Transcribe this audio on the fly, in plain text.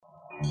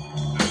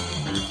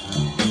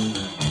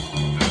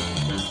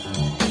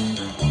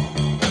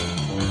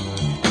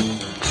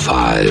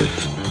5,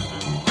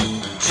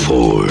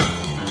 4,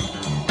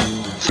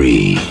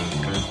 3,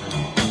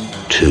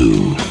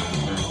 2,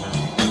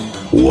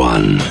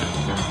 1.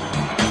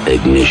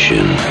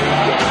 Ignition.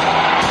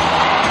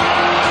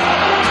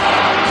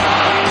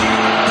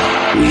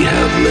 We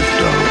have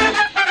liftoff.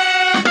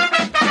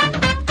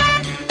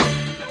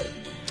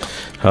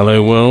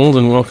 Hello world,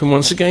 and welcome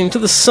once again to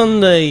the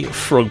Sunday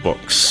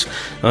Frogbox.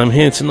 I'm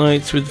here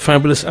tonight with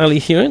fabulous Ali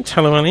Hewitt.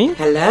 Hello Ali.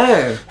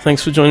 Hello.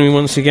 Thanks for joining me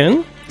once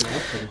again.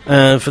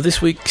 For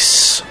this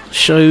week's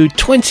show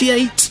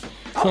 28.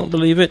 Can't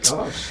believe it.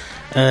 Gosh.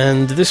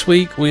 And this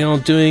week we are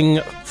doing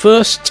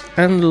First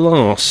and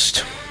Last,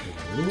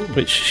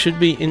 which should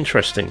be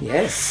interesting.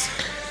 Yes.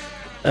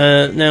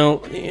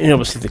 Now,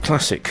 obviously the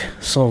classic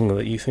song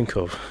that you think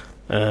of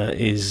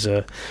is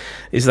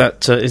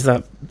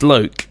that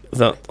bloke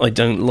that I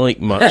don't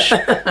like much.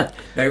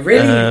 No,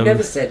 really? You've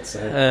never said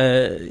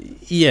so.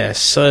 Yes.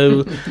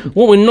 So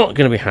what we're not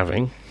going to be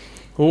having,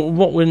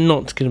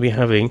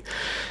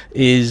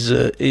 is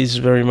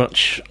very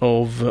much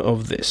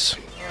of this.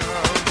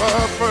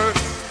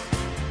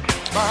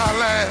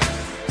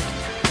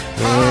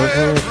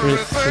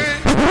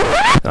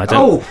 I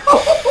don't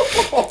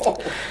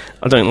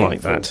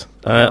like that.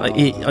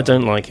 I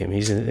don't like him.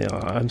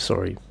 I'm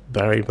sorry,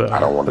 Barry, but I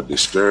don't want to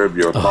disturb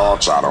your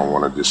thoughts. I don't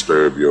want to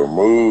disturb your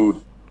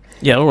mood.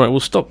 Yeah, all right. We'll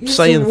stop It's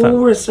saying a that.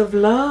 walrus of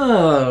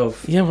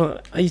love. Yeah,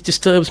 well, he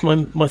disturbs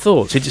my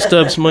thoughts. He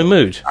disturbs my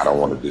mood. I don't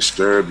want to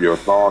disturb your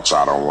thoughts.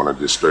 I don't want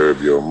to disturb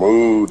your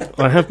mood.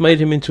 I have made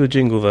him into a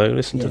jingle, though.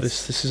 Listen to Yes.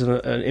 this. This is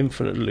an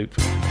infinite loop.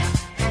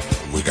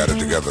 We got it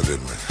together,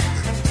 didn't we?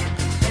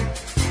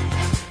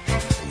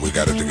 We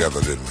got it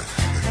together, didn't we?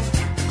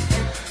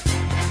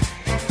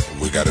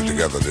 We got it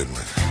together, didn't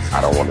we? I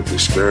don't want to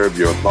disturb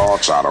your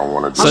thoughts. I don't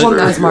want to I disturb want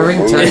that as my your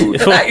ringtone. mood.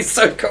 That is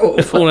so cool.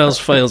 If all else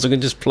fails, I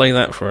can just play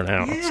that for an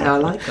hour. Yeah, I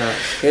like that.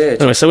 Good.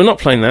 Anyway, so we're not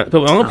playing that,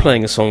 but we are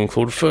playing a song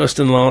called First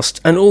and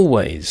Last and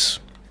Always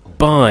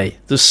by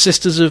the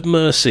Sisters of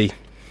Mercy.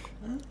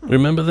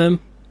 Remember them?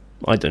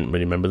 I don't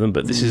really remember them,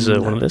 but this is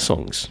one of their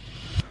songs.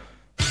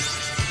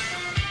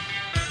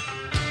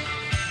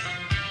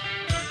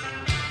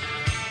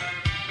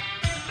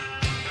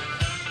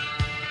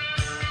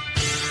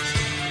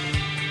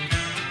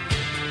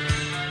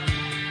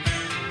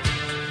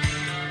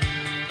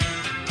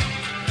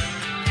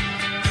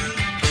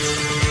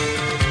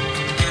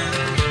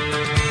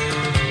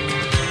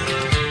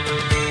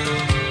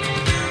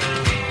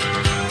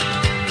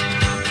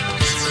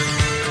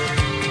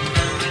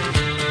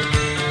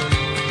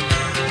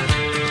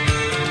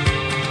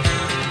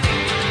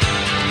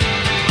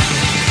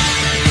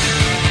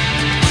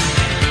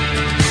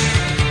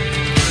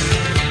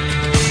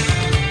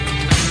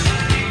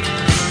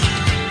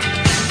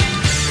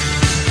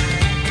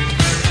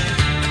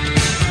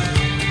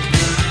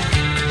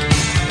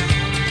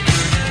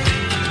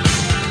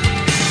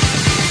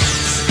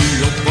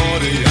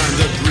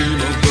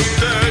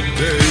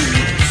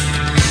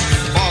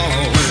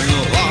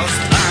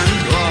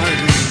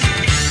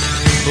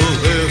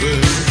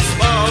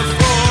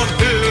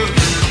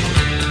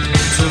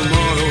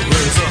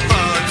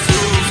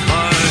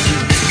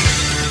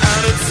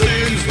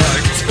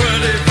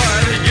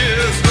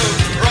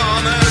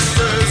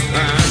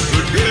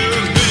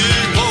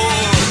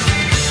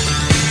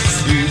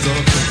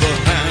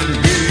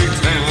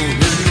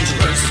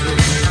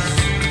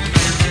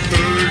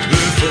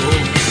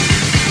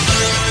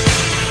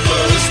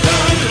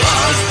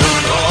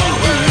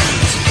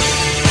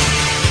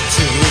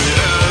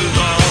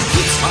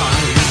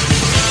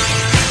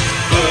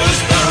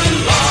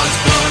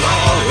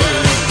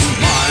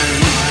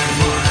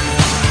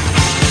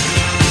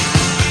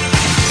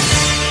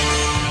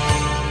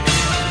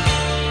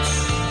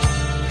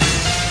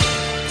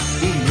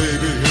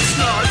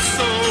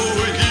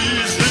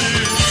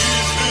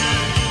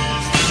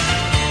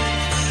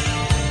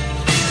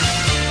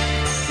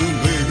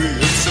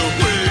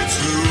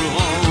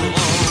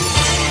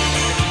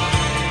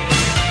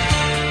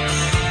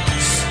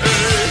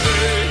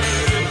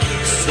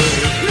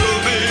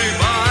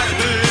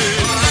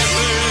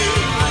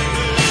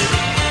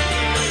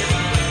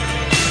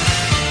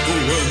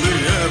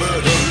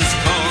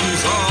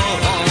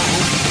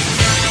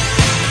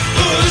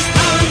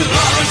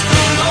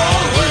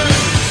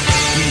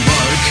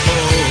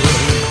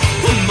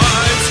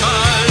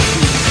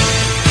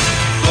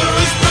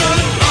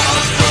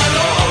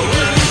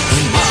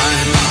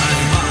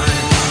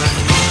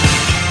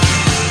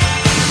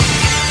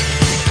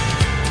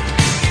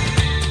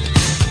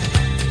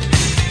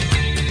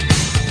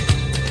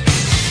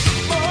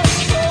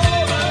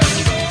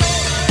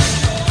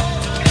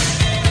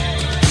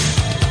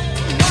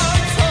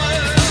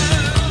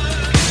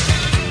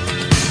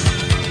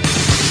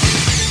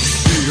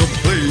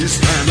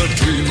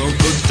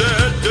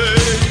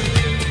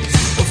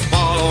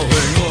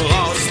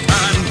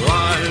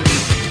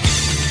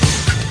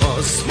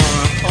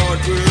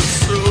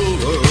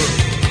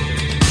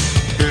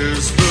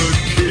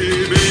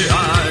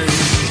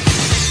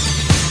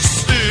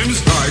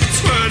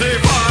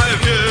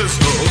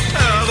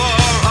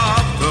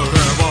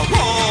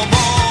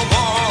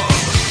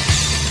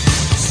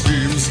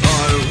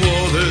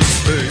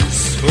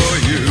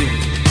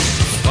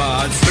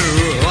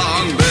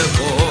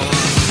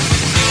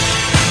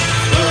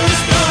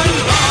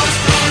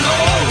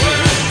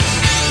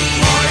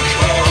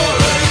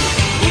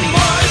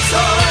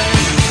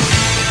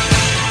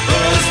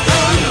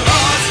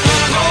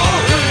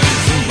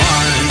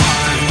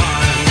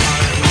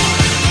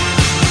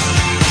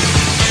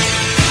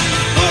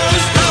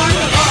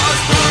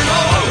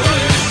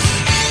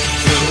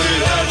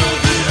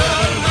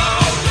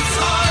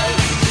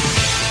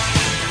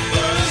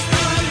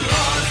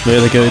 There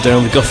they go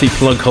down the gothy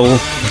plug hole.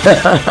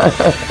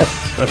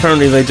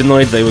 Apparently they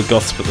denied they were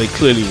goths, but they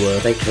clearly were.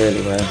 They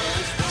clearly were.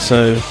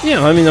 So,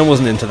 yeah, I mean, I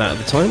wasn't into that at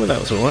the time, but that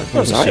was alright. That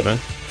wasn't too bad.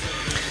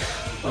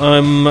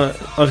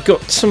 I've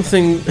got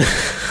something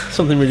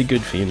something really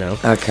good for you now.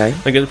 Okay.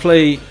 I'm going to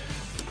play...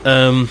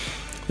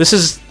 this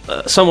is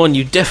someone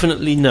you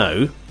definitely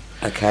know.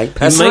 Okay. You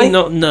Personally? may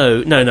not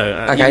know... No.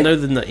 Okay.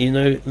 You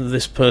know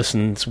this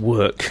person's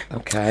work.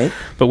 Okay.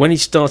 But when he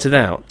started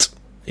out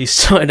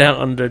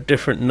under a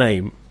different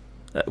name,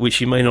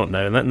 which you may not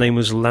know, and that name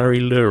was Larry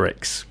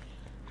Lyrics.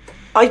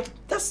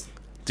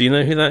 Do you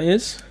know who that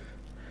is?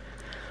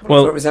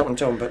 Well, it was Elton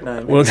John, but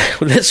no. Well,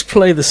 let's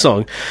play the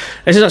song.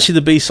 This is actually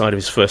the B-side of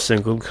his first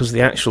single, because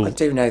the actual I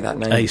do know that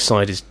name.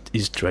 A-side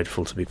is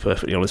dreadful, to be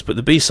perfectly honest, but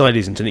the B-side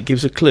isn't, and it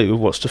gives a clue of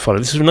what's to follow.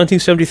 This is from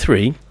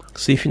 1973.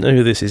 See if you know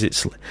who this is.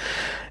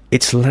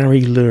 It's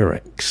Larry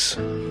Lyrics.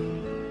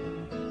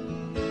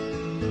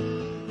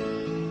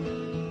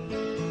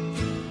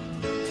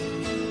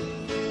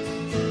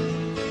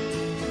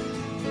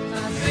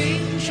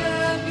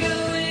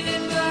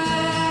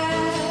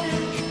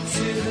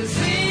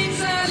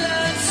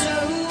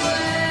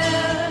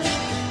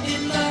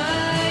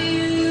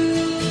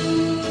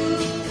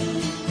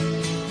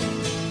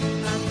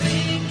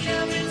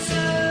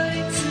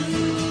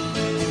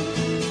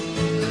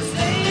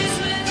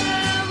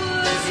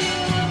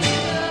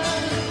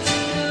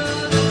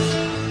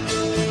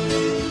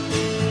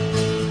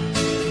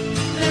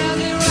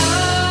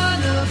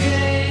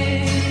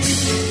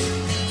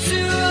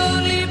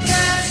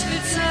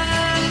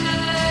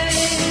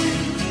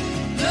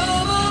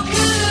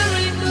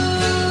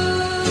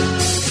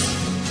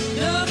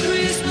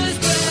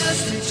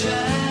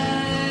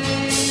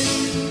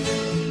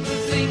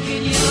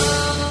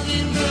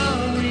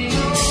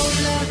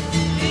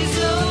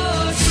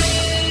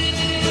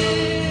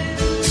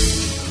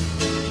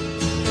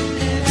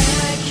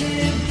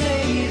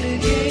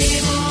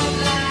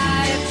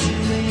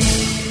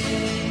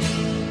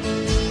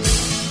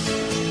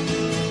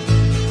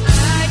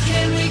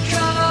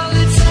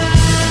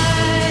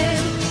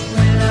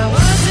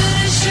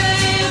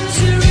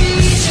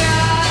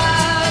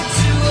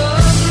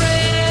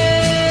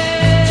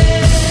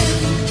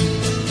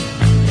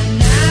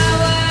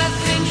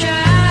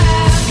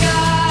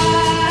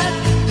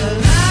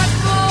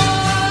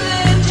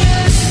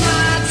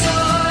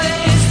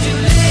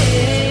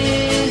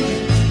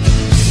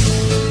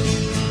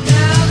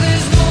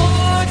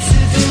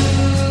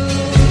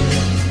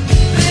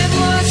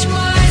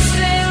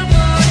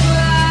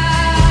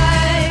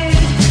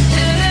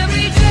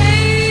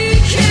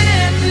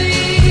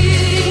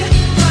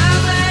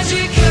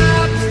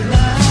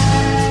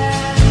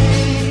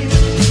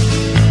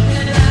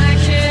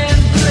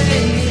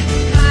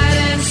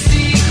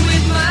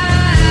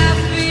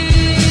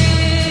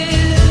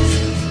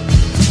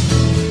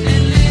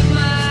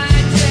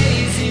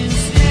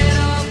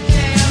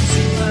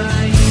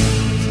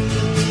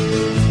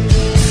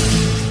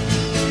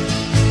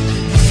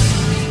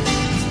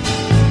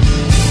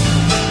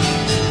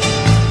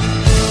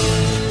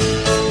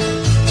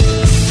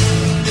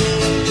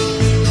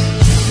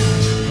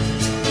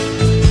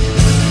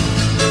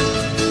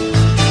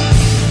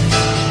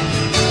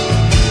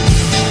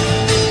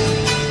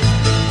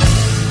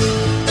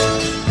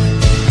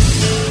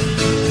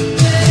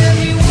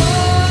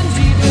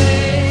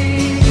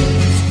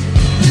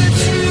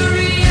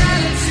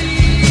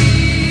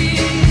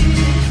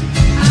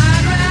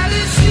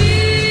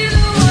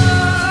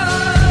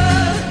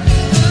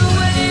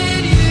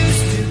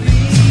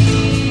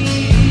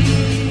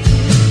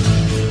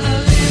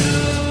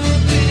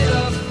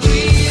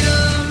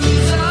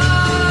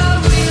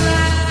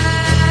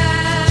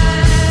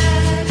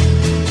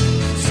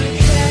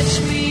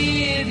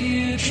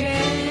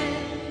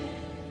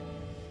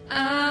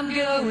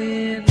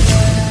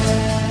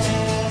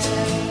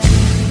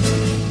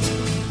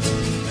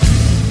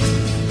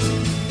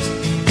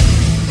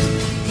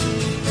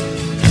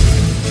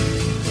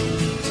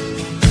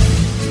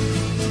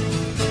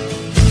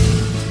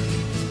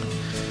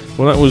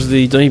 Well, that was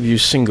the debut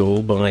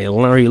single by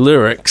Larry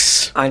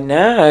Lyrics. I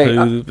know.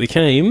 Who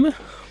became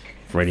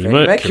Freddie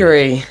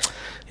Mercury.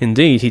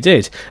 Indeed, he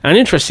did. And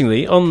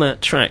interestingly, on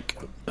that track,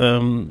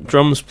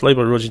 drums played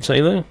by Roger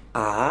Taylor,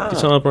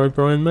 guitar by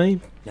Brian May.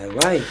 No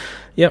way.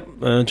 Yep,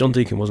 John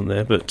Deacon wasn't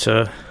there, but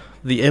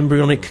the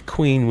embryonic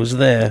Queen was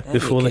there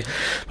before they...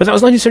 But that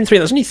was 1973.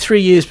 That was only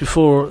 3 years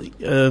before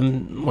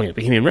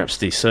Bohemian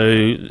Rhapsody, so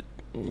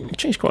it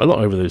changed quite a lot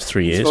over those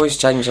 3 years. It's always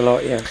changed a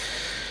lot, yeah.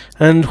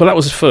 And, well, that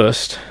was the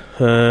first.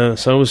 So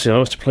obviously I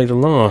was to play the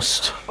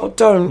last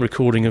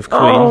recording of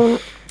Queen.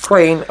 Oh,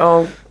 Queen,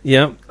 oh.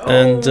 Yeah,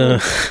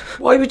 and...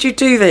 why would you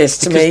do this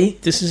to me?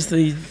 This is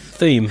the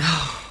theme.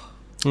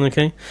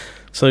 Okay,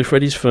 so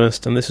Freddie's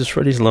first, and this is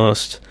Freddie's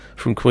last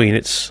from Queen.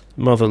 It's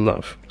Mother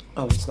Love.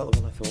 Oh, it's not the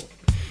one I thought.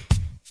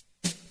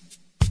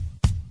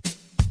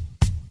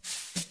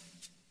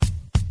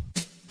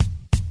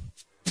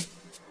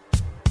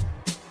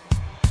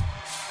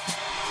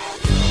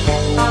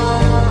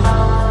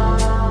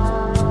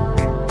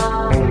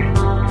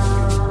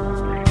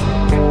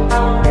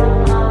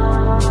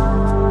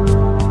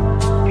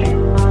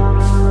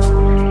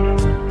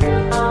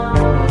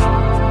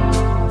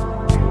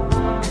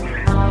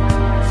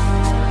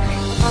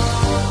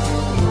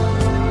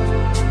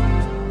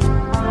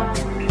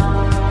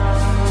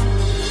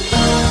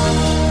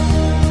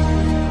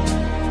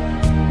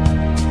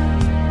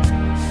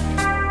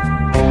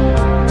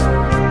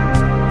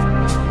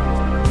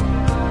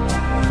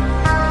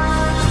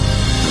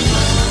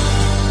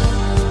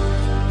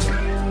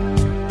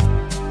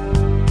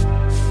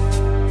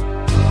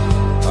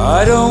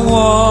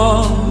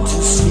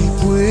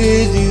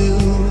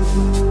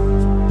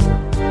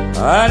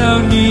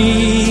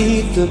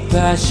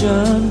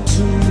 passion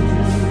too.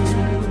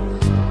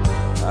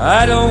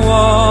 I don't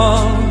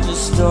want a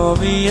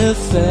stormy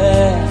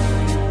affair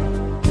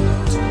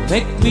to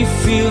make me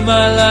feel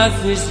my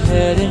life is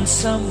heading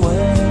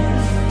somewhere.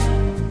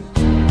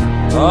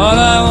 All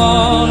I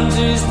want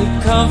is the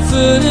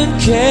comfort and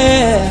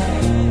care,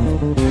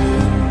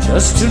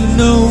 just to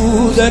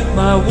know that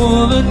my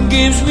woman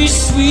gives me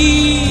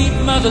sweet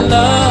mother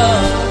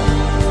love.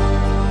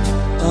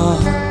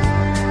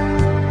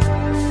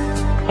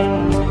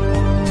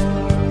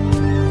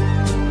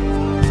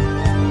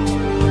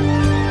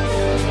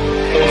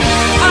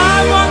 I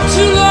walked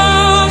too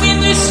long in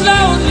this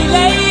lonely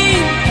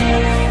lane.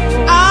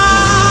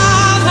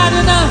 I've had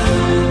enough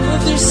of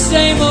this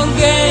same old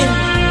game.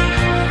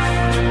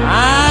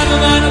 I'm a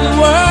man of the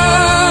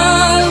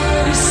world.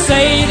 They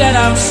say that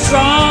I'm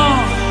strong,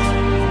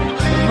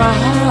 but my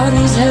heart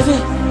is heavy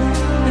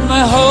and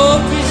my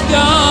hope is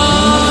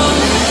gone.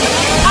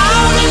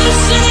 Out in the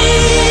city,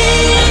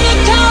 in the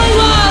cold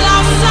world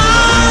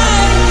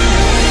outside,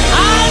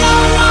 I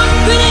don't want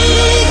pity,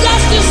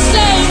 just a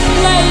safe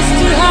place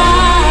to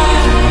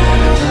hide.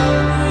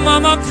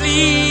 Mama,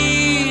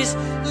 please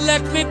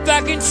let me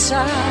back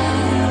inside.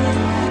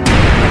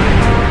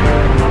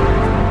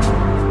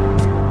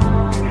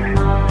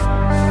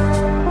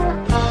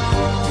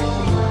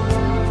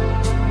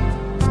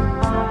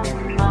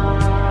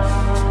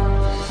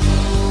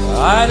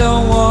 I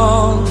don't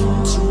want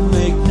to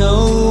make no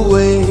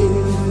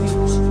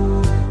waves,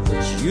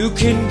 but you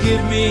can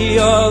give me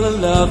all the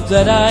love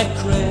that I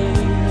crave.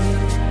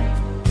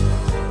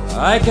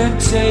 I can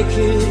take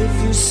it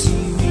if you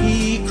see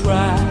me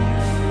cry.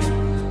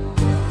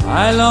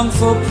 I long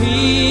for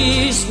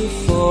peace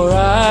before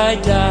I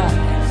die.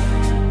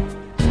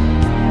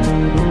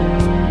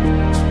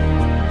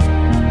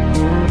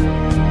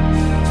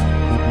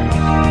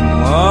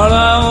 All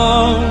I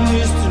want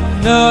is to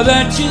know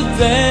that you're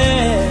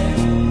there.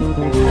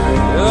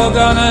 You're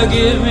gonna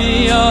give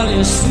me all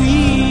your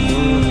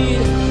sweet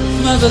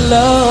mother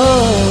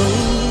love.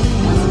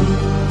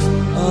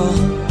 Oh,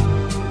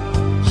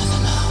 mother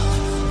love.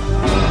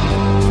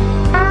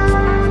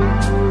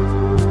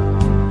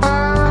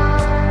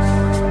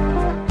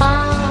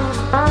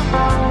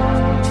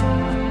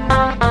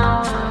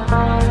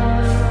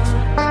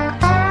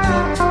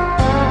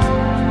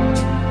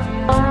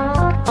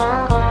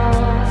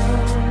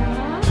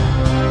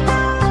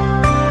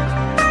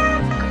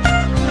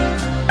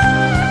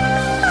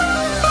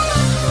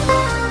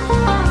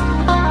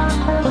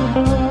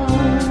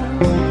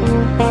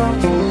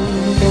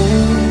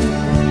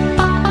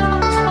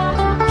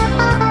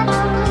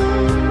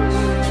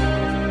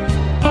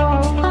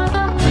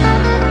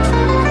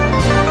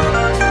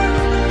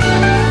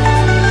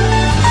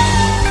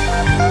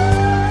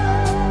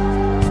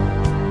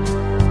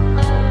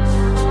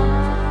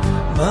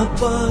 My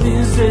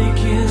body's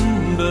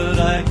aching, but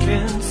I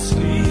can't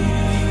sleep.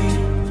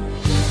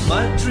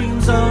 My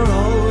dreams are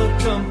all the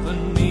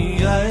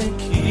company I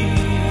keep.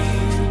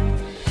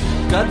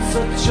 Got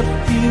such a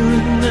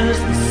feeling as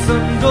the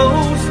sun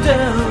goes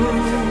down,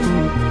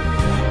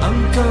 I'm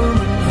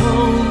coming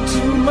home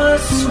to my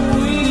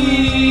sweet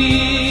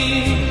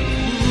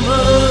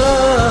mother.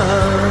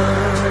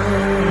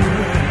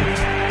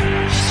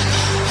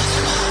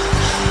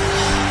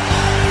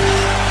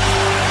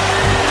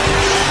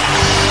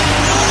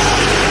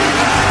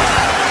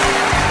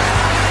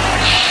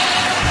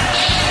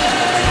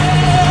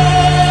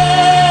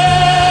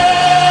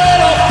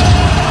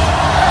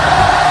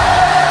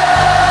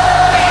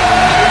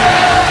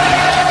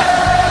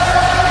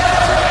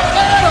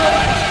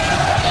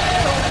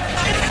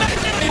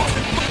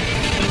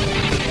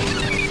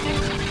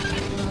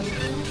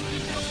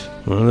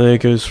 Well, there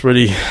goes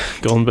Freddie,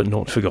 gone but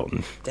not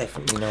forgotten.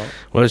 Definitely not.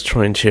 Well, let's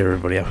try and cheer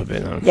everybody up a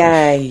bit now.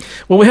 Yay.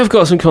 Well, we have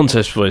got some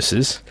contest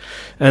voices,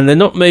 and they're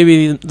not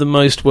maybe the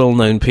most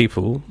well-known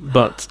people,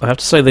 but I have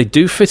to say they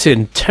do fit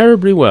in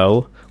terribly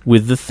well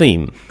with the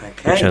theme,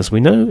 Okay. which, as we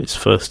know, is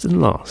first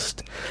and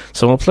last.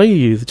 So I'll play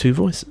you the two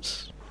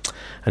voices.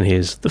 And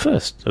here's the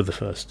first of the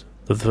first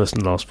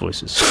and last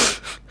voices.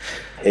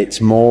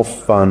 It's more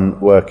fun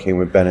working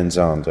with Ben and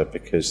Zander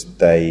because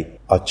they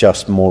are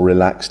just more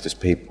relaxed as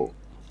people.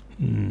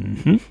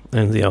 Mm-hmm.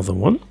 And the other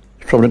one?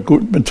 Ich komme nicht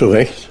gut mit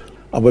zurecht,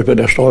 aber ich bin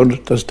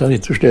erstaunt, dass es da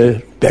nicht so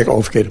schnell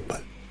bergauf geht.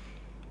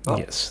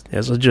 Yes,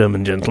 there's a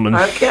German gentleman.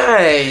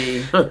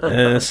 Okay.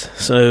 Yes,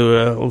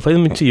 so I'll play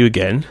them to you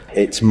again.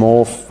 It's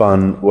more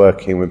fun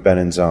working with Ben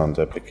and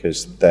Zander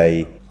because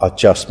they are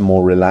just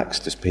more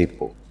relaxed as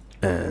people.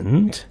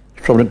 And?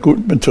 Ich komme nicht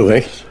gut mit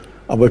zurecht,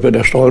 aber ich bin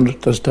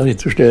erstaunt, dass es da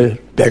nicht so schnell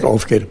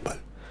bergauf geht.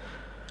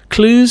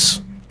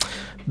 Clues?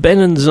 Ben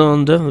and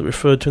Zander, that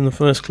referred to in the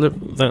first clip,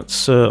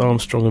 that's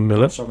Armstrong and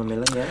Miller. Armstrong and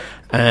Miller, yeah.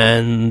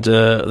 And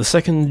the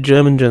second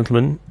German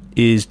gentleman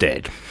is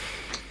dead.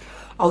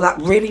 Oh, that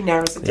really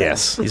narrows it down.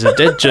 Yes, he's a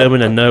dead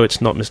German, and no,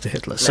 it's not Mr.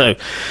 Hitler. No. So,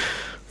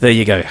 there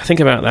you go. Think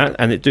about that,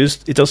 and it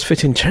does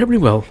fit in terribly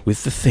well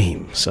with the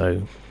theme.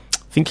 So,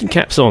 thinking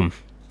caps on.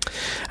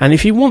 And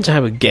if you want to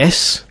have a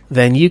guess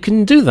then you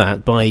can do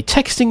that by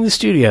texting the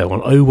studio on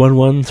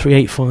 011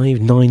 385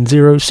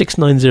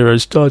 90690.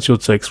 Start your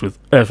text with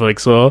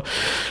FXR.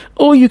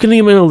 Or you can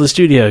email the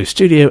studio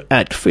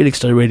at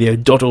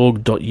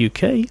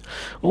felixstowe.org.uk,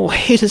 or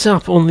hit us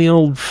up on the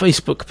old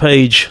Facebook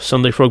page,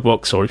 Sunday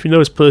Frogbox, or if you know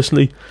us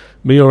personally,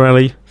 me or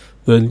Ali,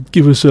 then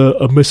give us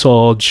a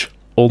message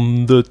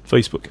on the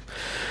Facebook.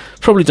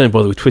 Probably don't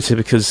bother with Twitter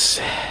because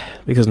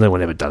no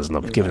one ever does, and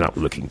I've given up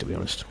looking, to be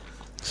honest.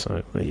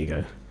 So there you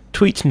go.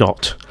 Tweet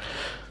not,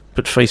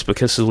 but Facebook,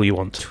 that's all you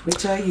want.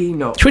 Twitter ye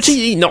not. Twitter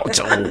ye not.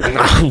 Oh,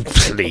 no,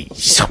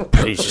 please.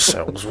 Please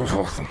yourselves.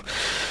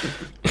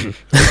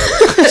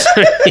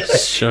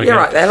 You're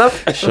right there,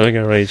 love. Showing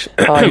our age.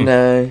 I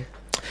know.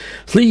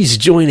 Please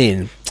join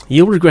in.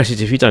 You'll regret it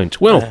if you don't.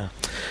 Well,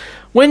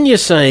 when you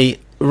say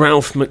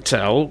Ralph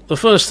McTell, the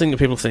first thing that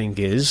people think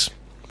is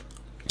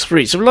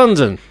Streets of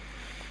London.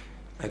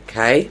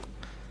 Okay.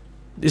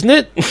 Isn't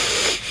it?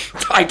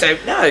 I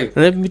don't know.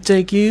 Let me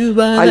take you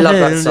by I the love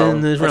hand. that song.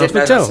 And there's I Ralph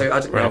didn't know that McTell. song. I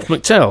didn't know. Ralph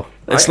McTell.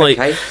 It's Right, like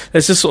okay.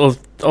 it's this sort of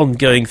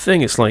ongoing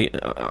thing. It's like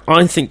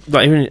I think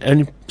like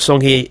any song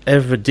he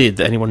ever did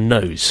that anyone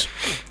knows,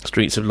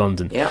 Streets of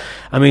London. Yeah.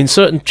 I mean,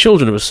 certain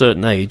children of a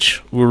certain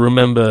age will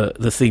remember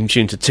the theme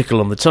tune to Tickle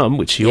on the Tum,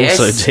 which he Yes.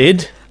 also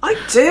did. I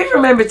do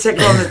remember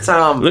Tickle on the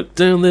Tum. Look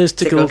down, there's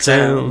Tickle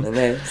Town. And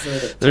there's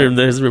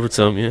There's the River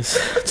Tum, yes.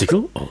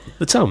 Tickle on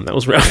the Tum. That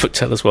was Ralph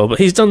McTell as well. But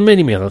he's done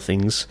many other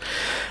things.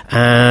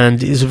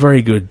 And he's a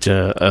very good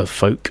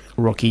folk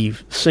rocky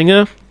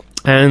singer.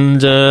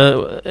 And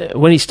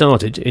when he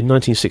started in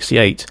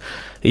 1968,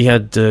 he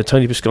had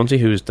Tony Visconti,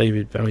 who was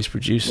David Bowie's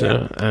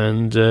producer,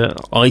 and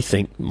I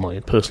think, my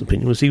personal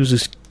opinion, was he was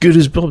as good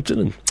as Bob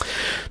Dylan.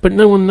 But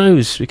no one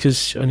knows,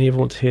 because I only ever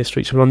want to hear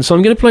Streets of London. So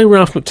I'm going to play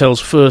Ralph McTell's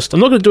first.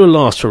 I'm not going to do a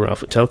last for Ralph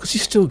McTell, because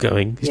he's still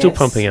going. He's still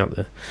pumping out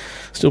there.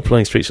 Still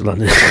playing Streets of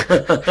London.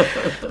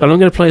 But I'm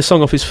going to play a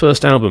song off his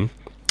first album,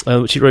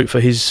 which he wrote for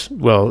his,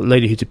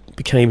 lady who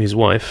became his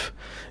wife.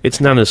 It's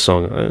Nana's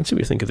song. Let's see what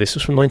you think of this.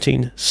 It's from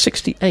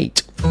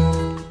 1968.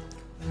 Oh,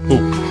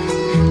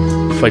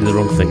 played the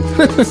wrong thing.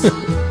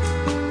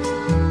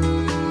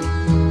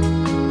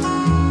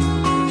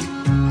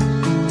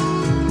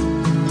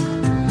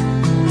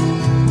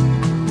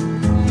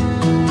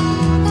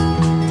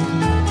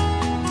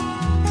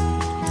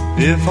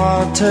 If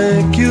I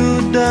take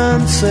you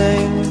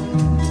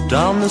dancing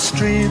down the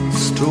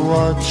streets to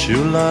watch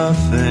you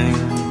laughing,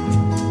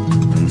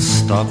 and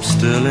stop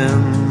still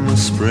in the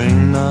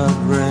spring night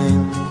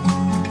rain,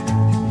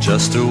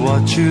 just to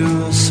watch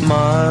you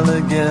smile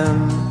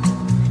again,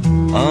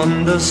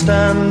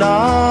 understand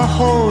I'll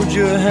hold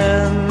your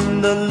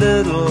hand a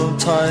little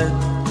tight,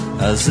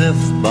 as if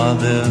by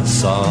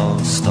this I'll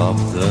stop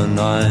the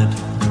night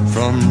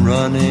from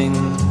running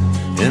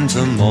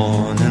into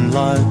morning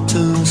light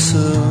too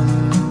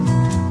soon.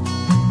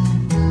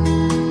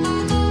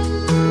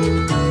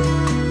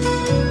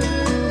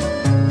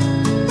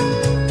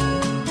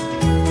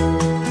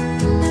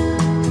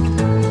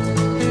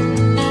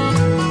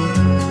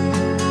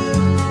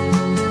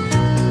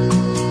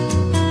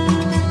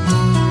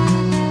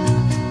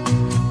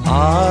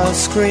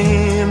 Ice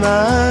cream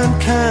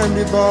and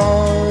candy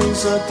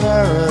bars, a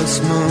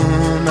Paris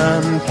moon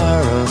and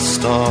Paris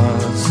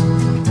stars.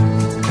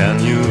 Can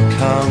you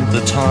count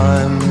the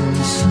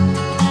times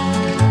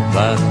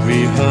that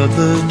we heard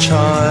the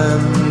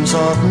chimes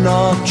of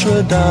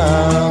Notre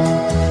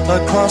Dame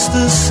across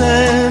the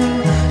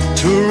Seine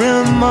to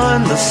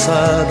remind us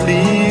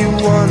sadly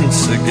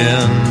once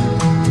again,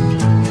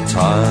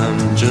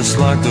 time just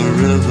like the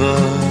river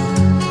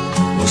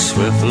was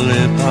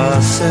swiftly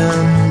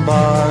passing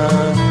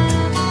by.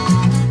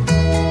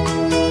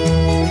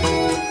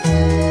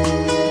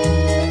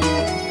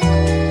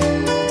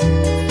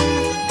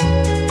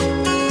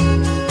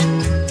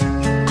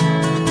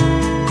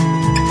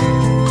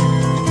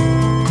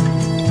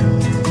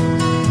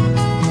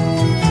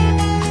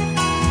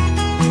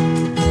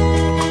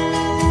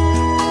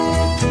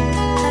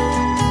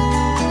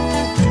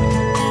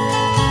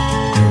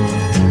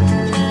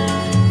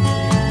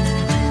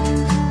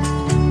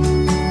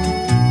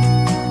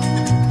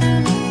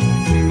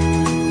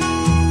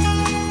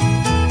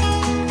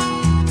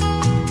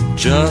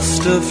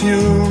 Just a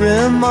few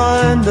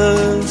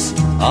reminders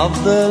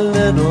of the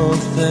little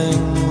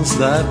things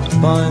that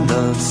bind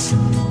us.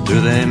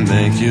 Do they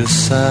make you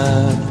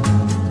sad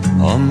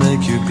or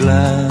make you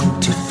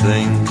glad to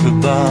think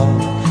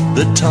about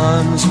the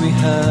times we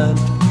had?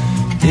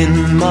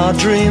 In my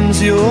dreams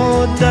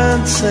you're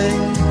dancing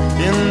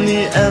in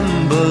the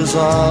embers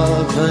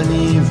of an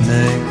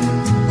evening,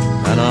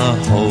 and I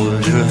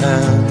hold your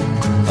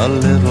hand a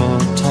little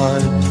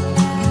tight,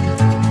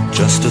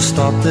 just to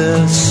stop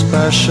this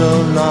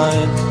special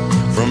night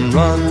from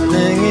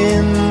running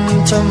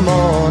into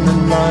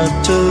morning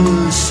light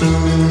too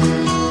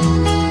soon.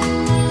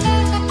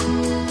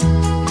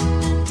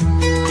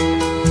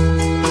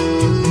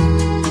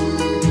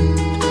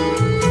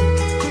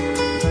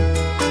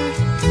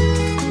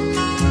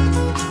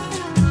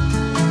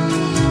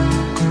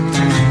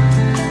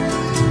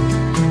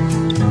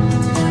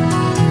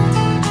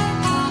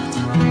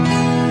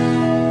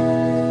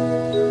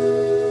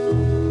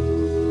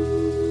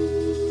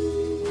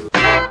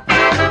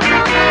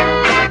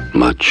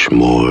 much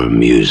more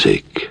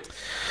music.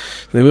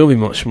 There will be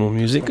much more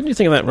music. What do you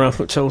think of that Ralph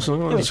McTell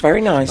song? It was very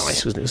nice.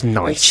 Nice, wasn't it? It was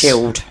nice. Very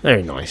chilled.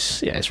 Very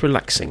nice. Yeah, it's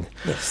relaxing.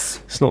 Yes.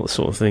 It's not the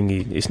sort of thing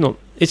it's not...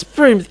 It's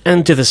very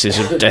antithesis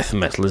of death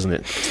metal, isn't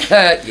it?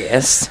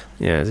 Yes.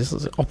 Yeah, this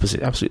is the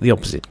opposite, absolutely the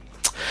opposite.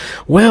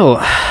 Well,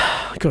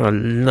 I've got a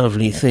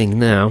lovely thing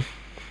now.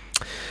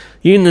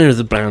 You know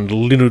the band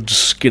Lynyrd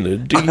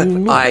Skynyrd, do you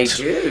not? I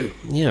do.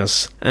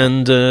 Yes.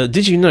 And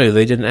did you know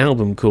they did an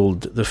album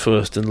called The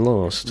First and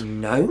Last?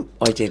 No,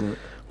 I didn't.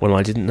 Well,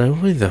 I didn't know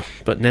either,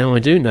 but now I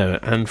do know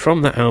it. And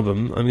from that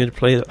album, I'm going to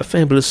play a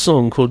fabulous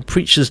song called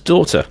Preacher's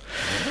Daughter.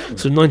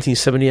 So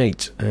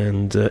 1978,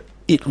 and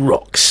it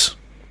rocks.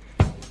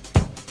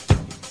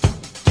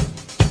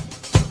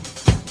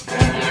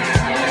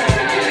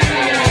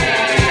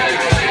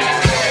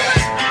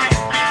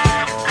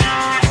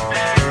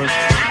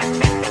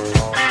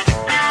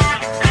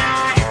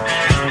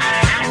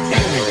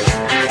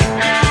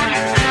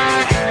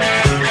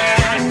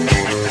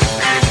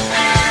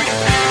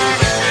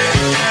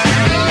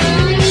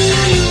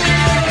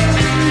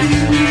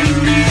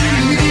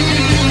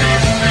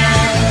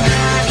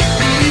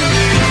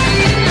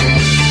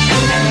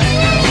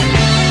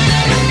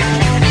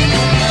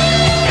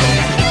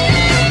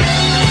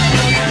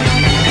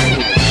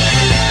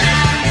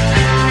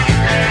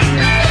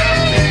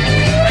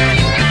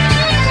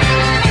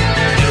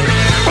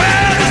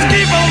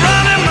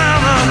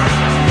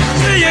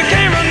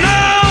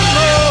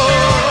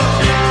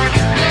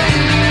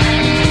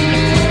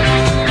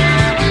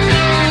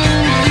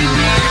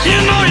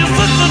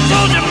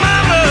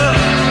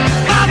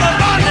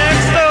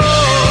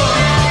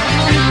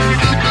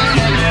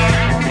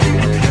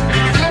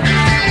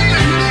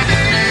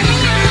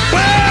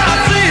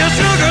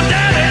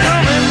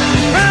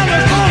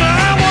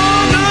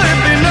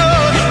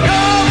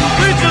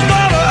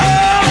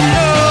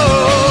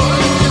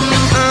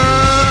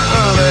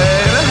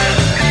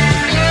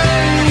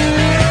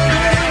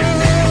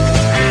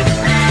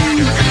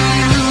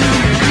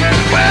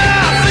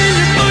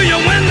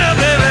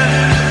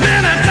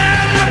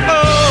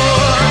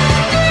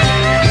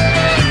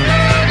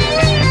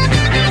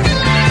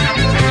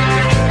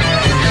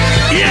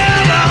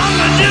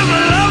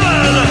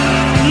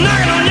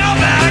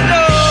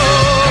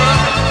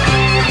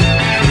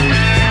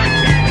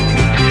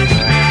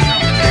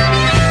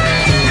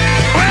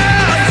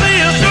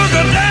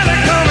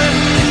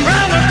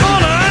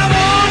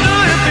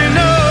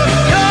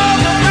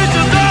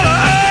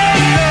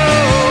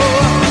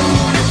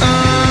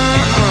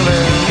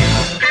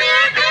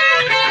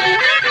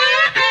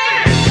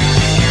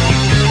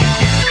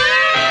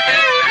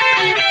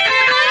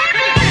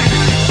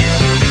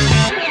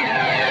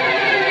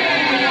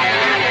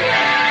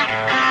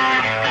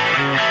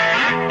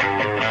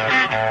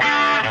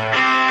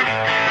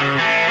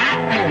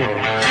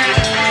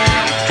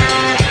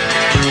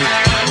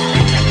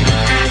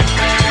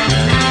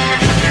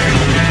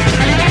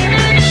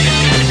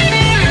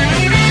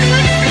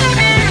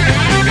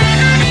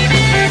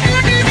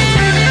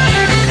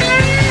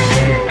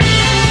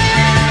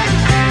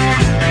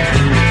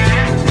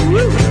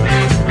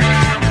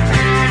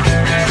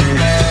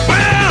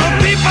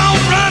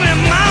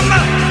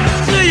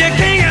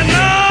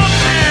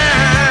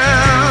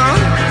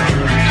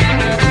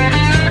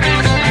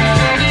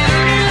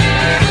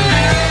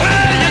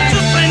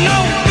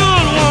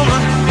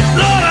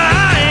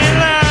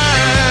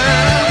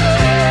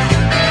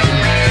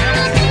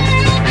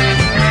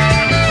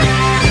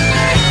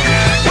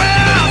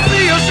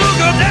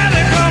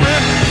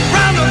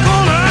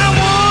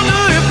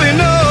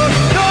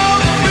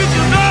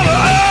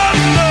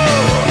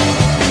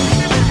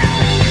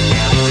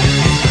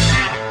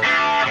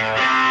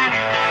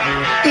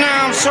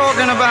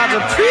 Talking about the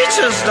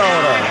preacher's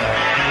daughter,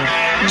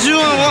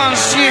 doing what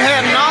she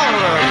hadn't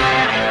ordered,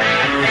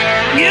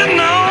 getting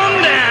on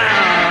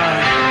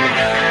down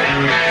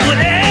with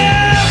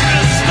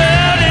every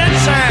stud in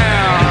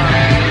town.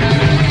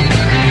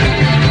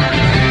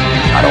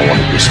 I don't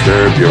want to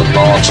disturb your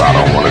thoughts. I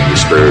don't want to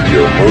disturb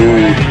your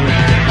mood.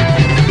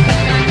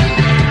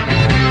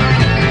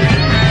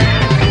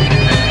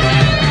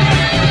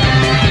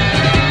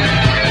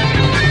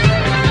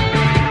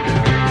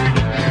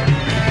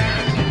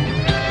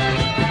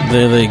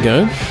 There they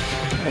go.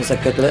 That was a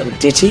good little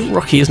ditty.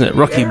 Rocky, isn't it?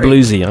 Rocky, Very.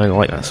 bluesy. I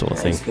like that sort of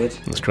thing. That's good.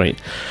 That's great.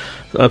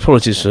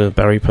 Apologies for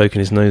Barry poking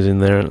his nose in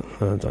there.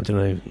 I don't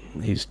know.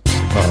 He's...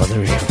 Oh, there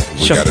we go.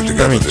 got it together,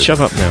 Barry, didn't shut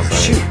up now, Barry.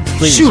 Shoot.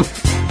 Please. Shoot.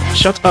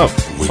 Shut up.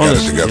 We got it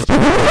Honestly. together.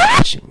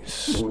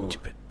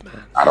 Stupid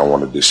man. I don't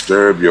want to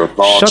disturb your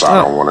thoughts. Shut I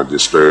up. don't want to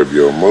disturb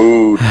your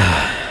mood.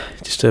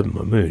 Disturbing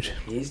my mood.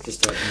 He's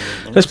disturbing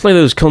me. Let's play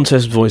those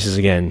contest voices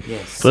again.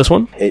 Yes. First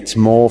one. It's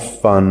more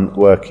fun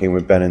working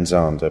with Ben and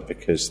Zander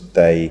because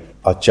they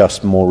are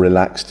just more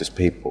relaxed as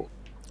people.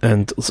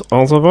 And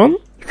other one.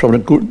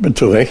 Schon gut mit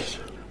zurecht,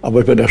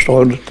 aber ich bin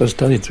erstaunt, dass es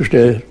da nicht so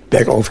schnell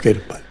bergauf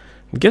geht.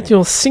 Get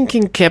your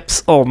thinking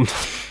caps on.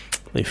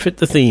 They fit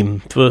the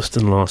theme, first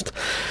and last.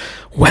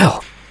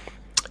 Well,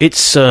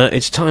 it's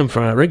time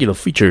for our regular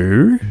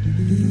feature.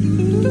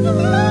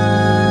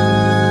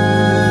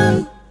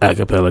 a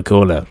cappella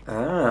corner.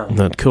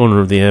 That corner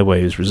of the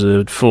airwaves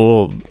reserved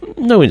for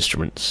no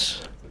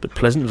instruments, but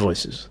pleasant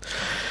voices.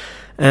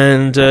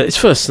 And it's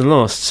first and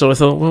last, so I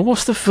thought, well,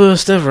 what's the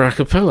first ever a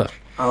cappella?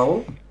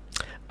 Oh.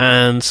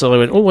 And so I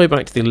went all the way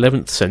back to the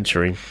 11th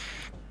century.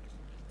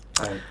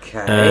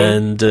 Okay.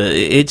 And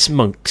it's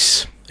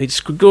monks. It's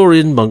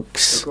Gregorian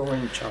monks.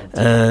 Gregorian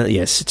chanting.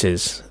 Yes, it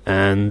is.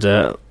 And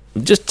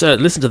just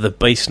listen to the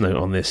bass note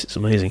on this. It's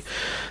amazing.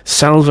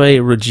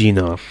 Salve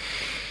Regina.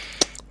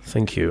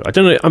 Thank you. I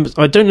don't know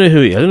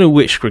who. I don't know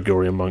which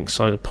Gregorian monks.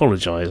 I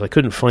apologise. I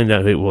couldn't find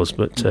out who it was,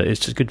 but it's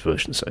just a good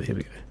version. So here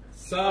we go.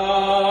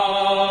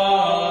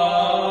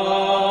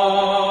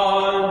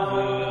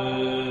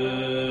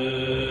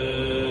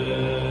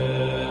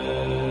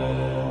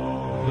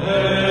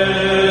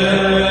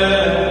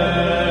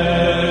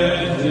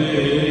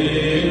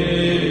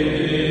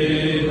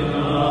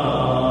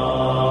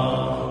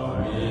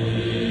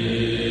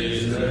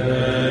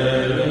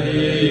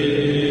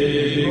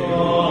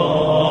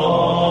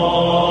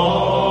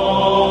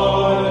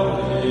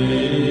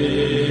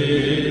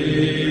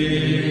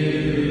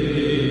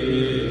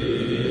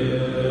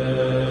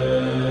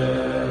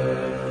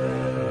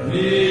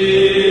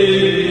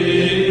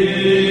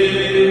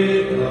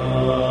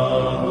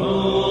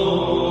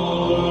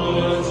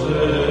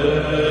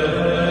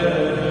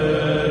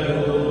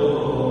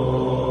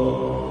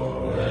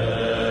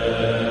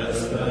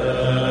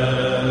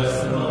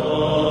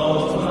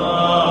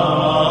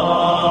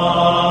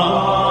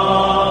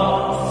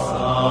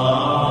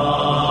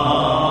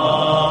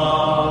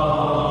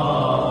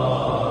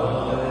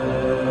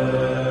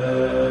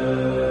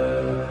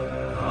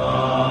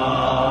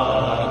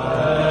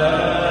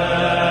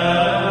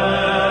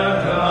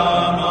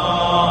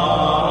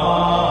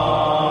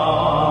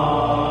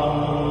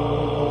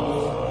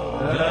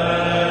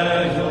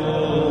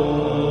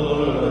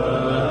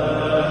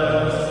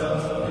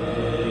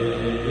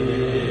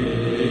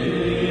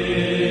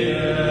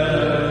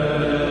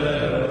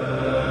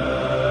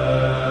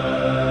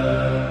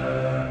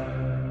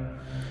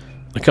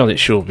 I cut it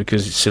short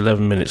because it's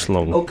 11 minutes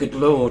long. Oh, good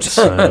lord.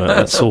 So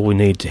that's all we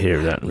need to hear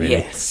of that, really.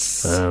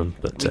 Yes.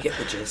 But we get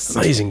the gist.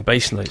 Amazing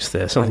bass notes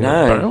there. Something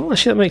I know. Oh,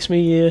 actually,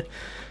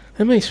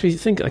 that makes me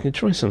think I can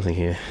try something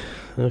here.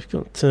 I've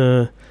got,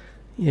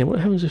 what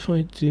happens if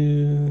I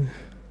do...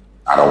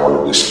 I don't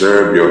want to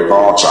disturb your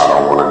thoughts. I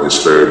don't want to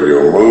disturb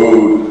your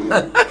mood.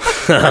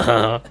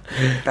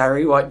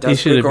 Barry White does he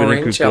should have been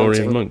a Gregorian Gregorian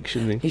chanting. monk,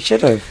 shouldn't he? He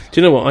should have. Do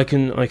you know what? I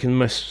can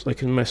mess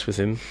with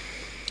him.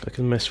 I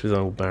can mess with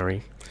old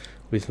Barry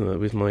with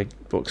my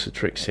box of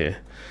tricks here.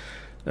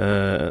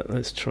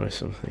 Let's try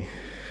something.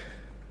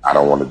 I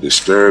don't want to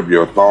disturb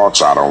your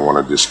thoughts. I don't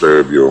want to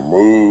disturb your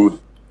mood.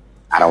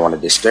 I don't want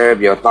to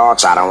disturb your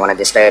thoughts. I don't want to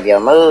disturb your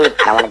mood.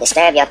 I don't want to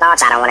disturb your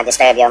thoughts. I don't want to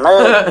disturb your mood.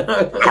 I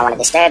don't want to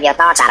disturb your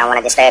thoughts. I don't want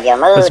to disturb your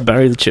mood. That's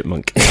Barry the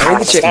Chipmunk. I don't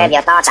want to disturb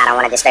your thoughts. I don't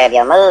want to disturb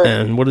your mood.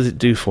 And what does it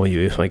do for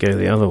you if I go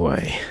the other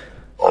way?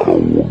 I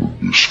don't want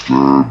to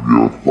disturb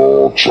your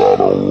thoughts. I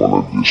don't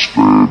want to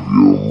disturb your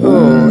mood.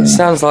 Oh, it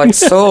sounds like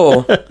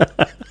Saw.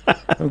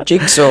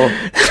 Jigsaw.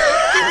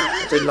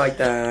 I didn't like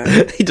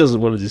that. He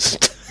doesn't want to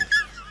disturb.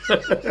 I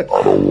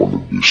don't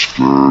want to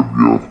disturb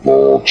your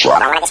thoughts. I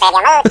don't want to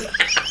disturb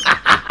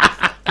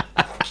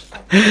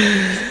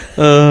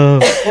your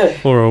mood.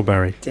 Poor old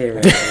Barry.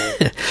 Dear.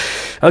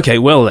 Okay,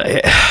 well,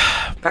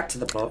 Back to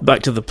the plot.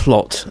 back to the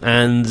plot,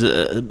 and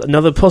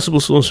another possible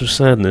source of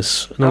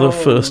sadness, another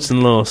first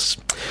and last.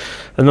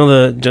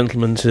 Another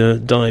gentleman to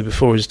die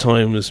before his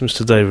time was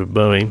Mr. David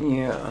Bowie,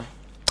 Yeah.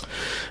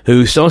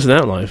 who started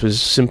out life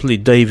as simply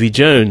Davy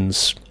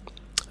Jones,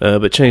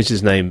 but changed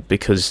his name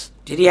because...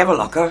 Did he have a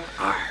locker?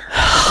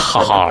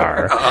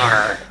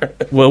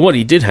 Well, what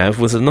he did have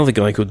was another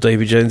guy called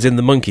Davy Jones in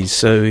the Monkees,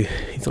 so he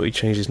thought he'd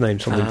change his name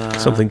to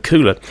something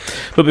cooler.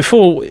 But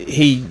before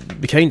he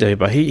became David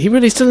Bowie, he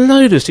released a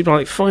load of,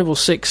 like 5 or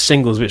 6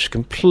 singles, which are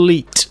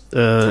complete.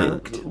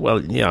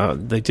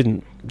 They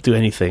didn't do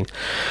anything.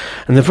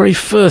 And the very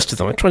first of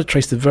them, I tried to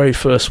trace the very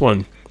first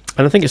one,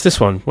 and I think it's this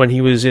one when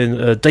he was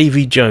in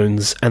Davy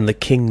Jones and the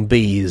King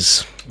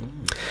Bees.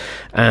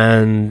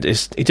 And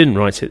he didn't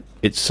write it.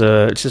 It's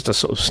just a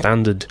sort of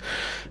standard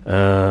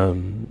a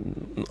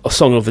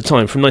song of the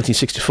time from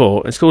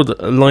 1964. It's called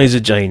Eliza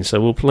Jane.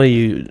 So we'll play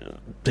you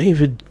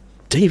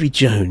Davy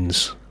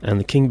Jones and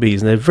the King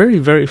Bees and their very,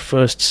 very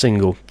first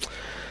single.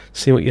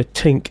 See what you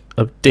think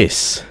of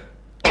this.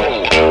 Well,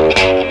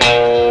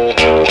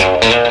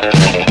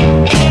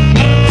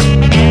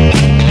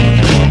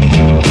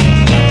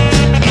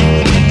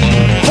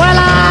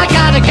 I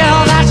got a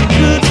girl that's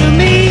good to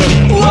me.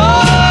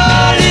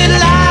 Whoa, little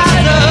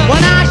Liza.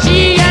 When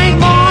she ain't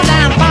more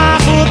than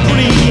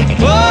 5'3".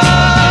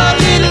 Whoa,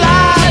 little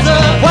Liza.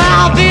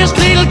 Well, this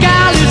little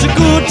girl is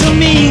good to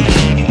me.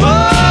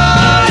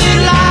 Whoa,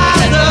 little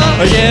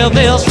Liza. Yeah,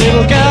 this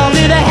little girl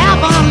did a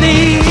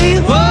heavenly.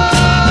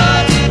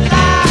 Whoa, little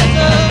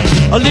Liza.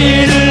 A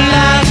little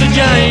Liza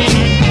Jane.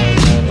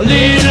 A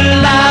little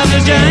Liza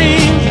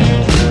Jane.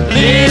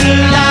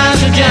 Little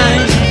Liza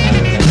Jane.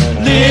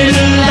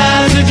 Little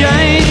Liza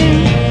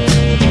Jane.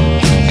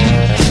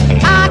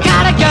 I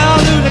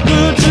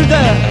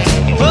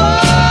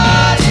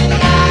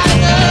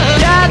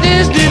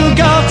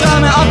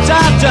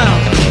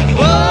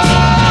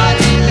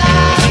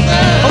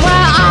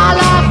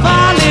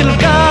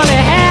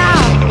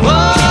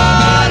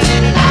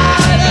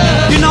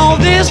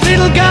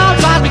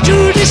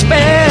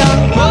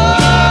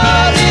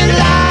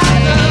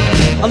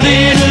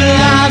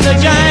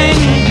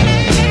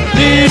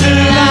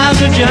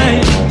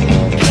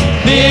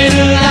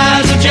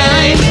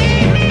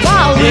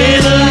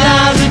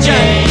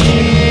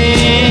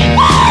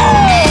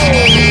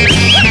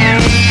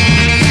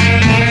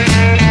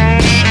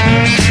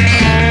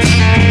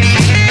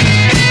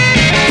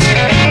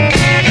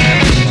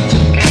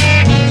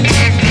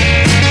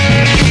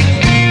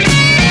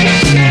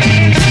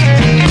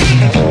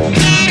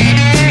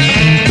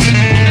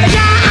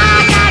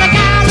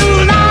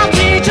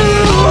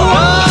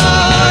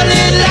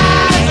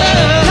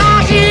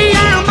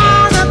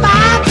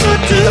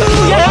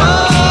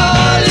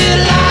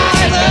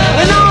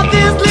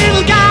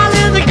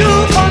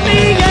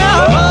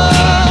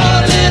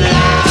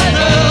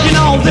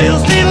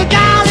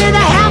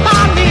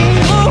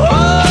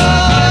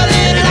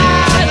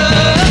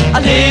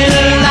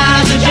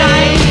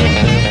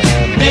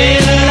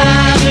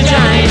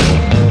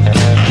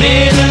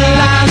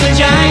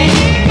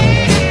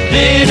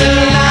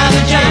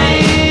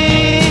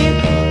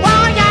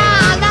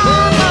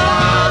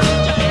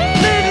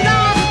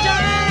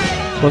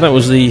Well, that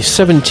was the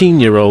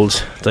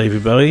 17-year-old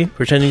David Bowie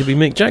pretending to be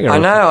Mick Jagger. I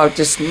know. I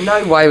just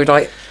no way would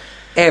I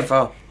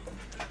ever.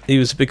 He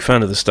was a big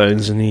fan of the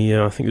Stones, and he,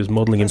 I think, he was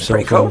modelling himself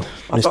pretty cool.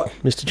 on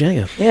Mr.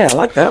 Jagger. Yeah, I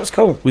like that. It was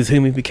cool. With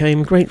whom he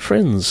became great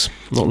friends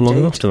not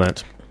long after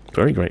that.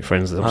 Very great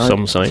friends,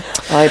 some say.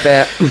 I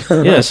bet.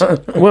 Yes.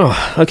 Well,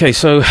 okay,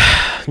 so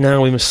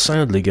now we must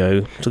sadly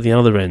go to the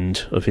other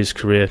end of his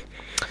career.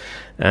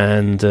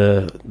 And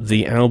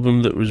the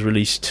album that was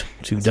released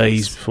 2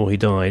 days before he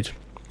died.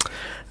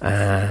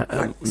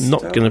 I'm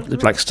not going to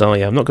Black Star.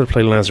 Yeah, I'm not going to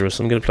play Lazarus.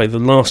 I'm going to play the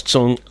last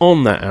song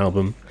on that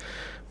album,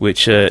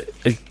 which,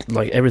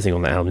 like everything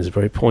on that album, is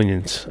very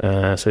poignant.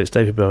 So it's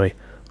David Bowie.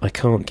 I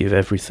Can't Give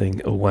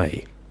Everything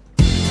Away.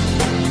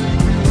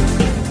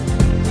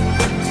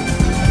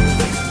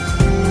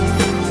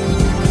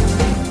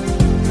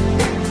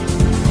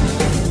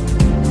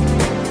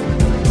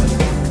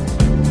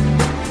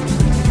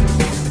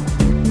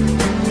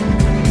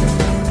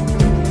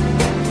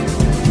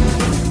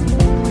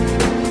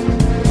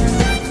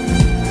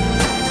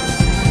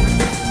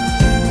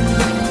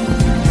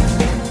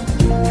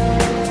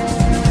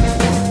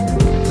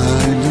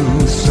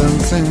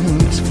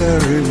 Something's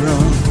very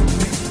wrong.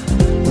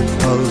 The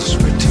pulse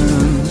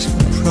returns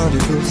for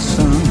prodigal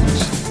sons,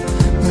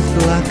 with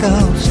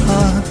blackouts,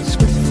 hearts,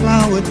 with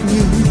flowered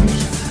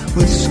news,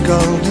 with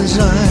skull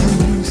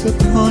designs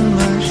upon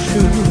my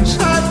shoes.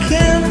 I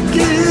can't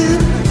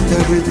give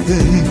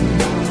everything.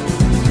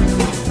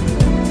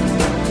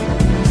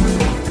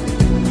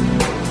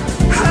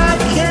 I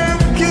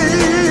can't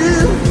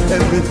give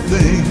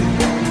everything.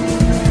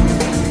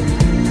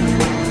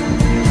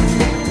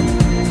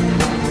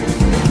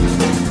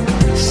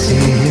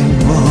 Seeing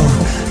more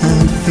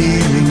and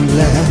feeling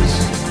less,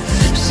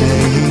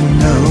 saying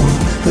no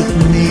but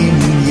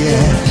meaning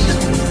yes.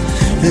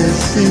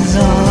 This is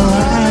all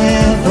I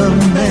ever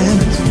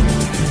meant.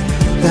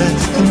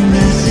 That's the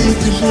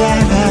message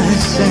that I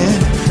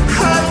sent.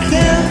 I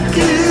can't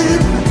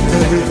give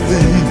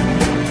everything.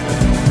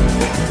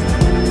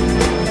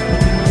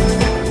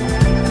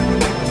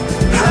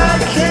 I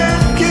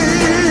can't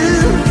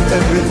give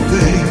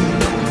everything.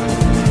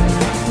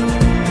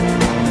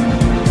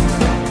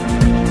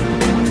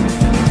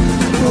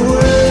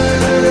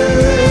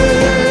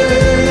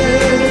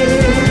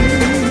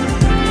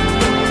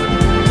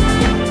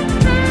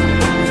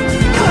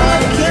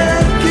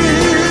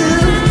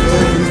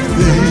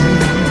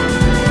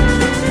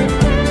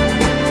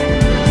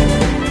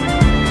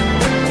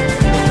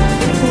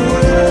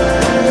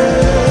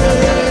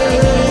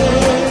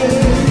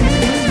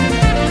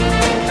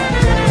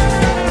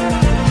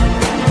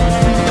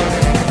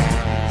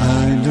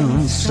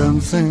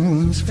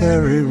 Something's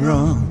very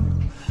wrong.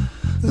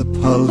 The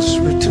pulse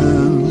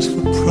returns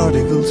for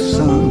prodigal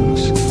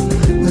sons,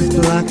 with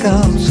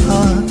blackouts,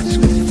 hearts,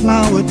 with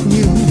flowered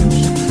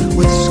news,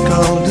 with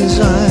skull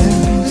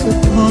designs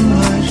upon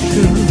my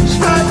shoes.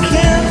 I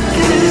can't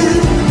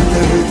give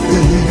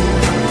everything.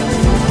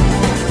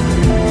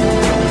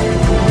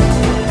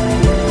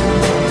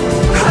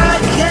 I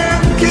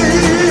can't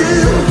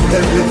give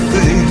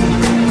everything.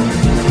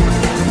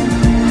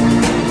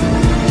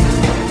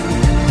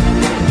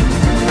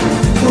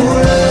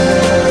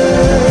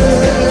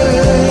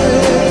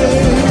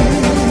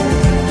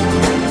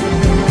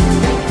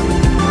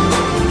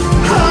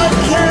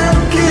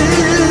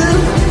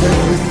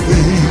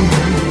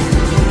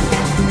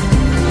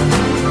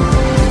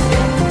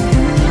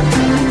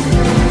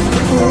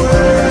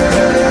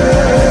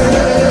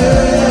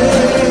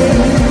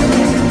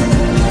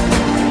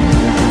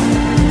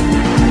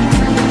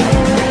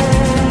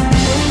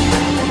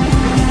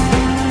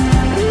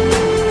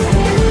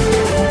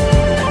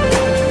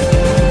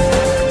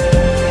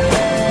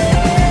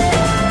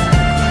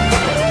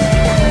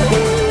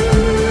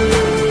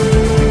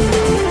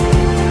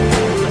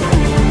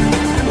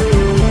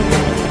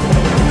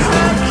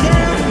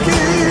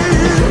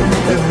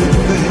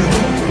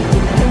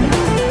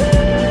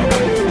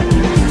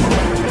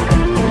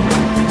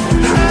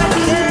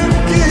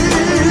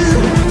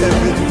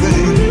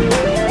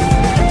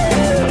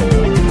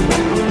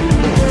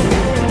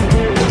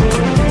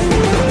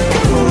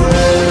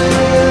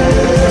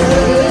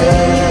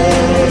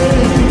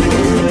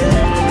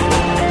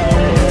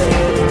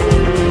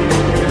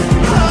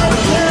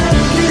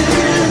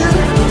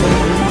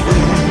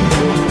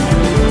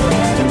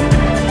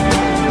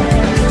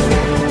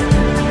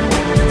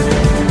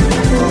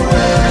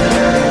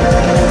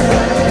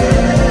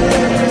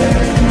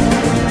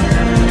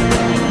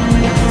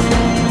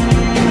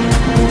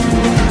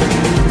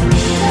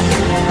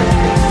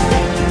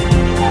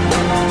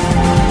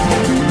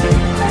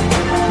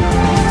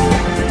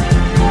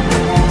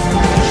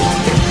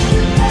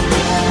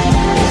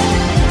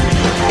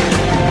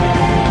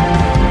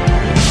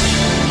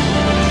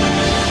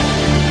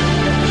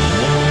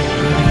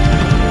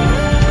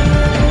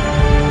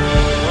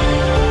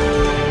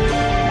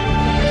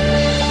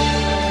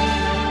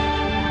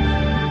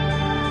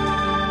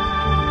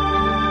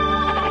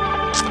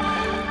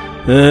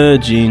 The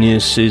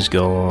genius is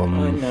gone.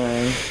 I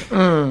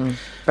know.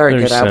 Very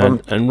good sad.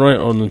 album. And right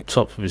on the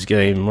top of his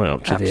game, right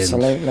up to the end.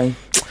 Absolutely.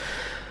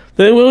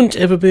 There won't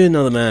ever be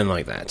another man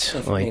like that,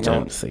 Definitely I not.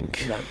 don't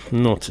think. No.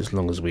 Not as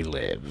long as we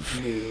live,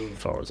 as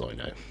far as I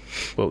know.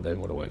 Well,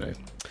 then, what do I know?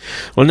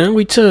 Well, now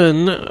we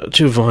turn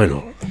to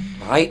vinyl.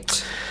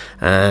 Right.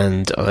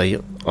 And I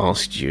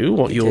asked you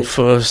what your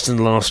first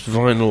and last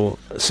vinyl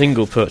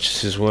single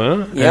purchases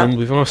were. Yep. And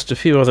we've asked a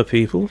few other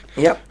people,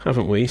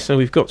 haven't we? So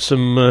we've got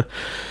some...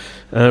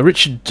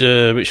 Richard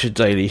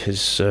Daly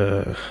has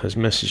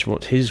messaged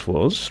what his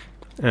was.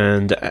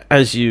 And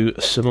as you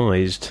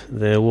surmised,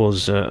 there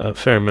was a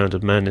fair amount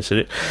of madness in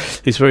it.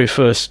 His very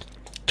first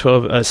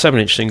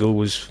 7-inch single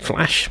was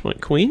Flash by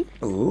Queen.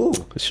 Ooh.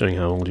 That's showing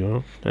how old you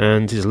are.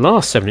 And his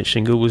last 7-inch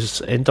single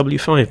was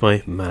NW5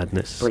 by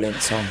Madness.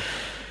 Brilliant song.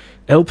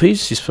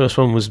 LPs, his first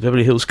one was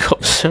Beverly Hills Cop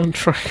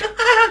soundtrack.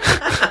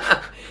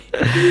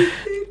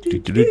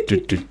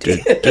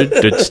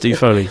 Steve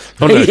Foley.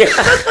 Oh,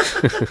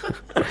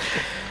 no.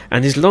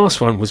 And his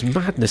last one was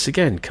Madness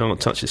again. Can't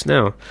touch this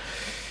now.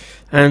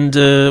 And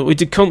we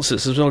did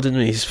concerts as well, didn't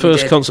we? His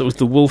first concert was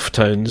the Wolf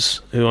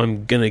Tones, who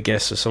I'm going to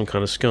guess are some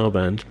kind of ska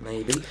band.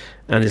 Maybe.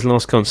 And his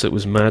last concert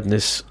was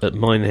Madness at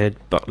Minehead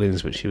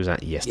Butlins, which he was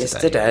at yesterday.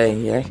 Yesterday,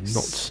 yes.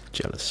 Not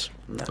jealous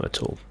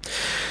at all.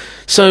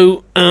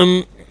 So,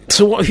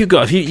 so what have you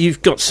got?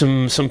 You've got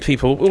some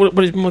people. What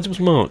was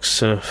Mark's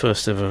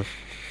first ever?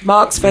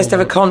 Mark's first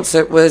ever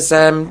concert was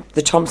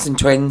the Thompson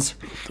Twins.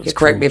 You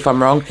correct me if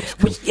I'm wrong.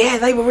 Yeah,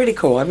 they were really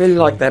cool. I really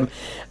liked them.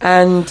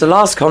 And the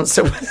last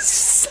concert was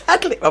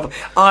sadly...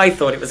 I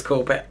thought it was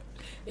cool, but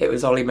it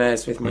was Ollie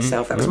Murs with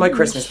myself. That was my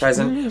Christmas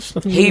present. Yes,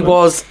 he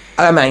was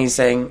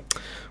amazing.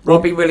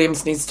 Robbie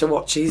Williams needs to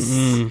watch his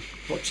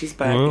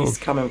back. Wow. He's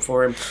coming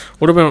for him.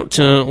 What about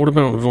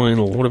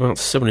vinyl? What about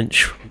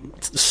 7-inch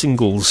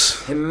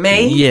singles?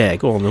 Me? Yeah,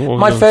 go on then. What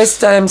My was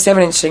first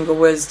 7-inch single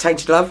was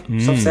Tainted Love,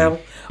 Soft Cell.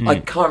 I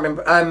Mm. can't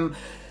remember.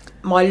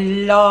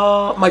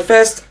 My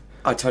first...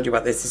 I told you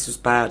about this. This was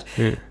bad.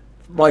 Yeah.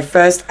 My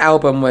first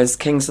album was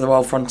Kings of the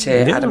Wild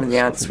Frontier, Yeah. Adam and the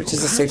Ants, which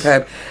is a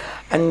superb.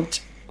 And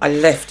I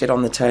left it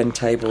on the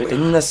turntable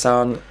in the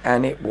sun,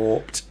 and it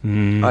warped.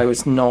 I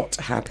was not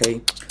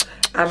happy.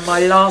 And my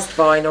last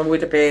vinyl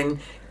would have been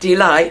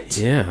Delight.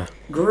 Yeah.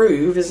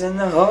 Groove is in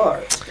the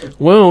heart.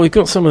 Well, we've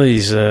got some of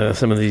these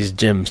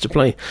gems to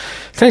play.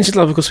 Tainted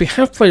Love, of course, we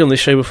have played on this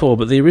show before,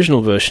 but the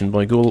original version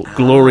by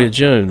Gloria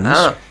Jones.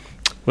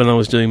 When I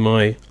was doing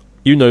my,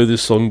 you know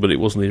this song, but it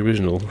wasn't the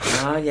original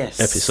Yes.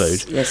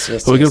 episode. Yes.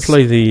 But we're going to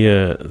play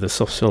the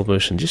soft cell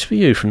version just for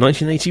you from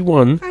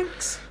 1981.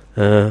 Thanks.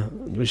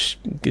 Which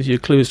gives you a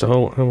clue as to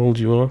how old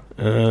you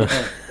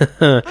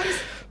are.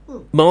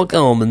 Mark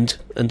Almond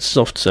and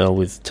Soft Cell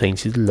with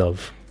Tainted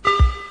Love.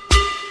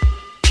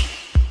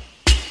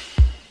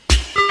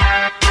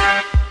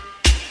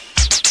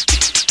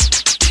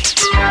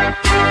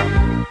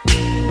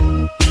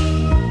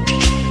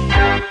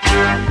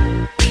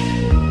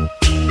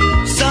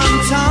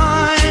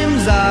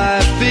 Sometimes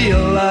I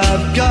feel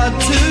I've got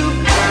to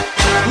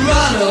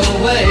run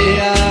away.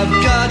 I've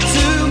got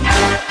to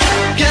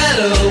get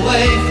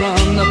away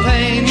from the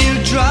pain you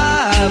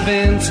drive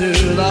into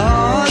the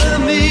heart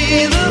of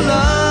me. The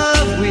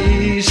love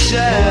we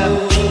share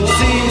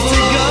seems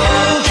to go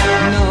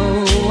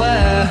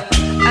nowhere,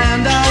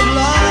 and I've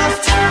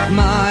lost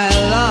my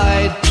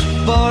light.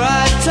 For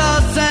I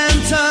toss and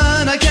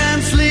turn, I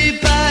can't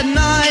sleep at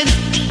night.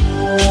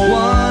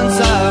 Once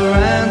I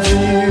ran to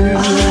you,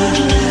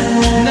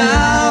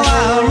 now I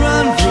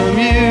run from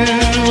you.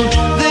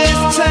 This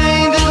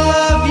tainted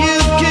love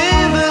you've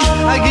given,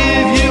 I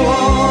give you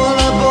all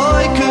a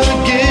boy could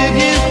give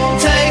you.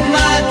 Take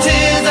my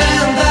tears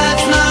and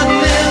that's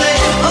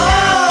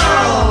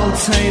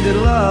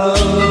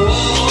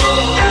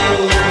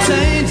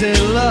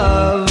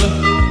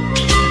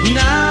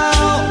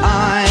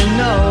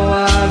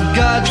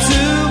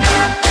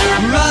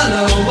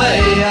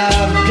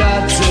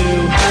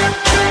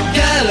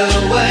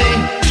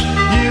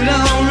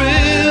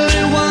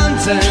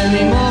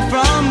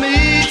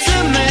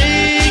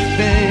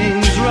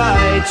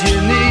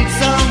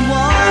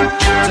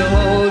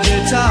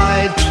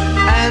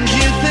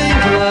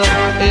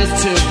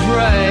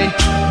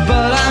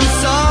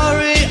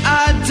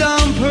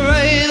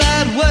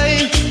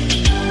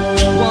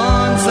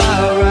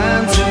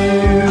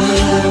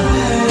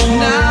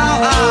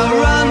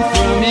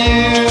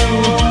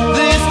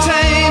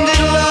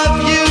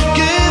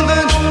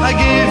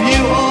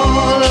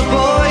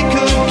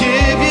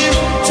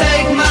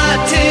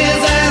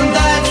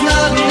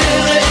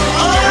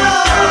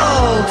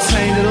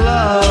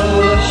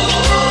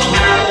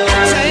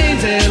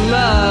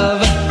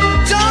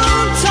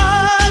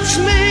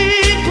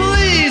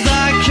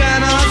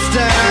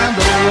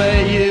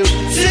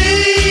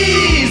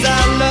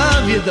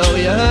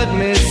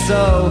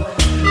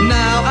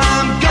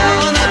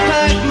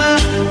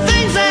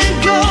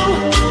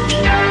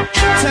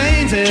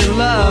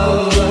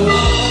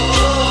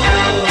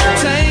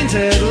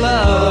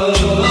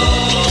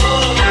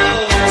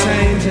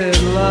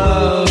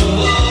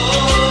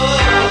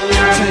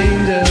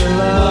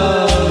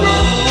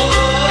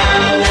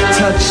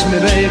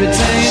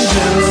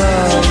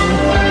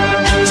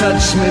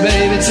kiss me,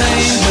 baby,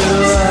 tainted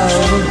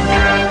love,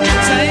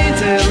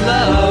 tainted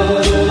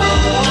love,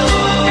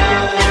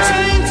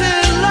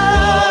 tainted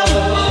love.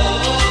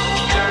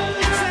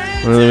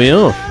 Well, there we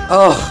are.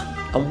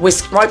 Oh, and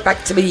whisked right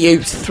back to my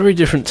youth. Very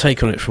different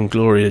take on it from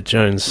Gloria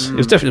Jones. It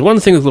was definitely one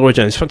thing with Gloria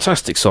Jones,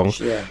 fantastic song.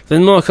 Yeah.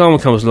 Then Mark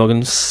Almond comes along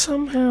and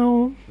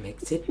somehow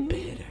Makes it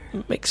better.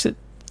 makes it.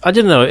 I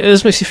don't know. It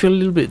just makes you feel a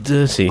little bit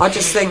dirty. I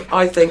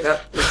think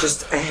that was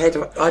just ahead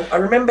of. I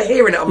remember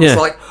hearing it. I was Yeah.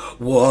 like,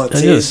 "What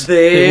It is is.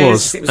 this?" It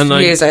was, It was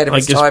years ahead of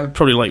its guess time.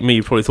 Probably like me,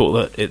 you probably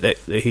thought that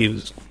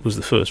he was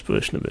the first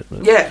version of it.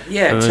 But Yeah,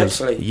 and then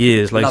totally.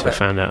 Years later, Love I it.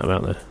 found out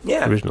about the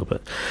Yeah. original.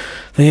 But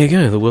there you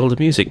go, the world of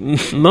music.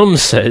 Mum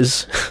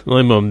says,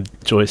 my mum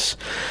Joyce,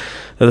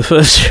 the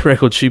first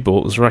record she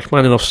bought was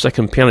Rachmaninoff's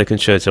Second Piano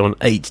Concerto on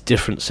 8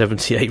 different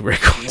 78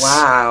 records.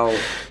 Wow.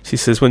 She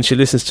says when she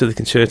listens to the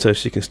concerto,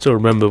 she can still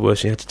remember where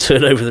she had to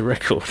turn over the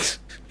record.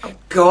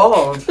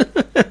 God.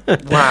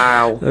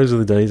 Wow. Those are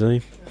the days, eh?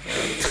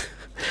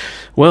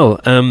 Well,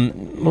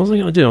 what was I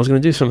going to do? I was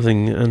going to do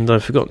something, and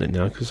I've forgotten it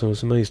now because I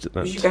was amazed at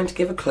that. Was you going to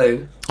give a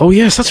clue? Oh,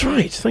 yes, that's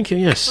right. Thank you,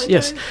 yes,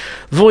 yes.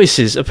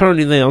 Voices,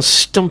 apparently they are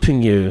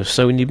stumping you,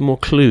 so we need more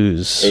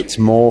clues. It's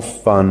more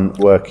fun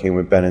working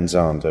with Ben and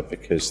Zander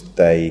because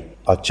they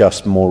are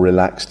just more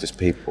relaxed as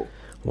people.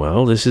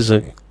 Well, this is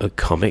a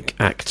comic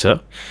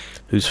actor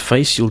whose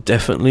face you'll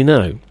definitely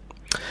know.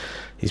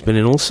 He's been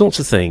in all sorts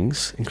of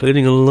things,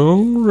 including a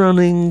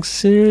long-running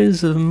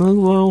series of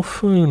mobile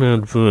phone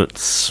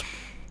adverts.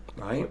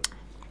 Right.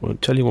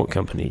 Won't tell you what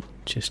company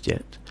just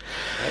yet.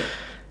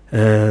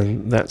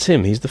 And that's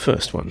him. He's the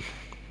first one.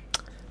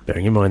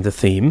 Bearing in mind the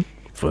theme,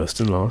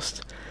 first and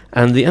last.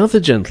 And the other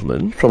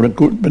gentleman... Schon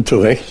gut mit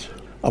zurecht,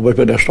 aber ich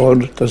bin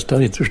erstaunt, dass es da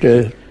nicht so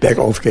schnell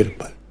bergauf geht.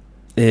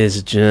 is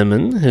a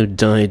German who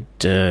died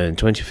in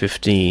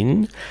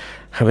 2015,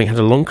 having had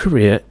a long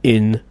career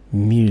in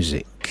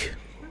music.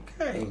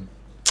 Okay.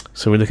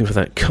 So we're looking for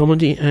that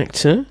comedy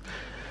actor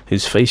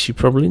whose face you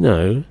probably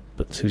know,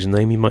 but whose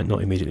name you might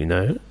not immediately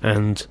know,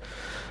 and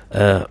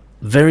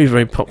very,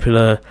 very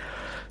popular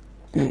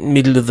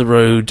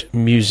middle-of-the-road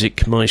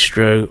music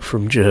maestro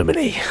from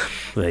Germany.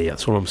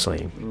 That's all I'm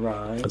saying.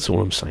 Right. That's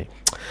all I'm saying.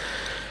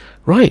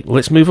 Right, well,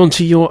 let's move on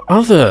to your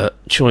other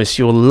choice,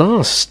 your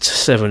last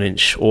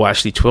 7-inch, or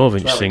actually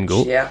 12-inch 12-inch,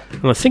 single. yeah.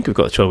 And I think we've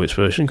got a 12-inch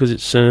version because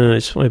it's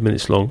 5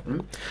 minutes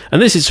long.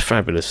 And this is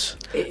fabulous.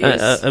 It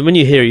is. And when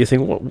you hear it, you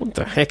think, what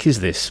the heck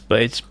is this?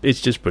 But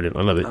it's just brilliant.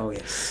 I love it. Oh,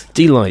 yes.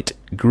 Delight,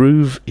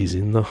 Groove is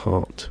in the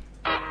Heart.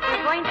 We're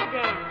going to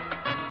dance.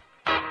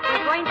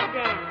 We're going to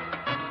dance.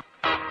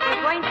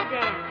 We're going to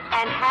dance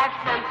and have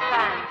some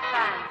fun.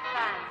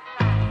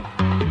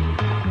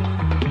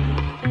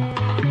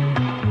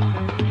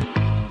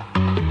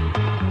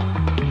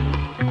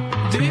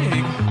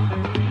 Dig.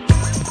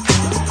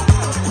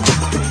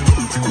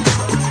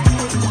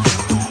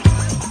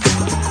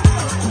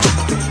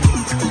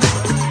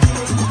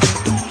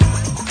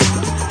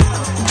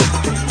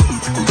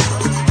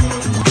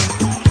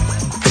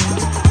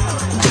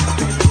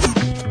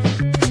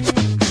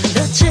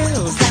 The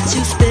chills that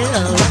you spill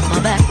up my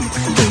back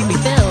keep me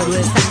filled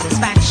with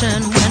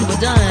satisfaction when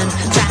we're done.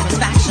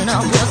 Satisfaction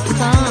of what's to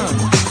come.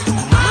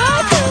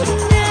 I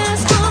couldn't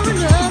ask for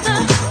another.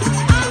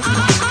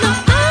 No,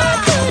 I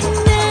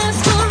couldn't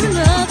ask for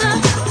another.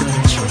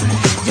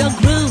 Your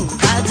groove,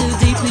 I do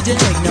deeply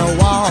dig. No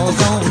walls,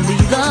 only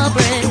the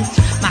bridge.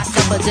 My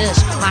supper dish,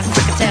 my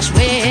crocketesh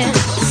wish.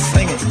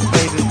 Sing it,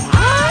 baby.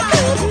 I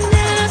couldn't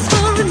ask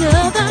for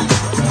another.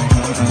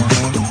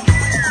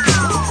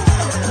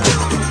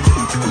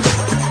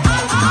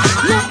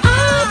 No, I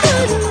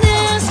couldn't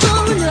ask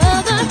for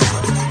another.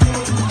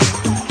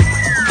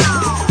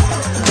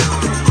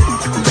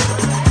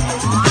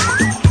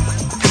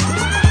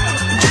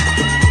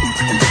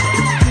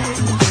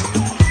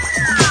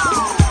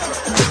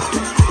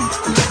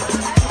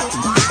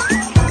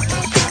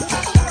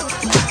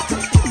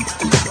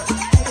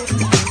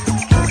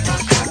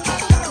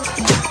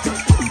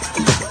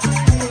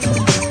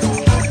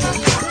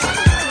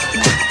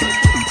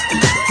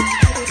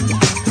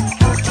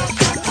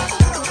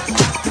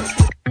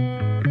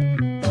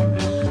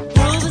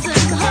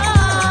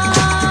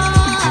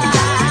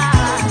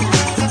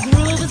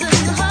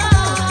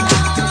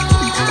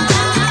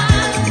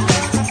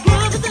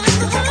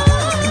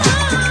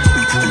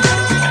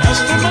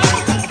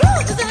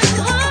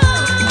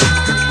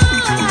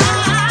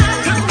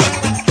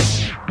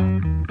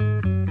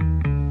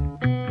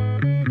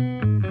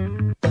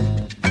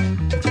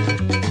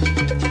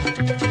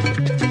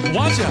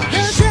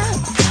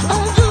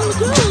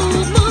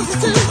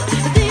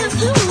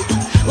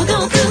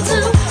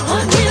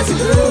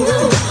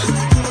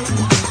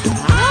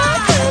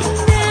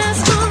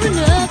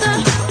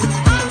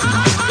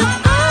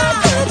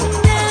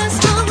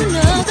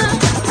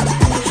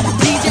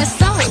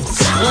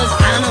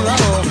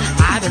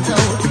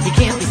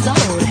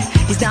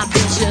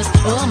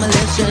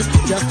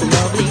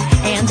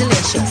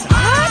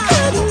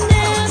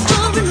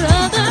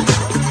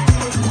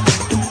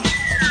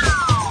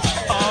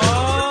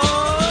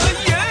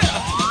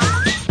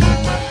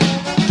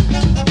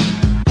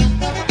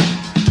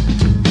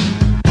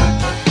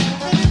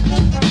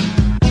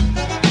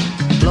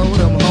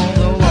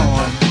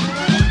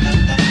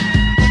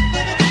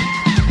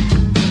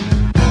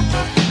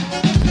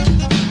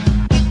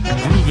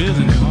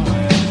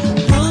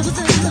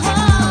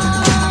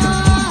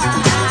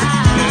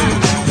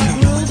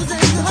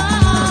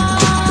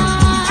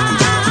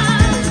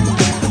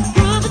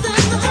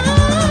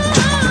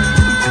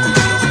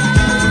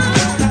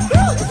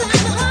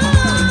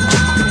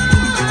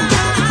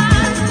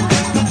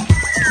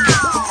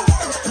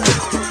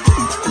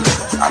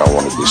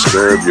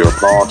 disturb your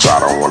thoughts. I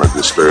don't want to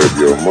disturb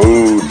your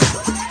mood.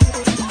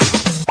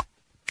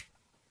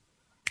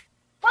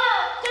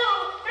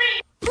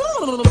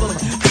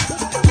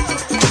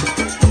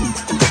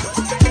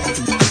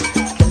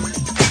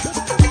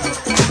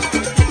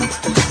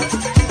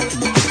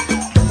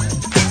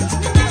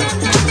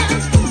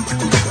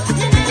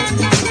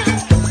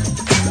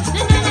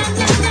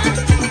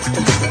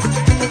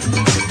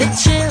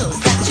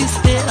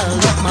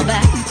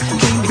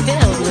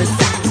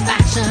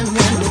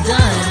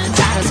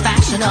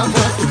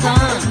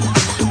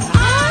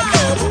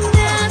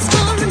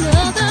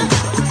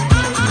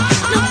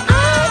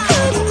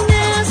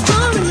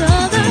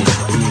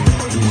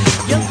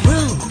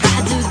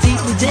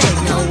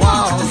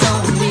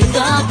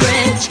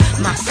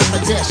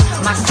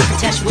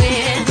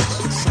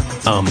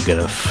 I'm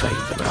gonna fade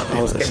them out.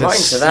 I was getting right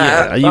into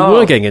that. Yeah, you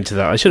were getting into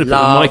that. I should have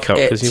put the mic up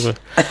because you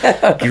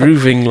were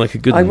grooving like a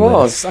good one. I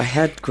was. I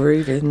had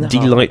groove in the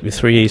Delight with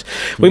 3 E's.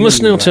 We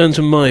must now turn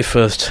to my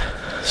first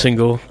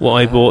single, what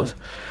I bought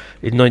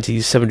in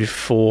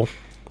 1974.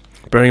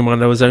 Bearing in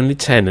mind I was only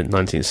 10 in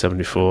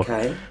 1974.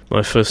 Okay.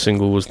 My first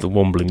single was the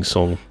Wombling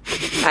Song.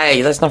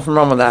 Hey, there's nothing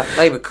wrong with that.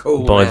 They were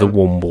cool. By the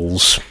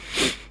Wombles.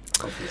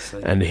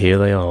 Obviously. And here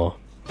they are.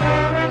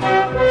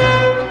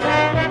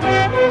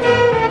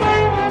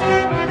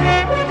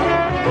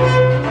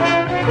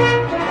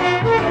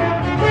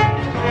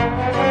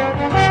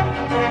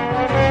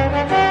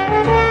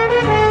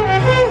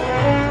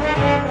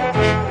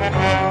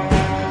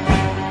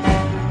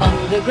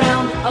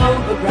 Underground,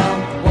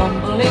 overground,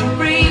 wombling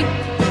free.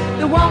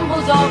 The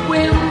wombles of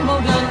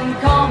Wimbledon,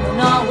 common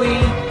are we.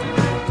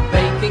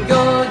 Making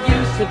good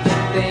use of the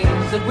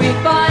things that we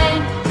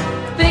find.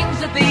 Things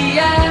that the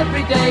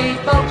everyday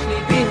folks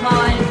leave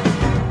behind.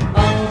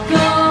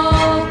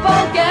 Uncle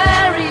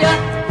Bulgaria,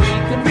 we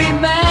can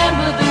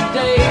remember the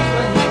days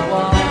when he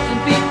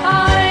wasn't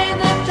behind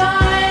the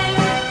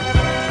times.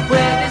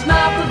 With his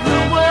map of the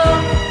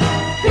world,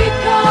 pick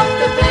up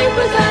the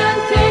papers and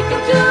take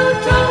him to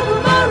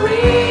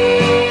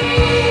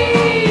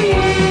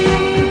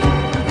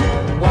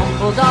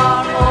Trouble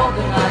are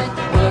organised,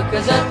 work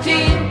as a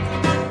team.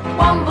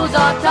 Wombles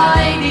are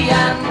tidy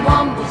and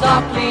wombles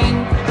are clean.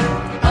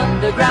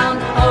 Underground,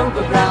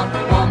 overground,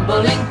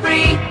 wombling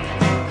free.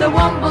 The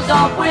wombles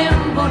of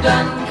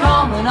Wimbledon,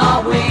 common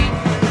are we.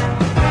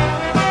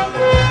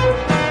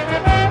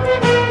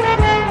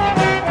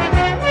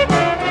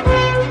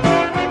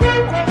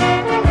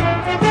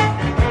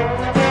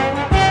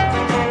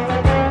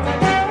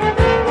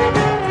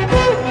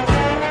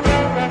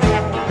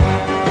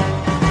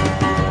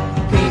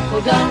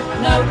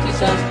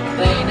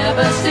 They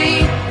never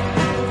see.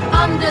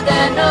 Under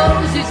their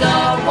noses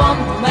a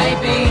womble may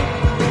be.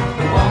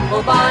 We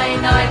womble by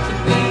night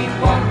and we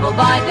womble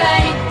by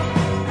day,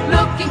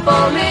 looking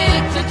for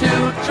litter to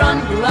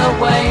trundle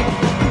away.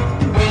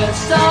 We're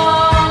so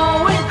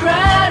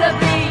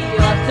incredibly,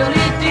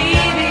 utterly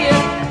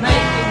devious,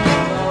 making the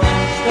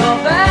most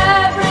of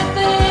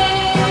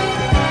everything.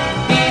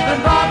 Even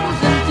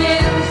bottles and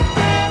tins,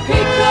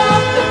 pick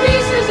up the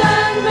pieces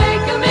and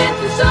make them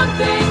into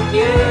something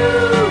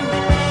new.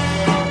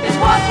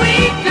 What we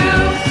do.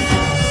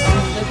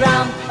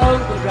 Underground,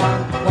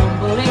 overground,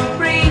 wombling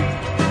free.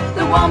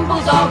 The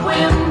wombles of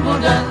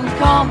Wimbledon,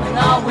 common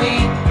are we.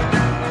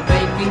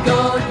 Making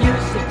good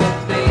use of the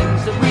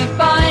things that we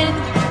find.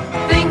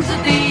 Things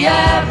that the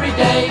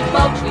everyday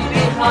folks leave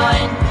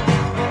behind.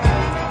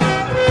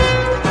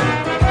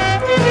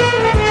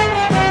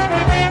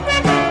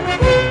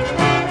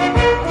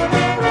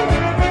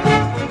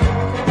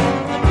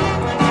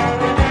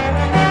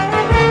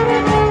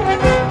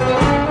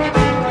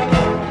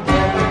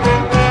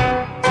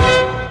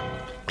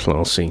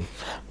 Classy.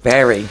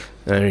 Very.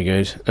 There he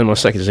goes. And my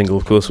second single,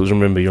 of course, was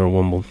Remember You're a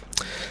Womble.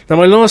 Now,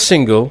 my last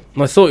single,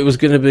 I thought it was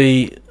going to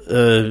be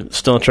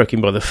Star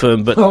Trekking by the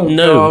Firm, but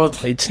no,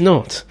 God. it's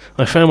not.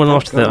 I found one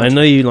after that. I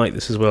know you like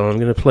this as well. I'm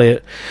going to play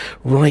it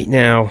right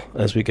now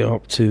as we go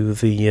up to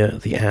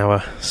the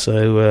hour.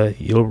 So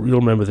you'll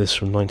remember this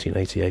from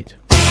 1988.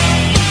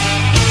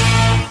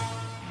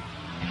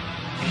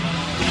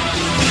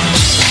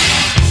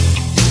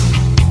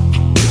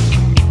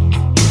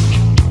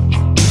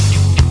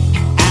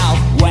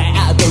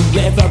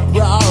 River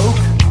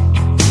broke,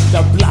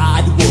 the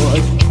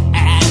bloodwood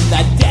and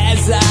the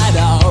desert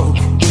oak,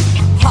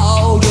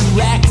 holding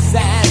wrecks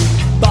and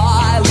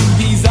boiling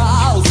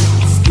diesels,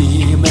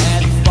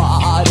 steaming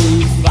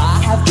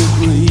 45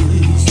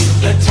 degrees.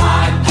 The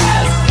time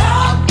has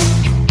come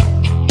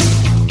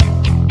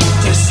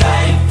to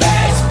save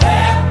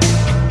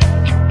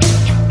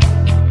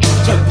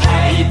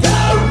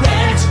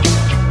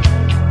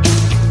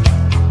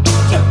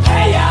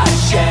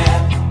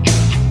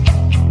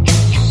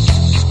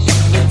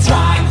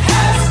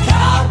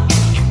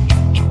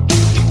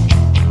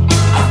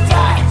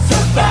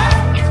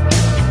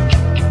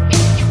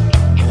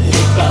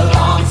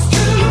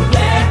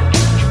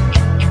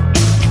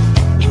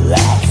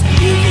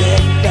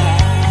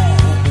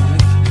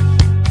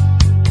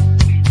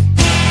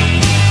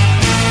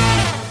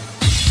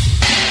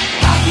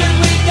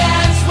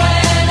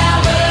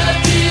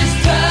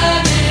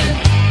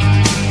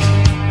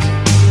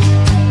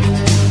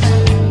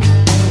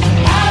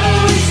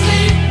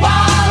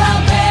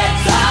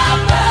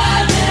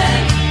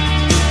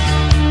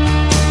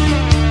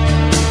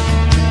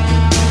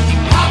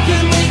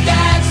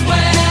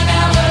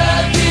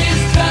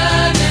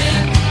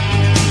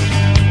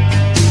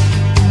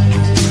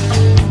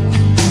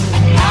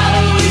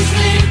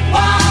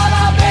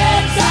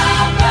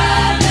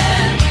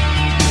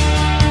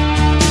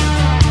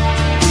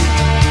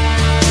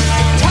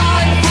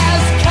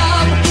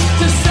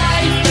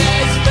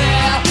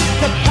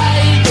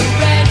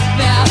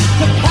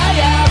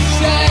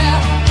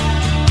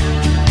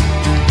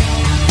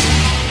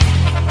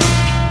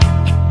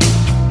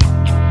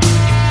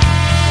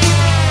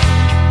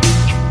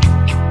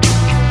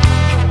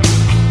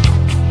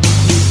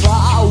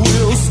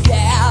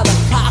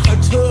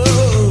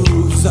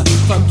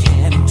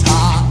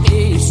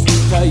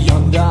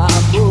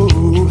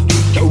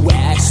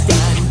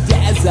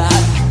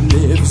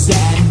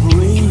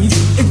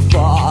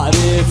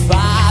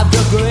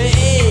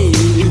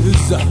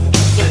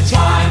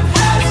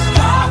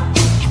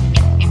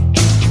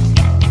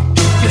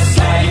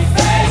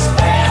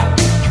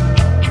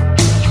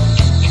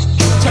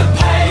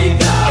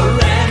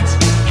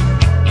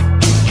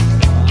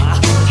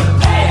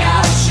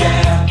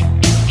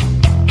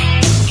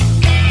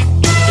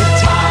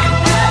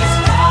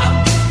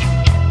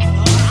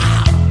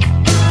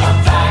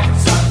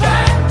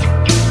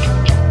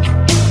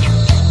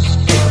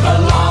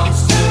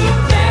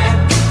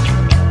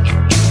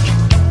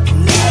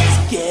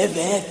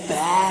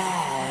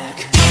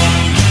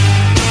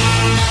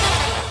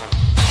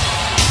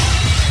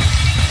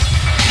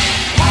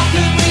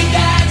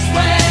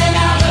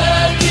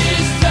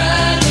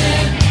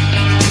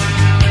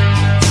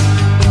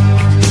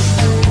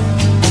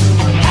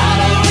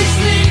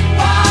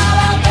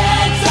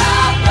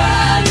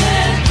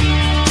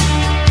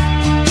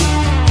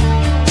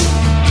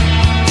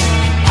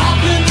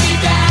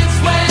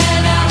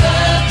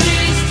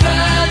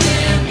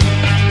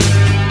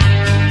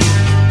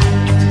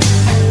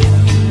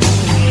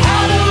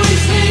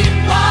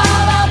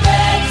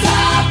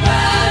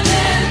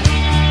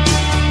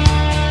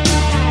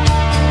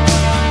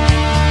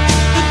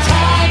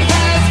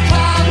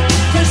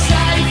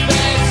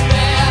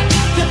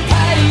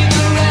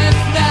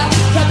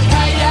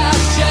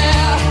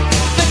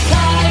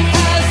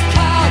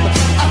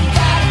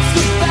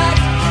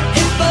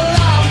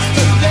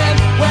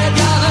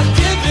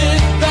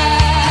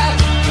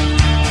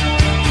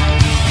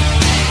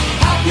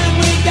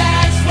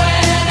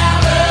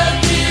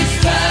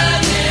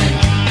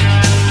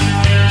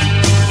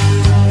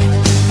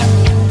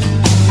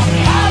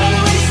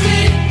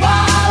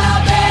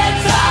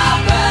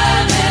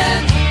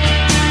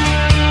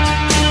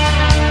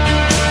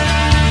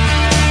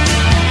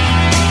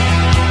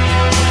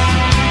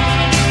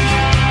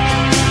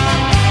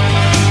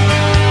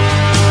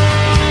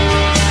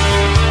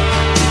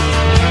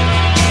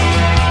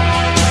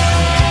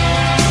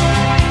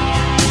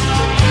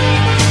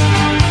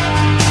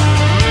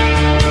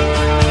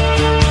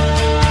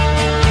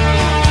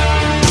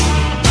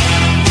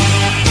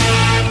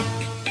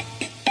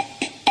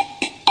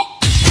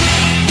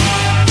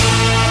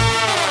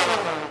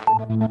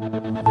On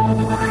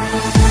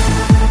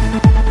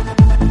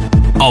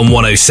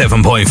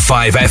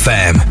 107.5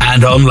 FM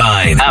and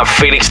online at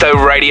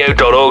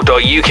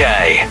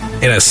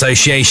felixstoweradio.org.uk. In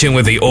association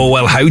with the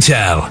Orwell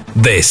Hotel,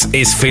 this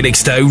is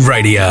Felixstowe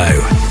Radio.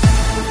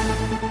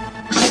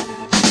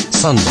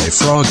 Sunday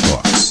Frog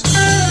Box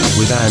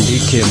with Andy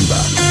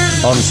Kimber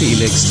on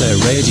Felixstowe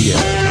Radio.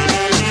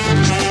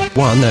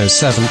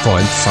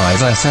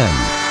 107.5 FM.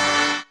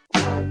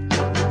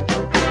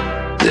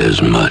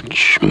 There's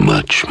much,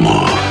 much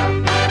more.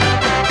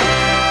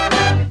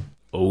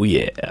 Oh,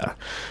 yeah.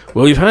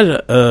 Well, we've had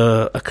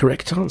a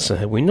correct answer,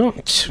 have we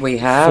not? We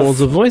have. For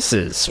the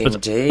voices.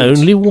 Indeed. But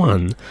only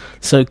one.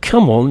 So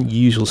come on,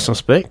 usual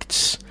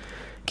suspects.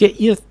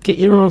 Get your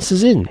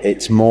answers in.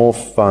 It's more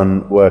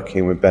fun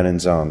working with Ben and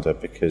Zander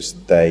because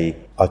they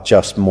are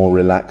just more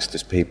relaxed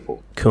as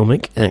people.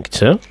 Comic,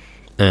 actor,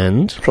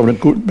 and... Schon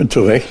gut mit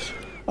zurecht,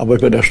 aber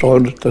ich bin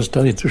erstaunt, dass es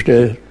da nicht so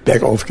schnell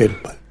bergauf geht.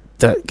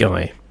 That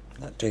guy.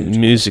 That dude.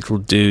 Musical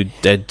dude,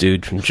 dead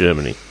dude from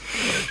Germany.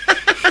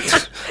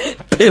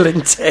 Bill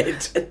and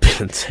Ted. Bill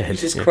and Ted.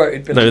 Just yeah.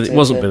 quoted Bill no, and it Ted.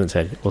 wasn't Bill and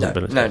Ted. It wasn't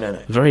Bill and Ted. No.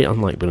 Very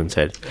unlike Bill and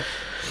Ted.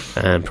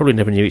 And probably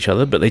never knew each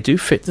other, but they do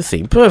fit the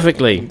theme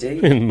perfectly,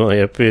 Indeed. in my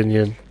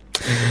opinion.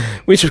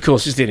 Which, of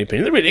course, is the only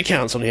opinion that really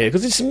counts on here,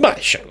 because it's my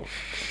show.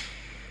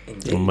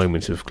 Indeed. A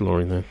moment of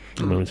glory there.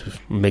 A moment of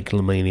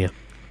megalomania.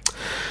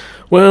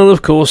 Well,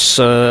 of course,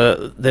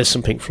 there's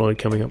some Pink Floyd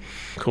coming up.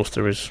 Of course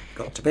there is.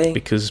 Got to be.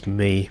 Because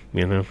me,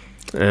 you know.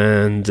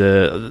 And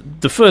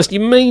the first, you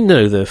may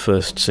know their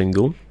first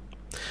single,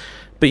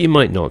 but you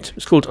might not.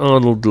 It's called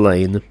Arnold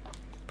Lane.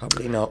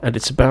 Probably not. And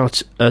it's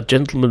about a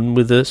gentleman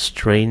with a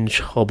strange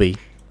hobby.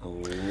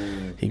 Oh.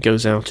 He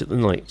goes out at the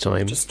night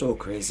time. Just all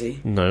crazy.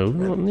 No,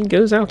 he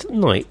goes out at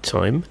night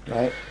time.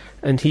 Right.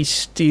 And he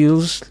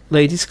steals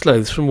ladies'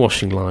 clothes from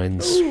washing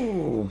lines.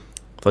 Ooh.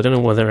 I don't know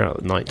why they're out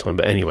at night time,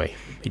 but anyway,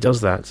 he does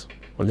that.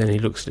 And then he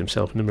looks at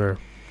himself in the mirror.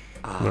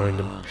 Behind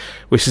him.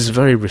 Which is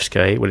very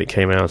risque when it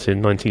came out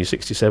in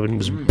 1967. It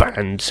was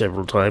banned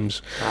several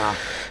times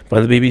by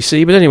the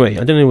BBC. But anyway,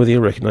 I don't know whether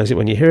you'll recognise it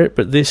when you hear it,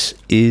 but this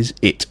is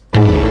it.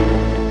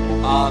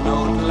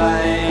 Arnold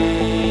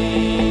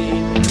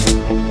Lane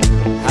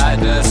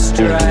had a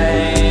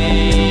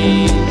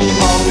strange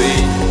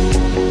hobby,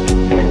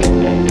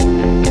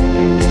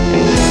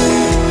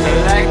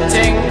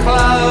 collecting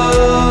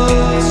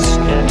clothes,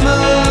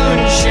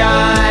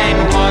 moonshine,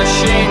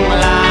 washing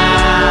line.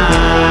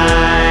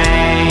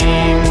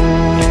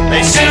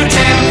 They suit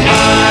him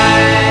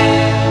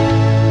fine.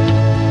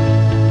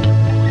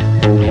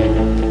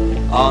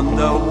 On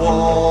the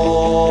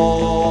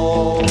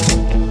wall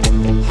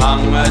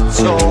hung a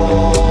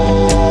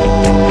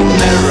tall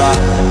mirror,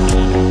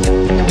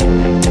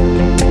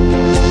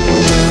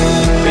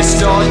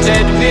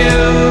 distorted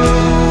view,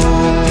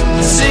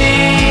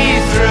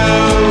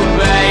 see-through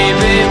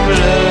baby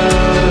blue.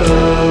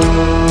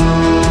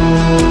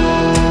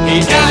 He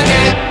dug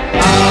it,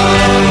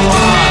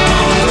 oh,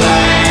 Arnold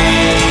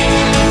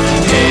Lane,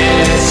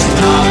 it's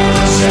not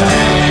the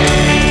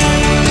same.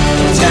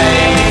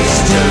 Takes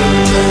two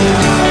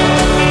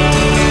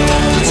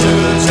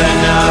to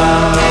know.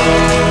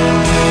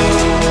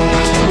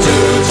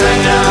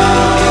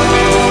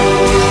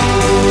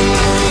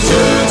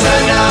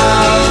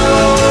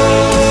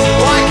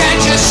 Why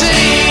can't you see?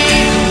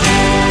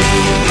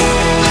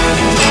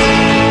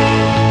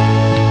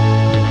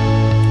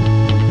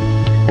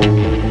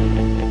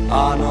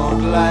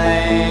 Arnold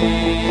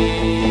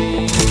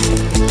Lane,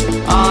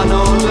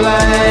 Arnold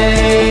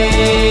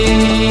Lane,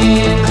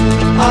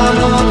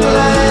 Arnold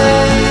Lane.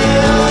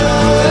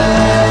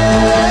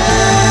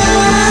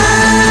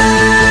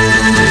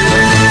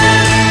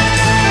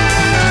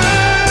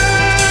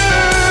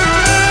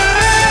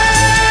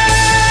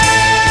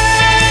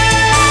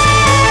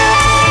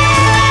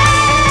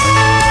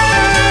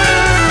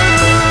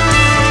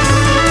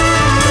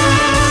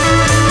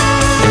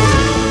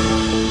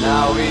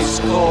 Now he's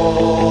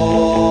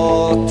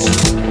caught,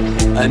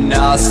 a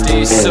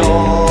nasty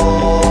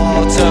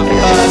sort of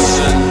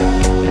person.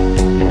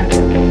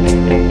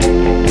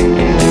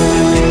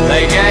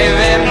 They gave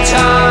him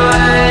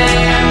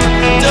time,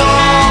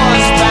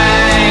 doors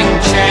bang,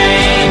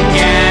 chain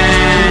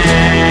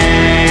gang.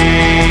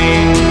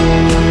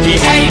 He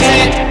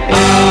hated,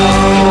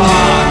 oh,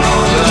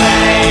 Arnold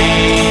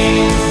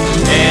Lane,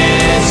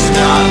 it's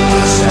not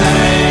the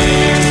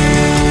same.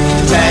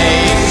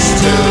 Takes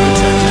two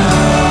to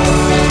know,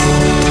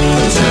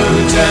 two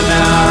to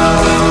know,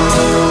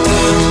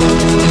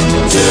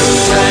 two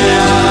to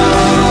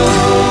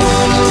know.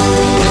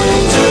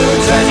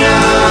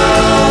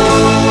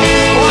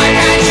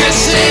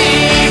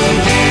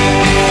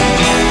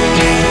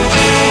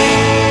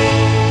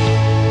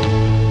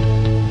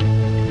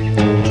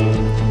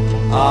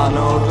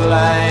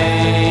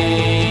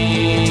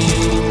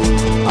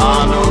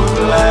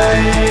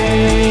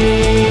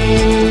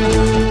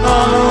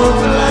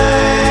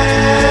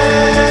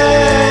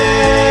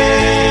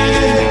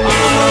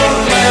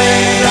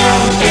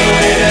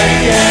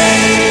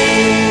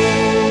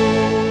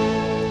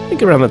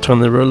 think around that time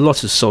there were a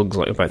lot of songs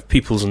like about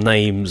people's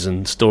names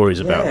and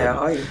stories about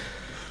them.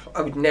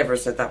 I would never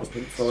have said that was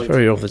Pink Floyd. It's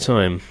very of the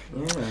time.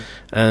 Yeah.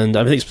 And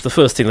I think it's the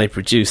first thing they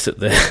produced that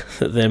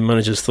their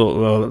managers thought,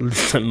 well,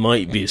 that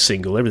might be a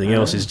single. Everything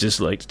else is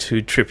just like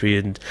too trippy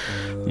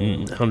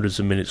and hundreds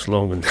of minutes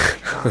long and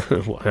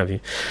what have you.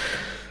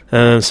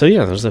 So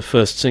yeah, that was their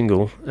first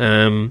single.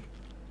 It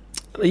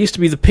used to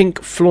be the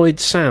Pink Floyd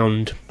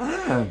Sound,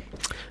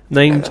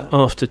 named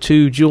after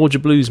two Georgia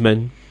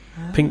bluesmen,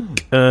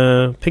 Pink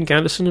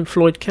Anderson and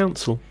Floyd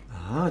Council.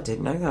 I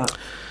didn't know that.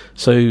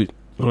 So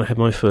when I had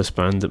my first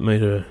band that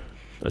made a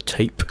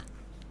tape,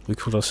 we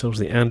called ourselves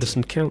the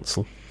Anderson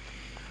Council.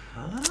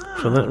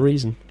 For that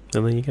reason.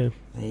 And there you go.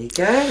 There you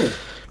go.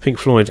 Pink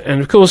Floyd. And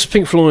of course,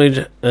 Pink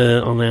Floyd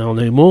are now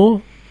no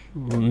more.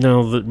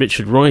 Now that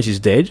Richard Wright is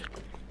dead,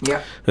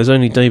 there's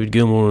only David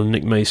Gilmour and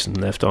Nick Mason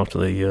left after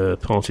they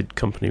parted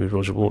company with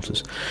Roger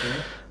Waters.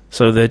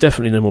 So they're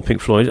definitely no more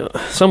Pink Floyd.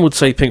 Some would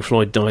say Pink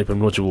Floyd died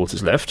when Roger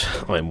Waters left.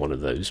 I am one of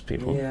those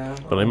people. Yeah.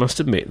 But I must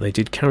admit, they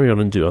did carry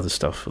on and do other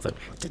stuff, although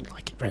I didn't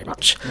like it very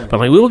much. No.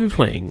 But I will be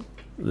playing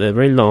their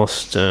very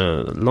last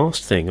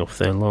thing off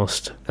their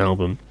last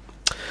album.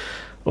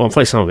 Well, I'll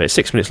play some of it. It's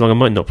 6 minutes long. I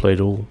might not play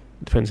it all.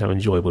 Depends how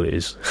enjoyable it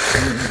is.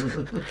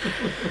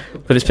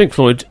 But it's Pink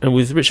Floyd, and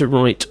with Richard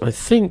Wright, I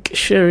think,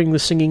 sharing the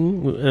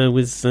singing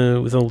with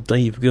old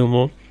Dave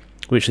Gilmour,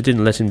 which I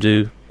didn't let him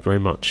do very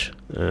much.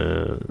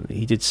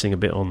 He did sing a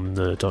bit on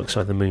Dark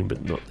Side of the Moon,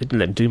 but they didn't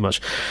let him do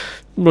much.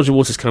 Roger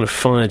Waters kind of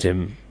fired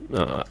him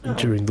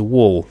during The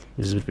Wall,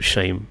 which is a bit of a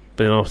shame.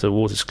 But then after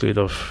Waters cleared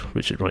off,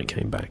 Richard Wright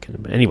came back.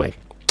 Anyway,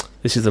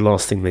 this is the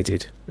last thing they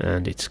did,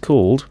 and it's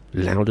called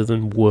Louder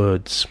Than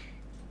Words.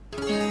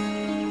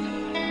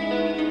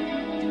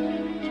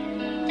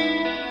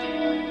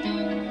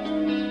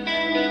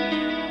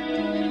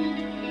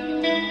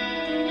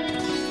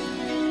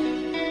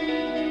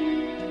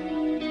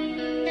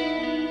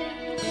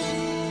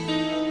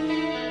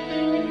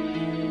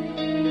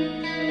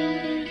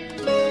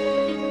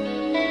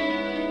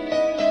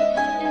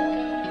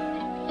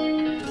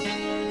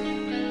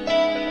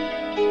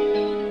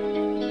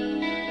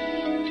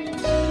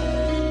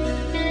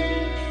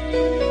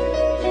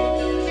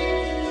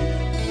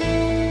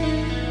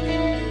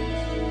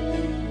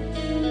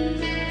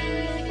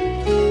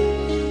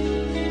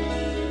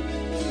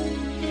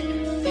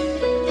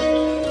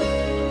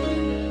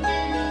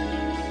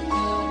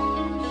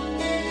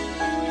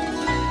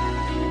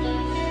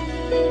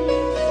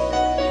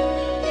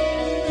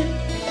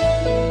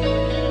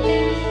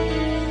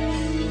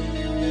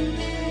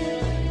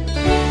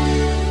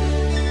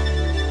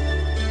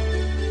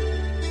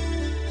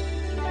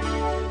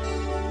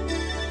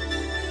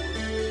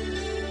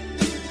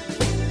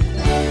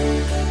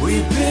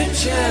 We've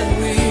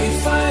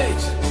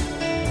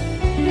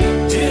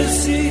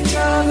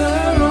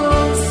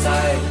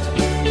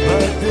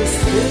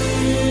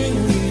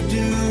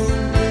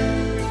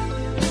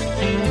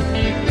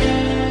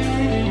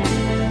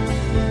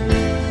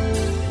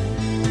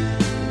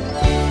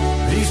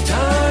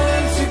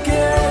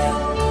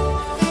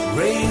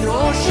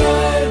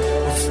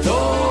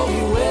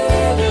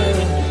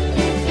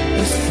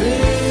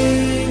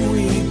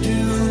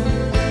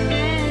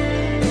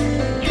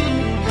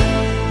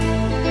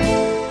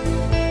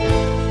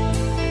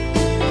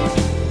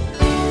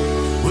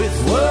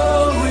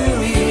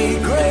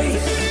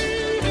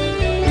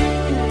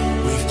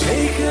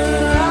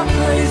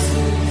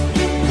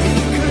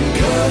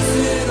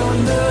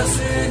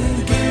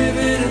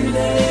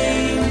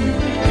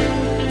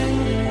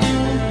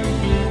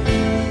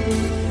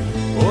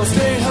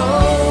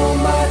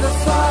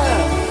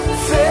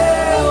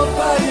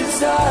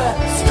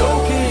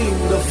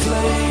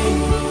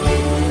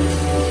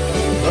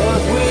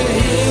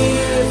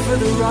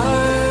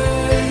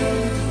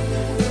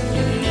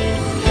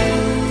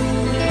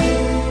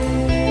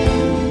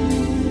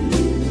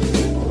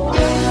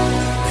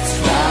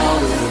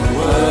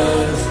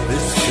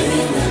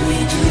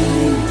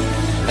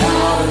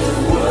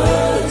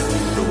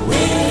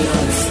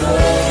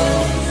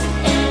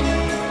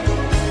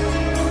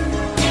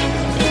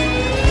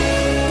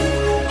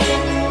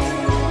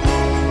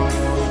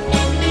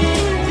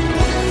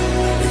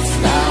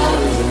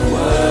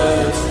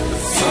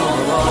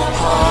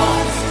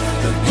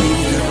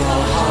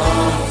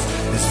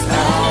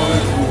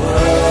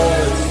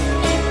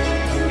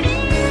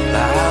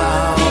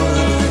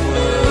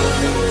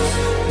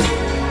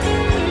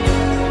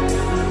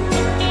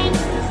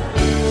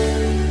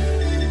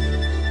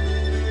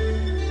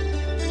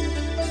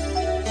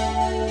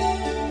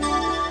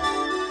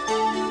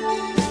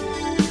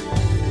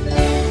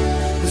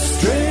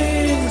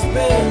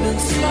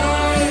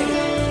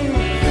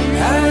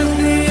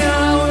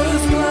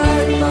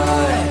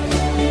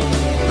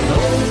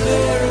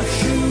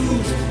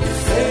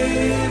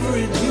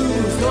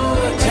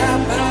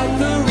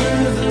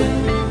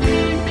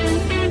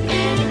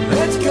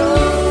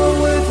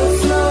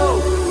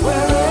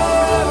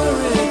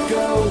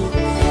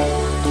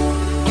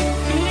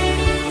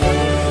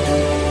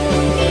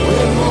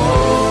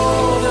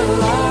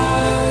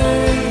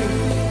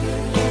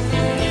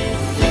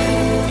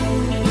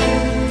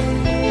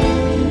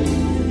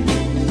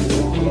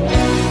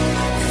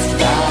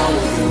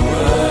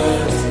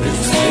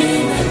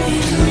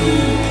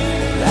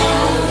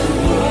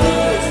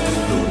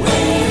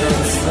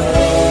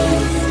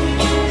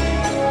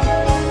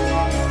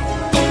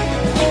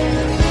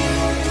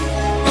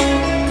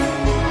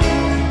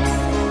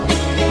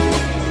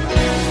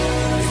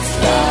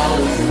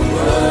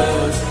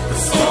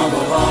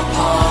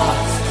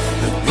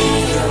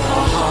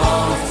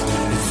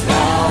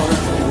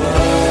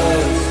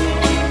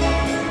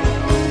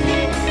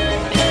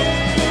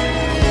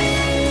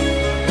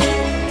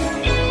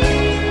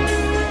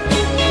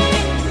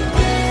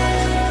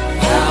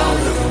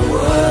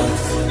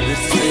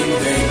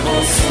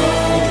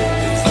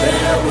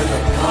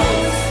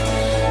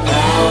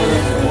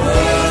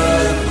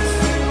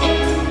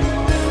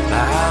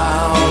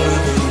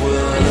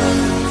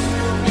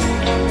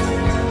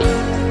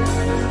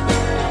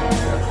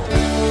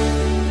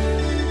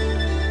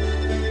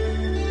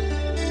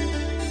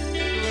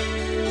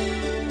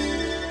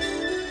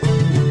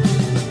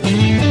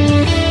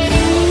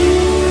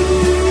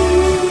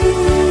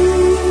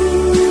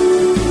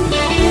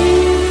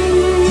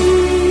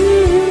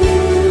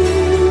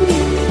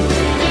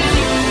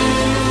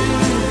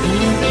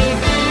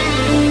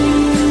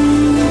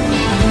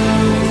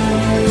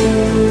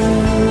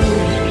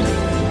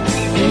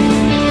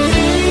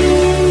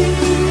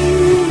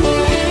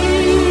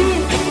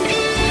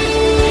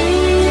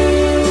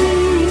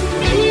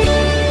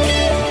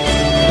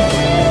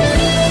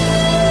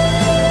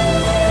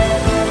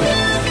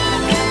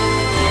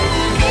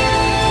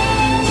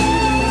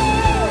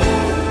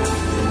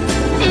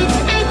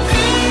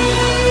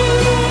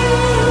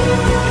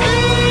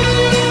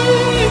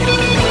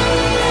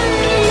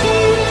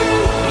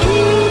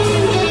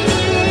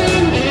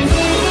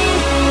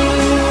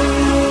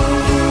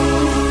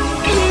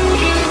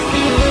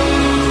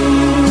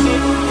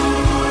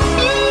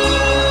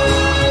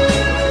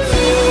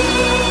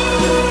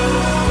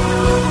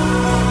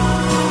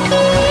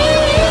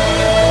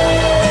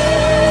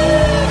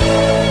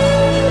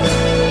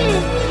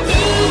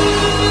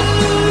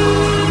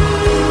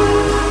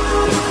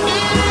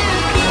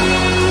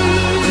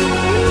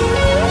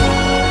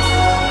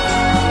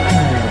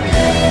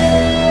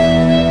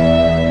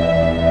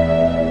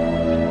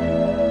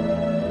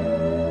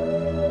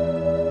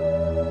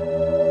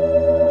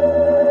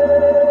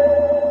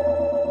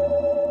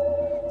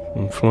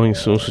flying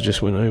saucer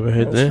just went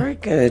overhead That's there. very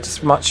good.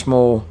 It's much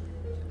more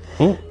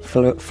Oh.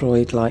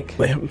 Floyd-like.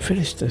 They haven't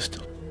finished. They're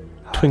still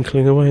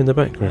twinkling away in the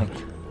background.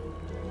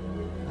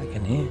 I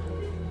can hear.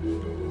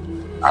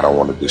 I don't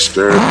want to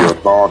disturb your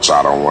thoughts.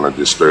 I don't want to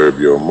disturb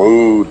your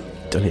mood.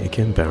 Done it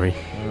again, Barry.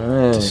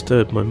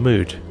 Disturbed my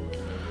mood.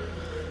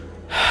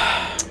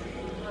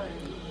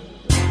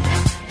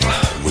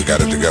 We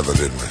got it together,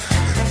 didn't we?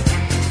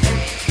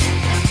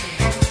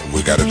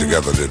 We got it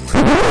together, didn't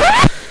we?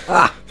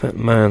 That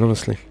man,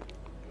 honestly.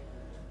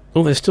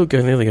 Oh, they're still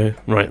going. There they go.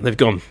 Right, they've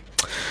gone.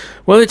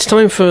 Well, it's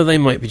time for They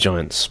Might Be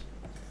Giants.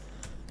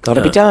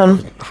 Gotta be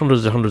done.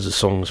 Hundreds and hundreds of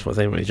songs for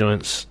They Might Be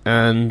Giants.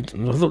 And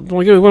I thought, do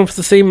I go with one for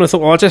the theme? And I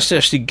thought, well, I'll just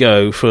actually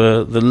go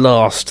for the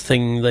last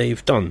thing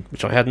they've done,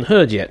 which I hadn't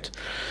heard yet,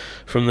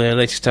 from their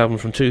latest album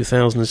from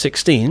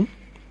 2016.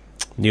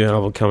 New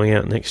album coming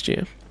out next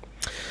year.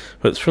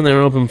 But it's from their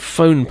album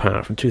Phone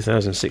Power from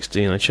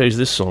 2016. I chose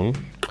this song,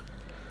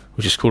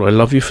 which is called I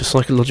Love You for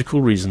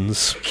Psychological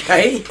Reasons.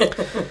 Okay.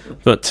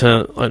 But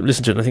I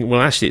listened to it and I think,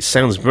 well, actually, it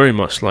sounds very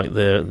much like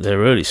their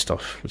early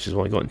stuff, which is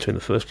why I got into it in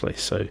the first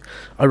place. So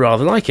I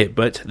rather like it,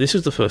 but this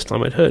is the first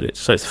time I'd heard it.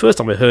 So it's the first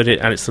time I heard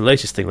it, and it's the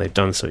latest thing they've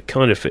done, so it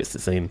kind of fits the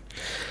theme.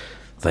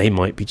 They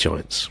Might Be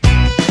Giants.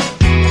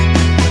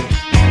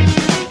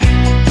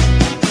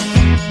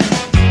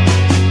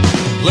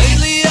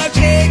 Lately I've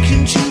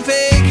taken to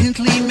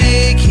vacantly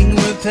making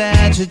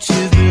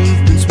repetitive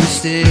movements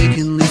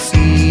mistakenly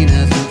seen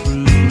as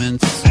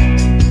improvements.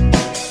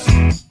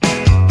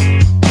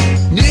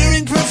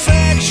 Nearing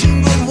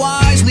perfection but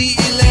wisely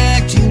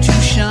electing to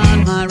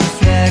shun my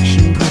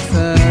reflection,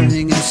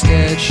 preferring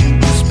instead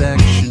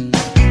introspection.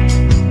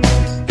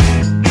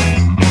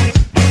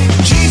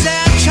 Cheese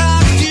and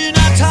chalk do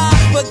not talk,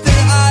 but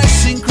their eyes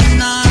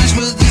synchronize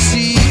with the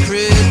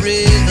secret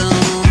rhythm,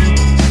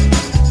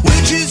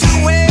 which is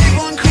a way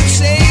one could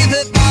say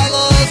that I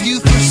love you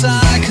for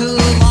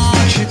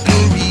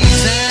psychological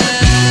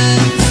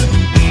reasons.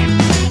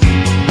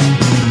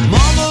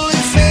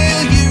 Mumbling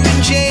failure in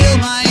jail,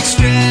 my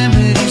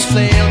extremities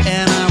flail,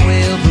 and I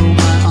wail though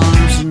my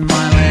arms and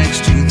my legs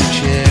to the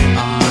chair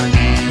are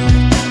nailed.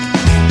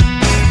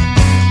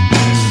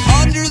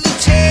 Under the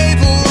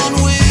table,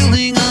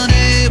 unwilling,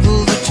 unable,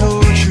 the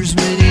torture's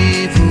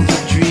medieval, the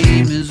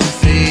dream is a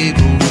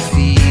fable with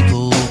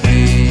feeble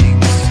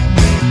wings.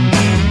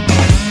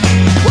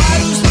 Why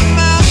does the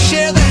mouse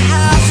share the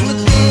house with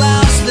the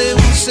louse? They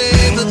won't say,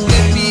 but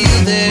they feel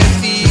their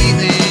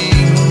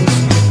feelings.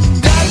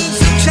 Doesn't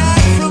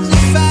subtract from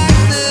the fact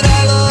that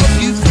I love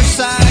you for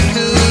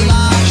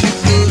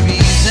psychological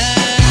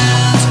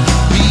reasons.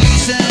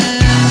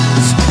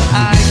 Reasons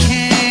I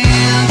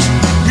can't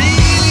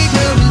really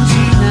go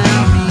into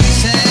now.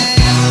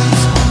 Reasons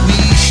we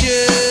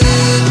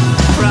should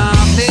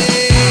probably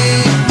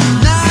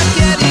not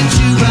get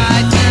into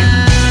right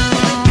now.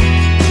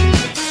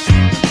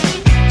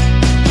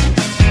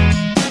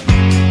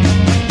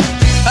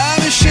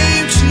 I'm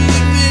ashamed to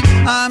admit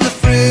I'm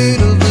afraid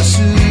of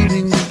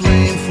assuming the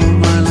blame for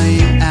my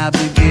lame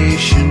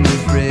abnegation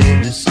of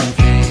greatness and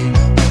pain.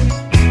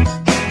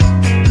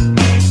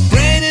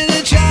 Brain in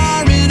a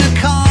jar, in a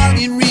car,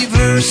 in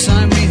reverse,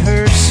 I'm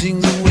rehearsing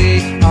the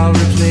way I'll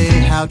replay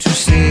how to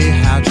say,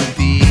 how to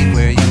be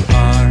where you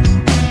are.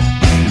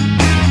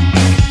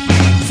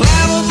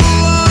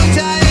 Flammable,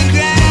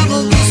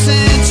 undiagrammable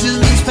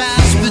sentiments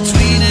pass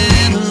between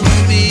animal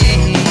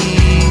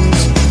beings.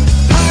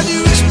 Hard to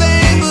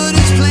explain, but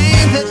it's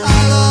plain that I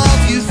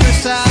love you for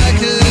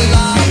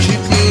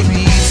psychological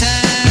reasons.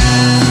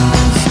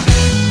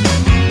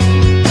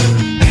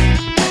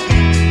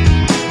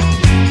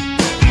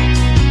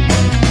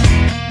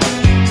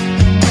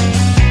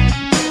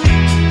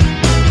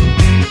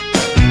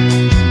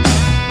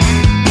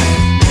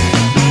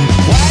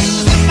 Why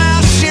does the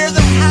mouse share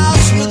the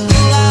house with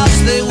the louse?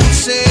 They won't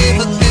say,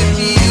 but they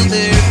feel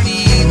their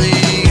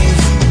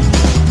feelings.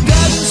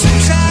 Doesn't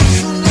subtract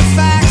from the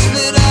fact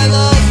that I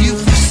love you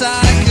for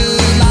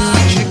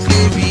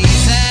psychological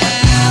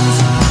reasons.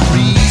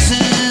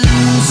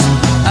 Reasons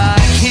I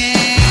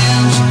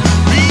can't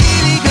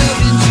really go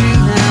into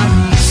now.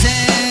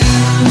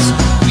 Reasons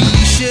we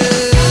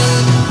should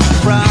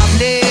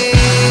probably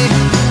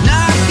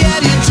not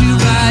get into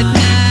right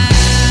now.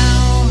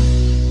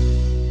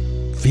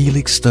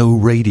 Felixstowe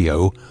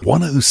Radio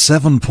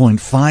 107.5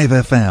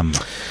 FM.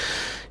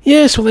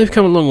 Yes, well, they've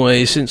come a long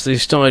way since they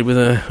started with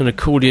an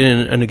accordion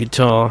and a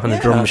guitar and a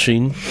drum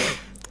machine.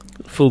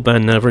 Full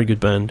band now, very good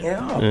band.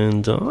 Yeah.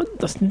 And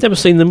I've never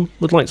seen them,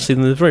 would like to see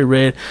them. They're very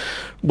rare.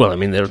 Well, I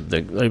mean, they're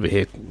over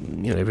here,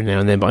 every now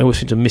and then, but I always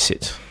seem to miss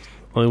it.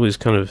 I always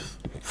kind of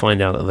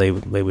find out that they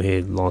were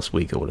here last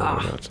week or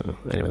whatever. So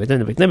anyway, they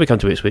never come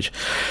to Ipswich.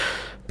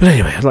 But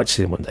anyway, I'd like to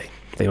see them one day.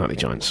 They Might Be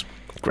Giants.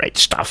 Great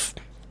stuff.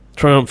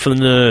 Triumph for the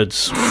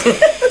nerds.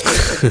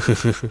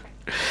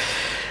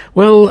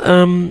 Well,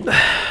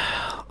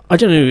 I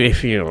don't know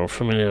if you're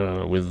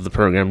familiar with the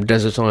program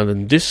Desert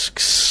Island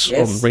Discs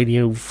Yes. on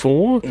Radio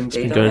 4. It's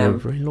Indeed been going I a am.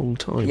 very long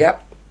time.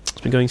 Yep.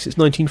 It's been going since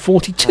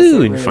 1942, Has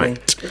it in really?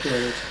 fact. Good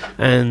Lord.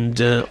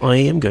 And I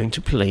am going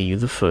to play you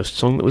the first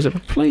song that was ever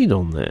played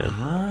on there.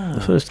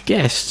 The first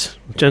guest,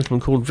 a gentleman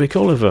called Vic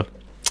Oliver.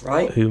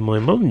 Right. Who my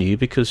mum knew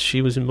because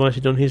she was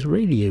invited on his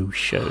radio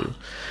show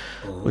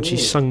when she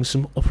sung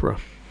some opera,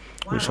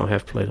 which I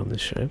have played on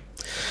this show.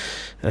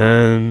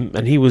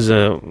 And he was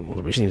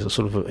originally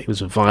he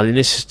was a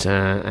violinist,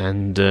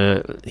 and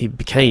he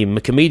became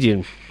a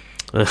comedian.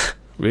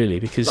 Really,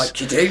 because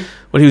like you do.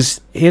 Well,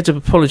 he had to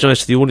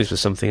apologise to the audience for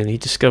something, and he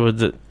discovered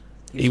that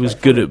he was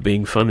good at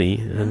being funny,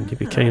 and he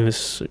became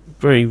this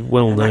very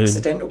well-known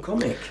accidental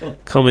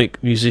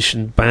comic,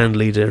 musician, band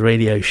leader,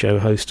 radio show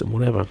host, and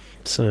whatever.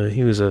 So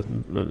he was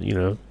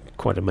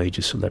quite a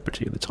major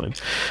celebrity at the time,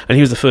 and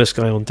he was the first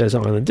guy on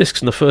Desert Island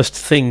Discs. And the first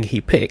thing he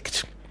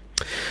picked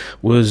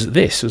was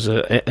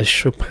a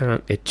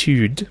Chopin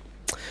Etude,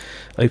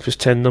 Opus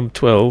 10, number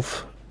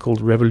 12,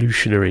 called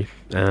Revolutionary,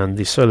 and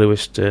the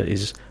soloist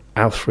is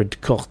Alfred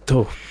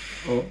Cortot.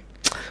 Oh.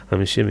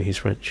 I'm assuming he's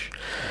French.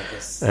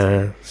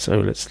 So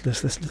let's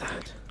listen to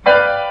that.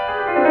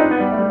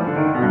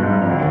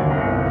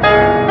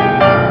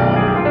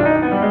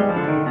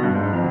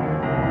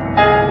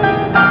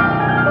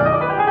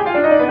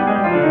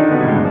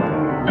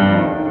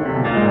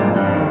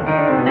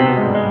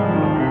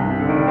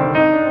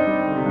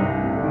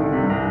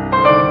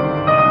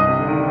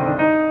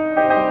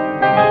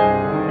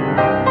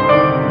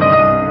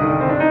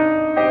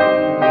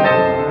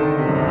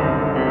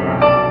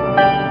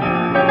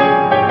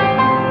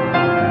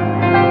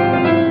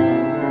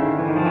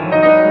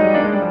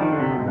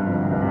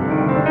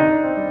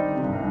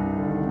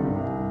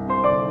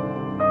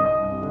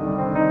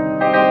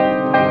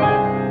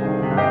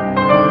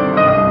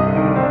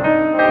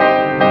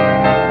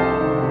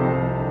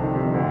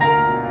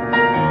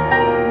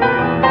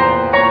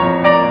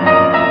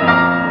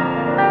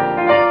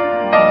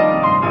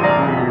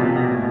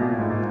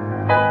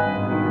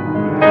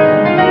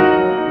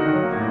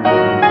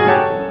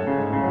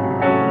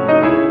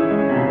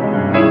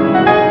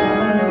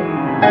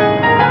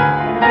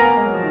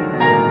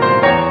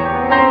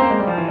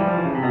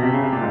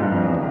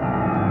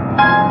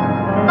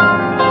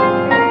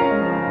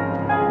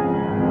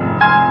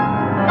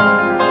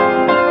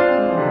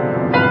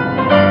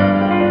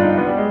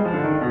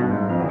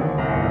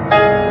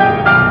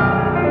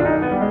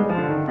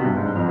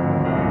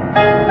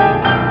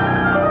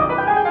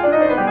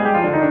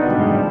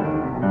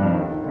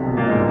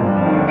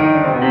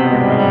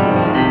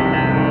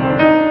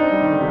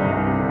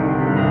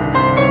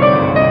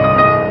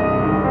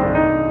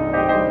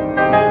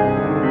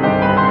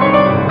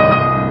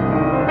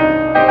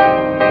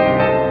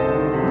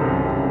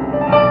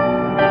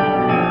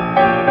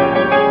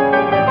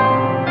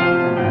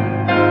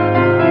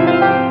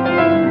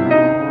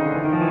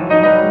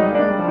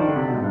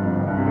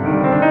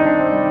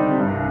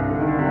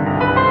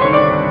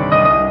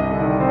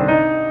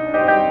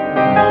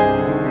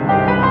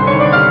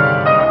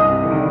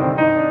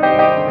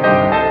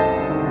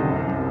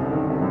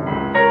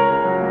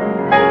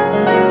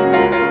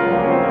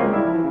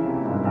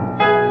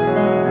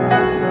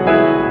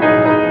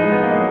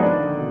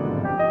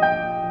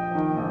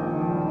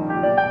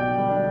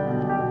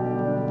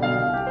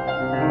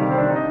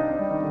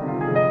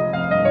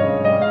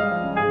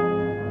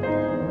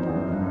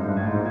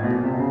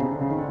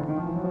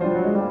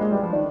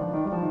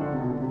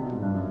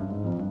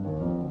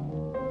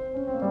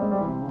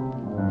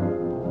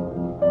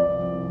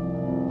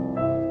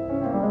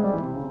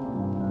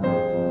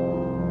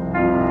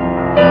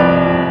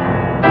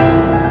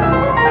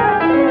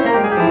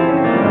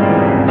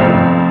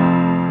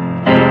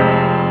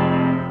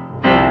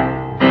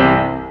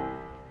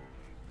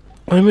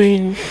 I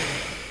mean,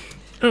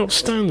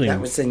 outstanding.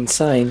 That was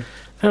insane.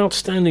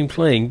 Outstanding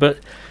playing, but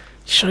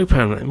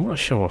Chopin, what a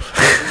show off.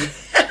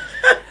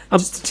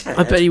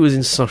 I bet he was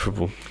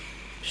insufferable,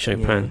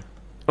 Chopin. Yeah.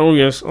 Oh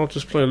yes, I'll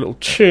just play a little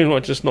tune I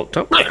just knocked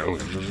up. I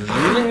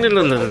don't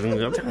know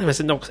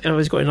if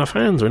he's got enough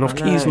hands or enough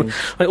keys.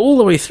 Like, all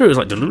the way through, it's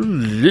like,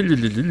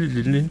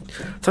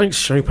 thanks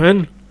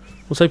Chopin. I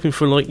was hoping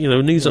for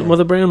Knees Up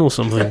Mother Brown or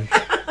something.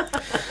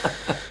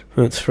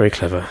 That's very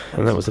clever.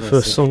 And that was the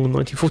first song in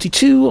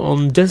 1942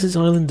 on Desert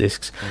Island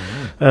Discs.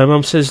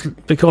 Mum says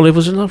Vic Oliver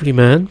was a lovely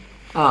man.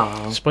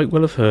 Oh. Spoke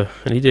well of her,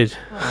 and he did.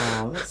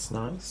 Oh, that's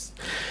nice.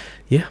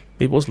 Yeah,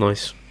 it was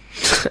nice.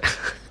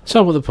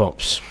 Top of the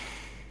Pops.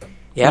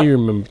 Yeah. You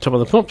remember Top of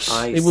the Pops?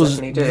 It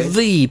was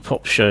the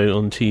pop show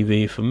on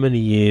TV for many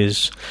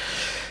years,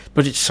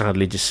 but it's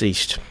sadly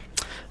deceased.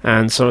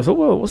 And so I thought,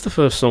 well, what's the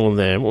first song on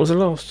there? And what was the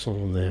last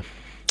song on there?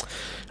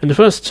 And the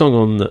first song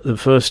on the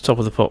first Top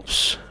of the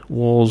Pops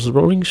was the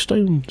Rolling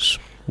Stones,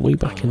 way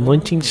back in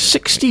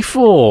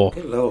 1964.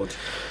 Good Lord.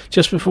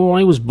 Just before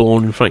I was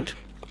born, in fact.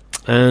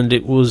 And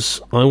it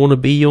was I Want to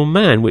Be Your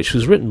Man, which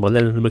was written by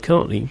Lennon and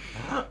McCartney.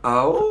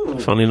 Oh.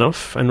 Fun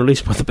enough, and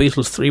released by the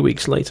Beatles 3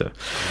 weeks later.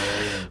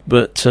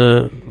 But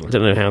I don't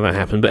know how that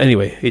happened. But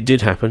anyway, it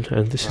did happen,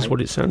 and this is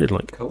what it sounded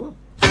like. Cool.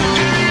 I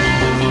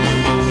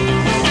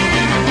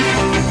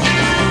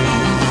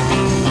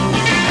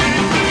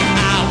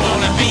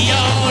wanna be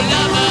your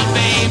lover,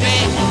 baby.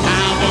 I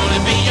wanna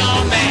be your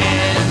man.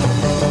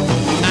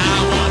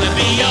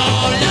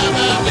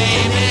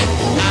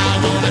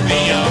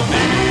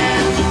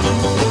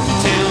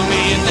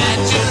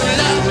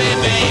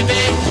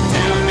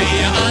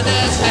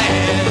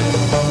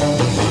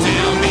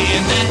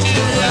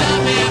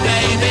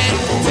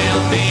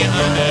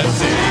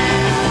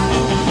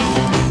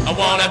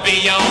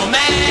 be your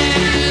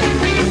man.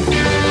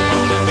 I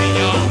wanna be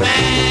your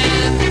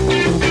man.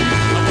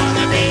 I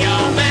wanna be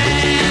your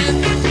man.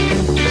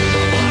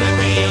 I wanna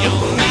be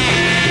your man.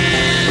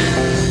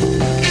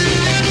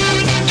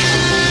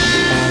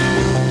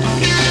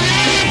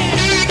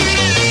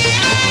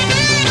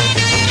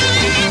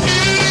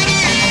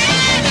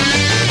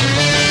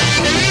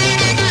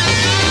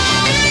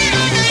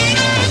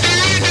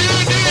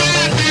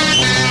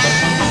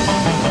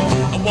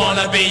 I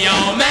wanna be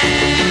your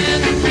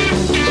man.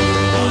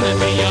 Wanna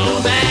be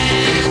your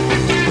man.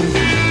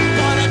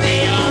 Wanna be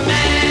your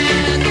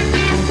man.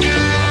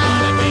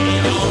 Wanna be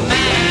your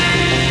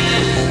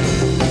man.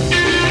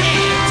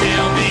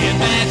 Tell me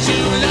that you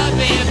love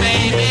me,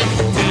 baby.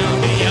 Tell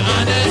me you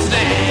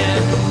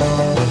understand.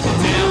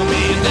 Tell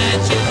me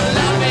that you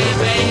love me,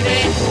 baby.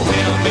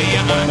 Tell me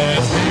you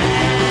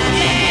understand.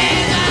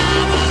 Yes,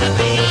 I wanna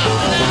be your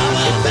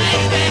lover,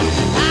 baby.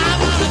 I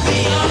wanna be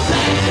your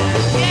man.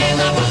 Yes,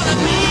 I wanna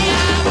be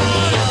your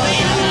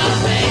love,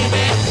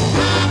 baby.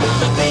 I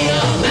wanna be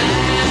your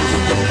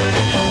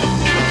man.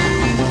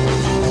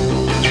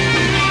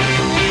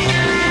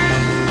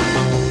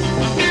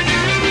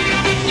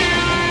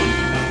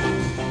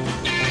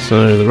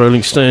 So the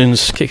Rolling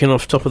Stones kicking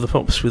off Top of the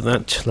Pops with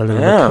that Lennon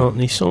and Yeah.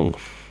 McCartney song.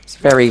 It's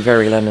very,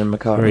 very Lennon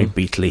McCartney. Very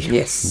Beatley.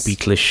 Yes.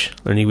 Beatlish,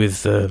 only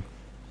with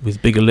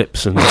bigger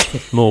lips and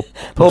more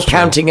More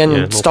pounding and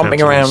more stomping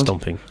pounding and around.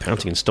 stomping,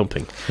 pouting and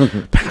stomping,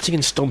 pouting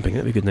and stomping.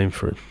 That'd be a good name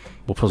for it,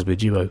 or possibly a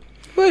duo.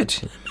 Would.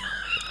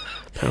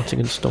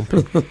 Pouting and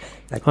stomping.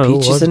 Like Oh,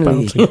 Peaches I'm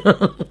and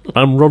pouting.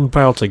 I'm Ron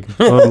Pouting.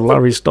 I'm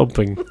Larry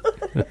Stomping.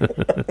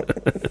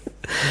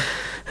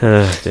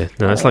 Dear.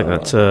 No, it's like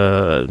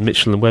that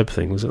Mitchell and Webb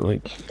thing. Was it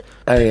like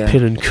Oh, yeah.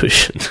 pin and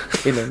cushion?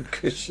 Pin and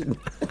cushion.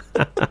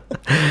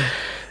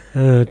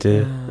 Oh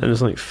dear. And it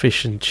was like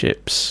fish and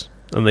chips.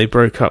 And they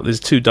broke up. There's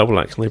two double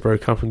acts and they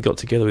broke up and got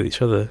together with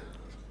each other.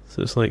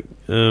 So it's like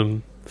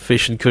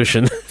fish and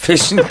cushion.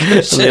 Fish and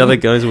cushion. And the other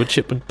guys were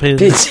chip and pin.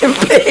 Pitch and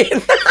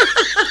pin.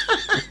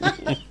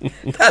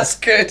 That's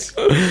good.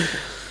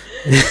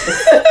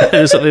 It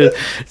was like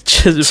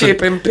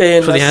Chip and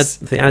pin. For that's-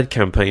 the ad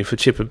campaign for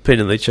Chip and Pin,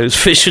 and they chose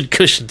Fish and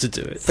Cushion to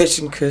do it. Fish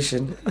and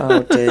cushion.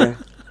 Oh dear.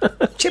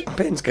 Chip and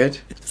pin's good.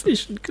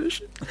 Fish and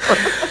Cushion.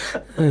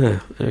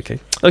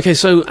 Okay.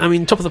 So I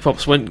mean, Top of the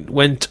Pops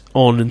went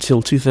on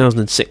until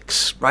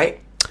 2006.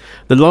 Right.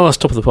 The last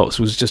Top of the Pops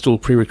was just all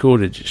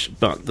pre-recorded,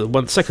 but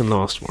the second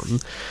last one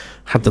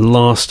had the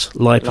last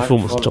live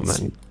performance on top of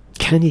that.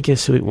 Can you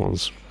guess who it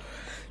was?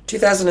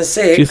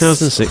 2006.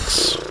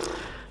 2006.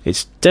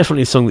 It's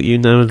definitely a song that you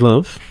know and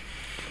love.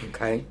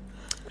 Okay.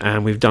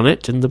 And we've done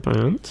it in the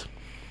band.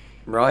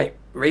 Right.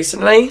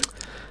 Recently?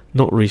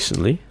 Not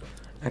recently.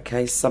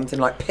 Okay, something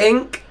like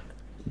Pink.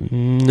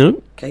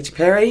 No. Katy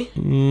Perry.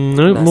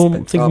 No, That's more. a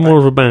bit Think far more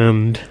back. of a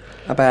band.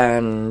 A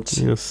band.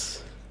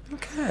 Yes.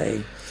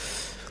 Okay.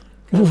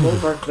 More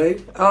of a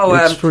clue. Oh,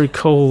 It's very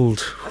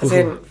cold. as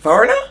in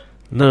Foreigner?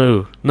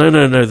 No. The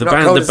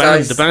Not cold as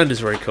ice. The band is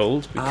very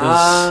cold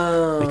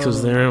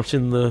because they're out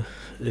in the.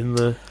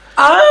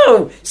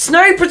 Oh,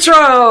 Snow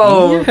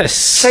Patrol.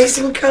 Yes.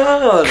 Chasing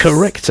cars.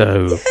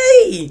 Correcto.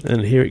 Yay.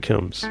 And here it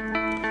comes.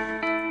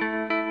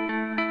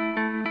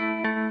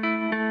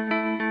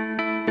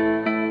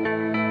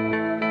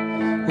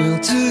 We'll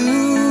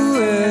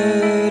do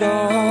it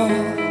all,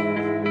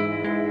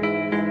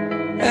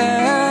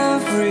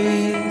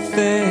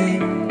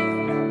 everything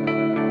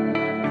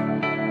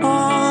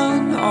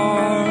on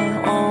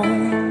our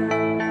own.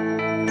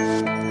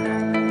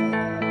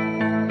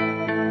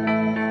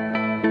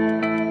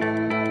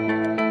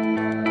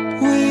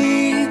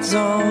 We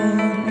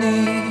don't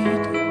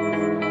need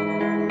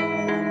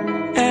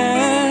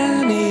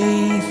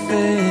anything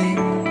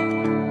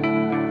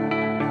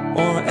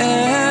or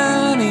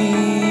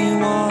anyone.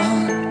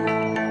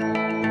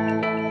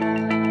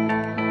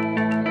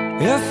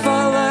 If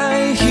I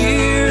lay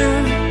here,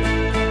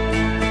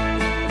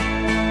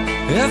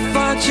 if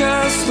I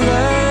just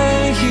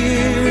lay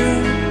here,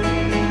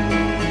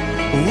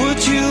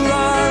 would you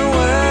lie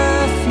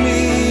with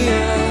me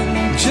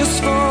and just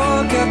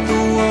forget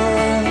the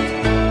world?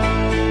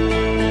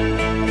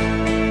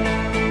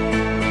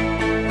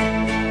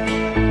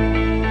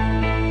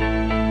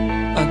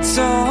 I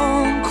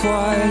don't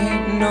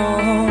quite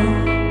know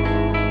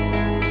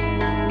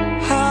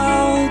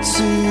how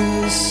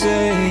to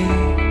say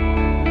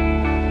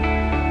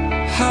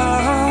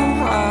how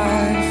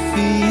I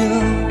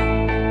feel.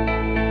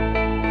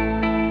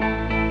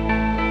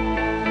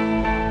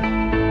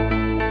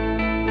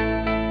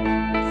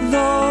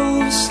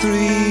 Those 3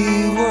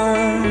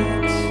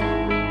 words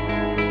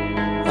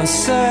I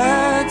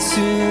said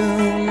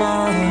too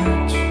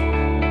much.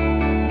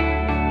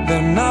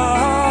 They're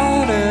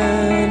not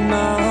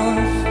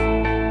enough.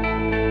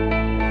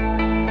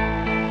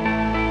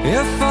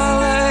 If I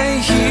lay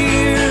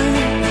here,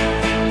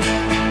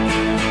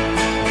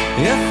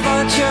 if I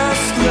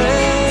just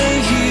lay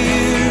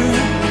here,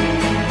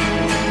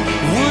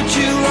 would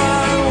you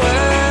lie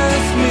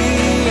with me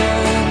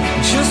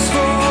and just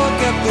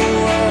forget the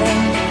world?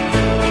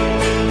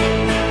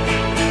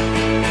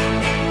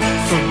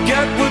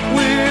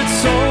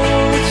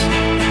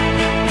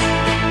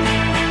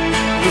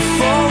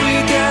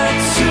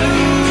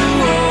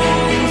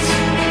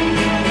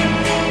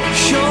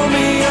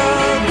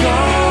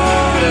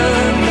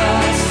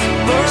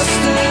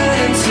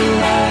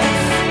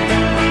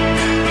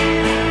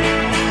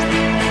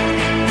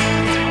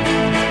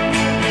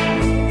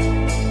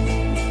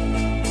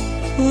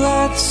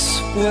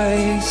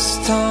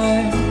 waste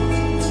time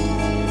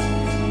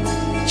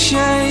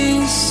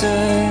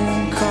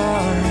chasing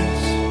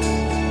cars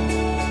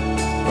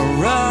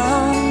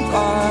around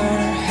our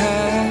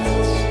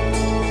heads.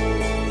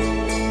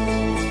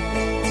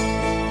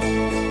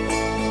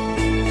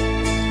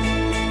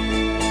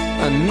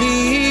 I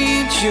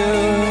need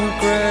your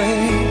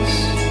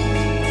grace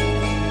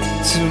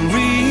to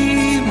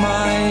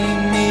remind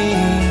me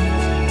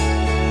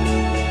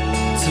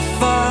to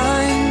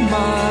find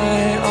my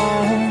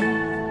own.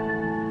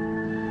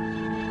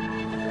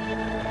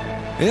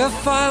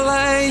 If I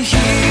lay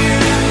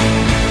here,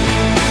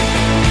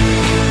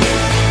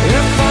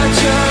 if I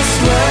just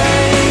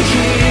lay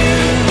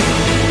here,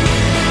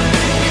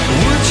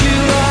 would you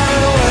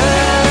lie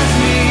with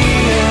me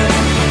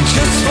and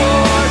just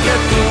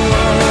forget the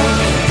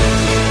world?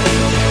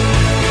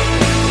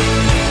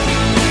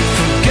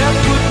 Forget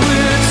what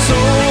we're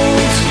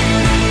told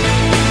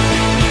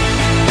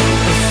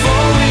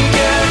before we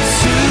get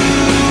too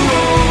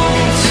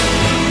old.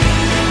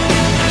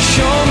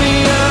 Show me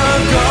a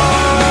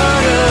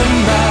garden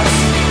that's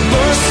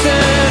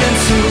bursting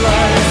into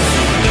life.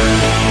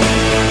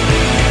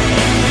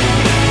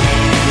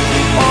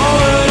 All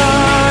that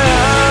I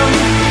am,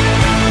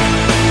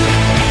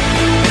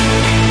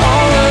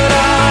 all that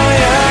I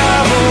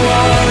ever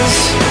was,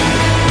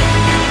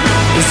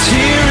 is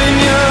here in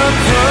your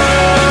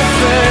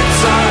perfect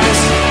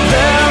eyes.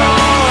 They're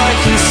all I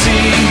can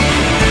see.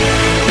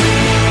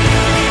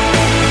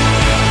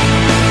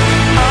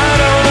 I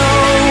don't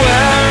know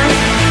where,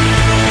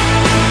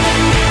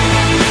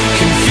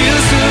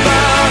 confused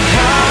about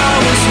how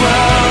as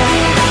well.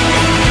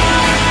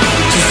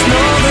 Just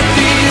know that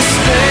these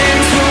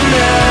things will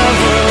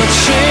never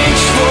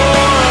change for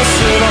us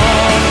at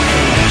all.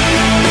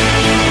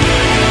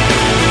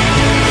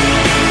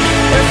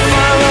 If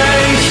I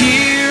lay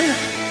here,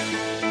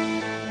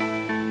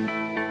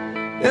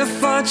 if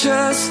I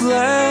just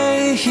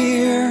lay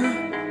here,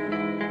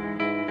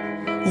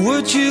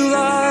 would you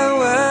lie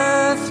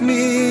with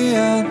me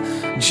and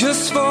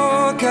just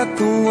forget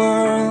the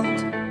world?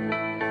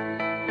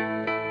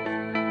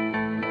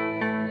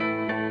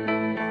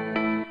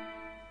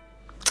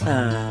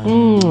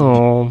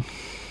 Oh.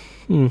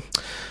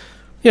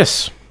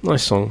 Yes,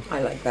 nice song.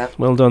 I like that.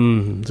 Well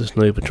done, the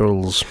Snow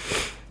Patrols.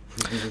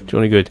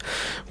 Jolly good.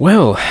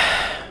 Well,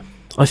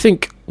 I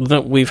think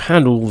that we've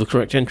had all the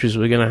correct entries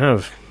we're going to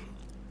have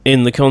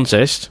in the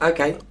contest.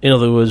 Okay. In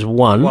other words,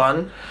 one.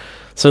 One.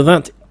 So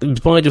that is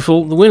by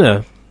default the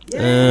winner.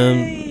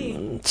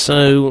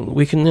 So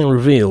we can now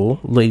reveal,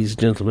 ladies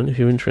and gentlemen, if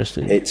you're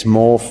interested. It's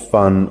more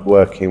fun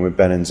working with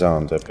Ben and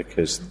Zander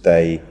because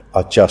they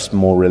are just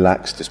more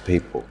relaxed as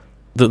people.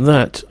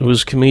 That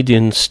was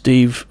comedian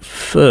Steve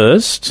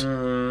First.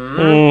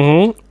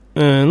 And?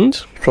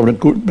 Schon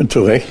nicht gut mit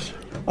zurecht,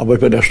 aber ich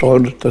bin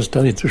erstaunt, dass es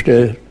da nicht so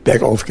schnell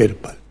bergauf geht.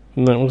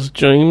 That was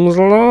James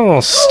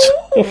Last.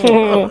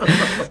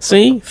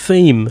 See?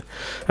 Theme.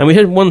 And we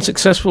had one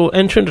successful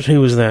entrant. Who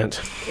was that?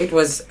 It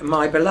was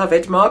my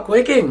beloved Mark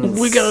Wiggins.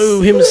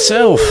 Wiggo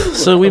himself.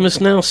 So we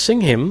must now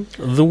sing him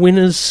the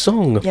winner's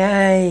song.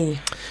 Yay.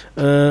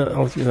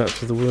 I'll do that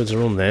so the words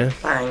are on there.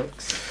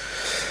 Thanks.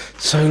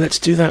 So let's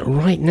do that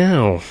right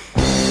now.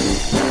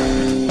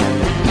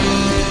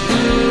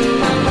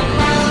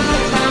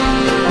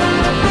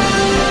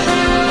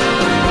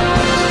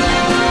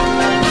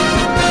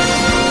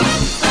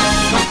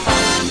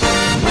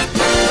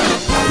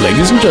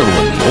 Ladies and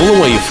gentlemen, all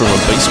the way from a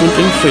basement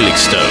in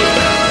Felixstowe.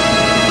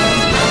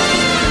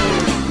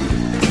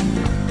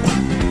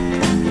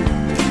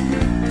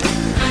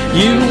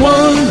 You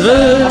won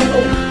the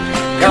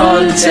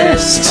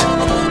contest.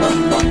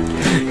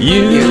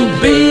 You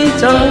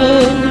beat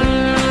all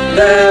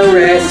the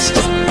rest.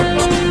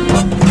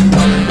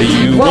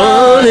 You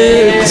won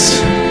it,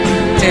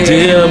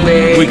 dear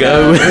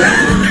Wiggo,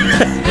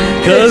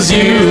 'cause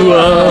you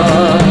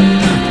are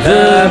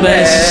the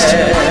best.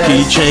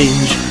 Key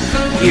change.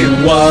 You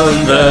won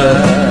the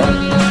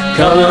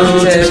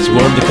contest,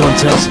 won the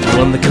contest,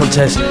 won the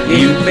contest.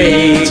 You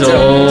beat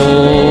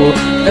all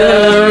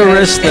the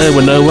rest. There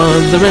were no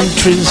other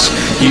entries.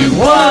 You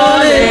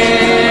won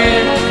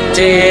it,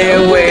 dear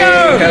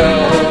Wiggo,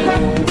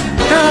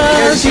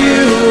 'cause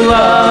you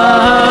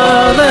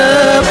are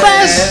the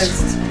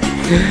best.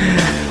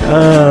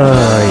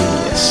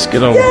 Yes,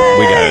 good old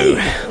Wiggo,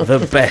 the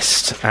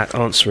best at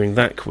answering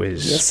that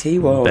quiz. Yes, he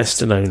was.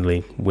 Best and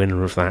only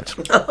winner of that.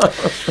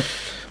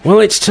 Well,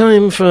 it's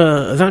time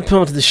for that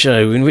part of the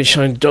show in which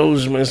I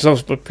indulge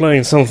myself by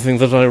playing something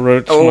that I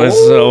wrote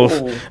myself.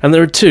 And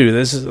there are two.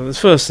 There's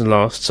first and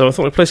last. So I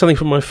thought I'd play something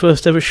from my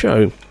first ever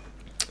show.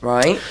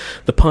 Right.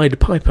 The Pied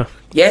Piper.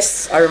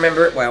 Yes, I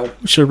remember it well.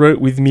 Which I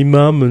wrote with me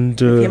mum and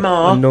your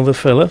ma. another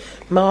fella.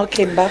 Ma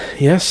Kimber.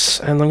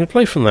 Yes, and I'm going to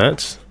play from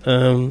that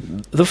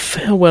the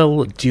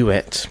farewell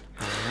duet.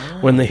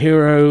 When the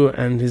hero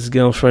and his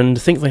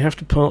girlfriend think they have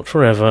to part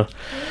forever.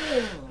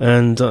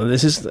 And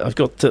this is, I've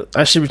got,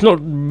 actually it's not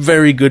a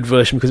very good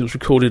version because it was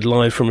recorded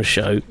live from a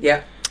show.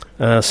 Yeah.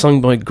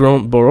 Sung by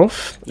Grant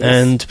Boroff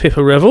and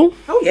Pippa Revel.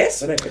 Oh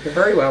yes, I know Pippa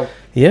very well.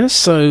 Yes,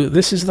 so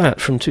this is that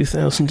from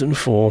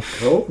 2004.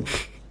 Cool.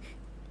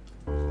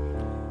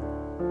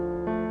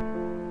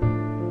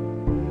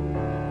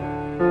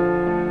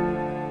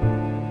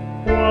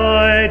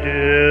 Why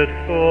did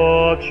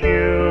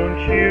fortune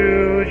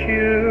choose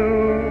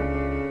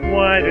you?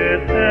 Why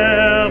did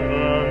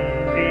heaven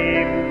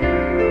deem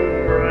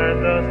to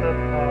brand us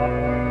apart?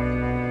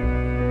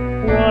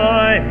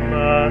 Why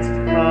must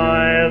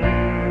I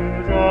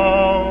lose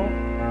all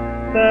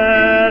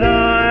that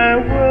I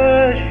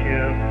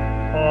worship,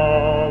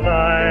 all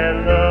I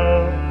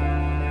love?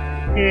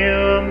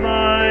 Hear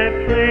my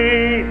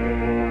plea,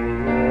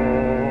 O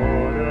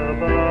Lord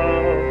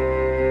above.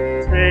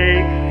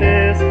 Take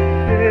this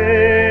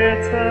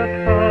bitter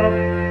cup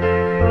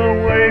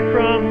away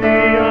from me,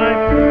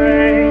 I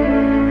pray.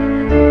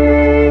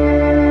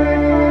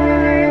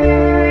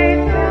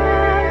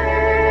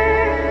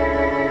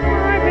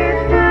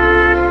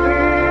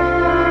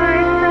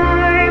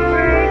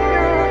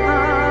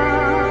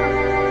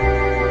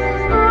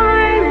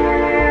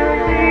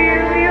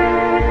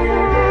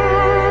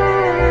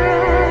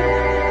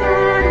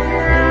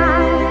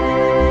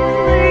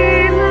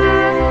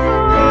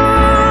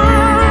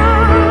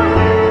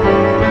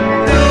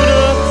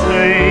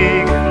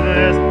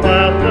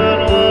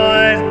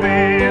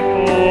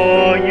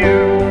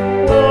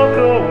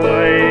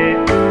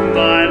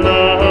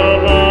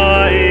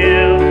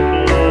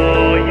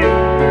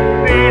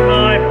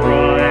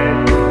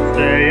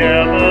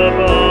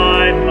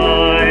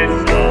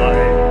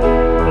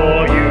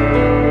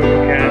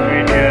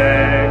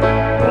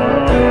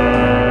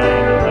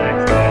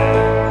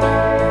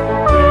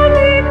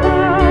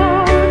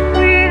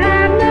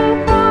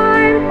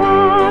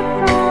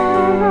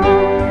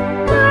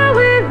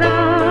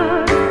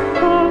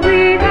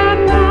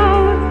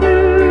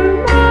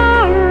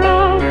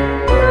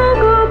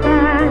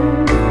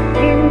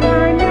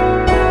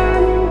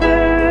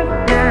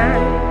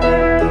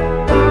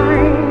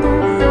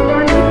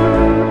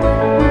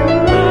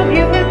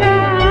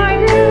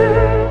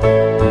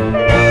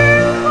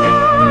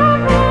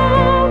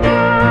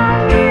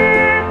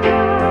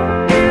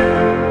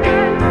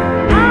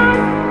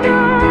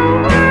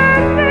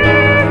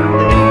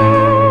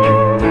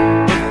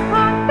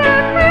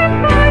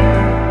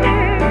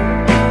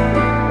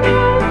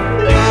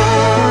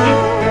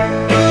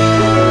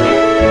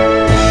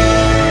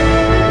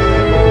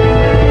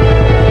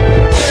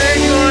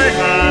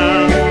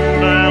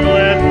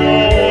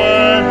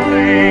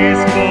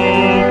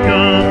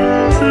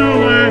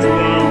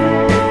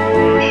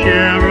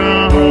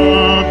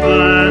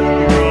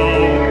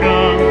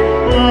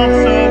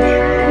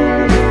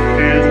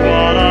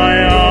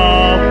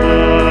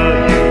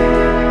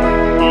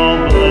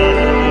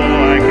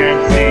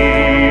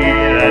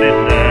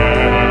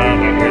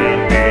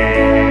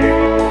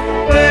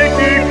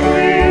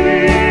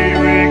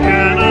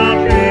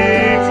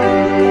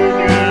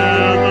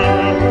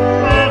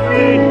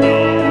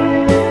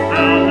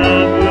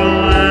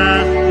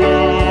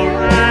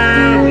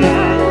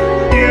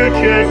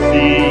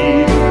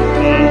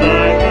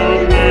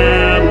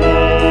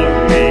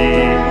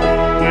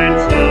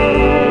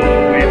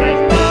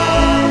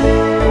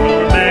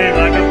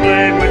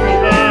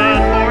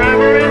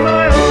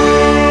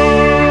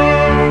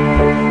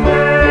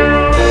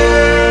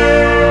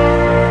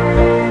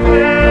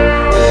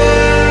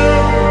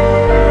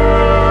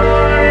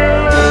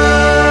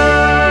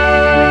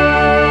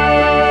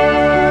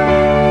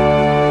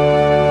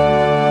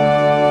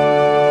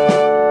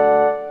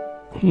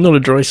 Not a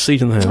dry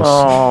seat in the house.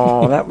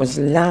 Oh, that was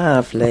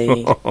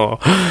lovely.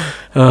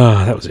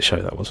 That was a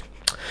show, that was.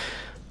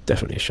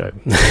 Definitely a show.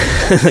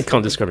 I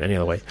can't describe it any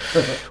other way.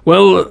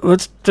 Well,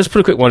 let's just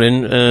put a quick one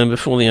in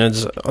before the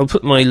ads. I'll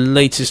put my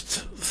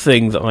latest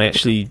thing that I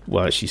actually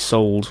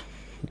sold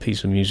a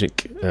piece of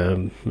music,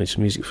 made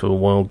some music for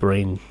Wild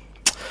Brain.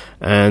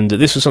 And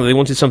this was something, they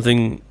wanted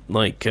something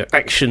like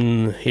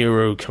action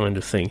hero kind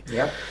of thing.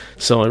 Yep.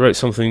 So I wrote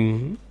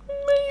something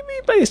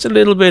maybe based a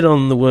little bit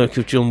on the work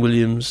of John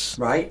Williams.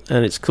 Right.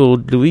 And it's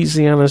called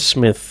Louisiana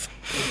Smith.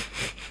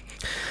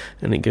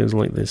 And it goes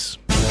like this.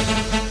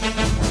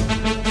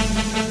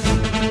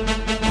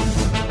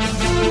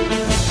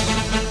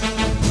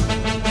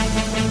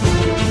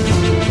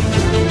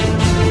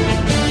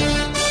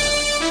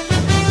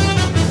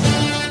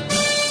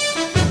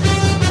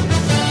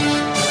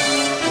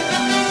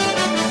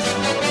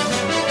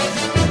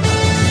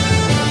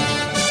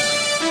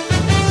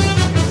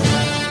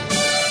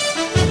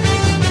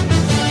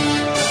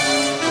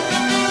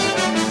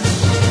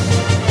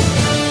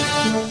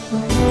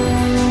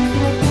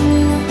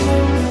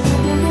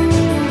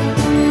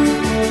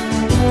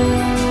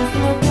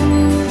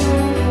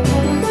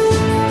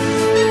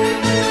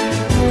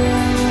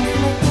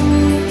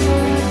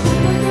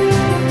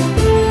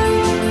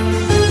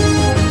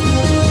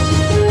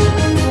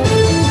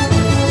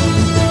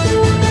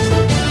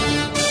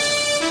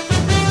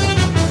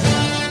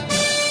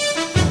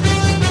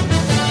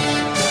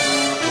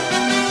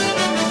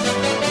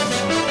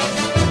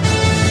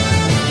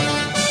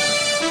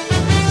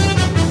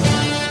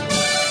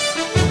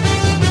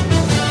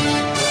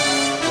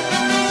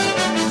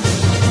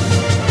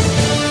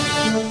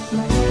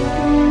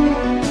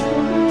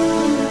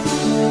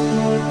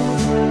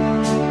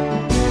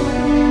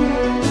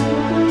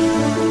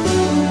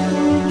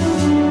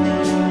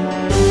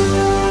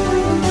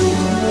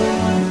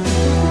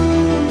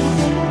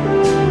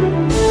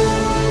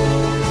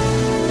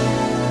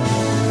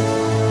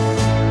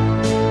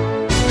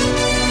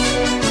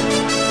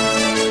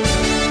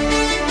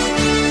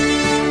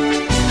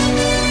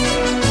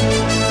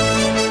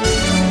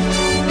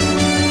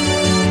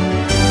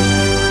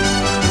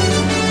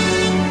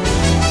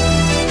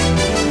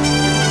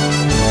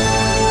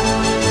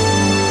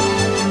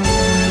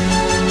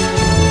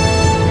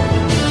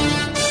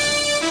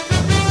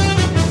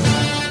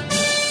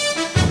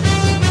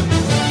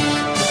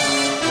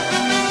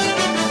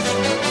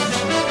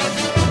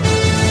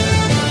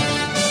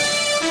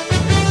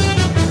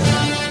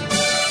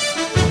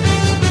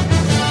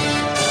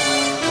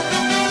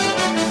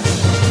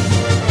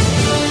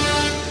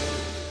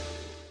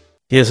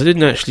 Yes, I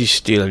didn't actually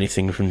steal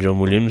anything from John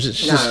Williams.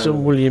 It's just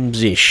John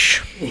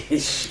Williams-ish.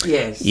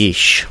 Yes.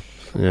 Ish.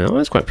 Yeah, I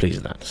was quite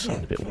pleased with that.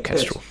 Sounded a bit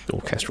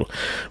orchestral.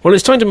 Well,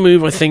 it's time to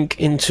move, I think,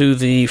 into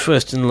the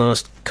first and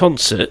last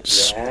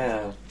concerts.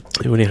 Yeah.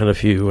 We already had a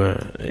few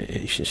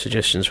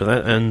suggestions for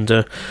that. And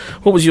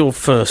what was your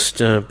first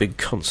big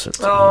concert?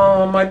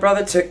 Oh, my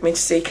brother took me to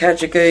see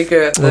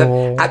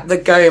Kajagoogoo at the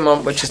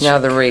Gaumont, which is now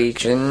the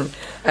Regent.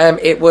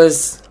 It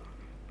was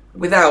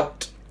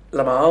without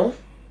Lamal.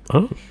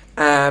 Oh.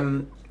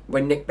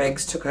 When Nick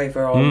Beggs took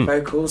over on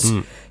vocals,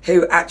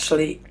 who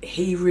actually,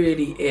 he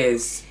really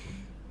is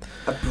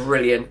a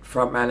brilliant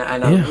frontman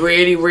and a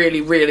really, really,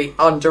 really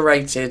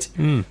underrated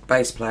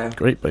bass player.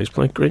 Great bass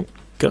player, great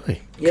guy.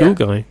 Yeah, cool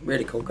guy.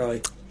 Really cool guy.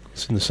 I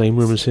was in the same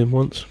room as him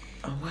once.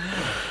 Oh, wow.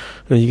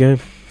 There you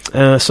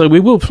go. So we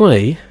will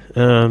play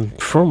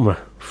from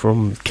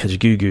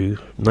Kajagoogoo,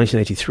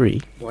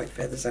 1983. White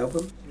Feathers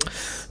album.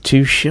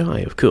 Too Shy,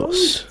 of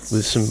course,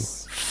 with some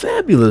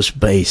fabulous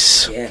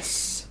bass.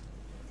 Yes.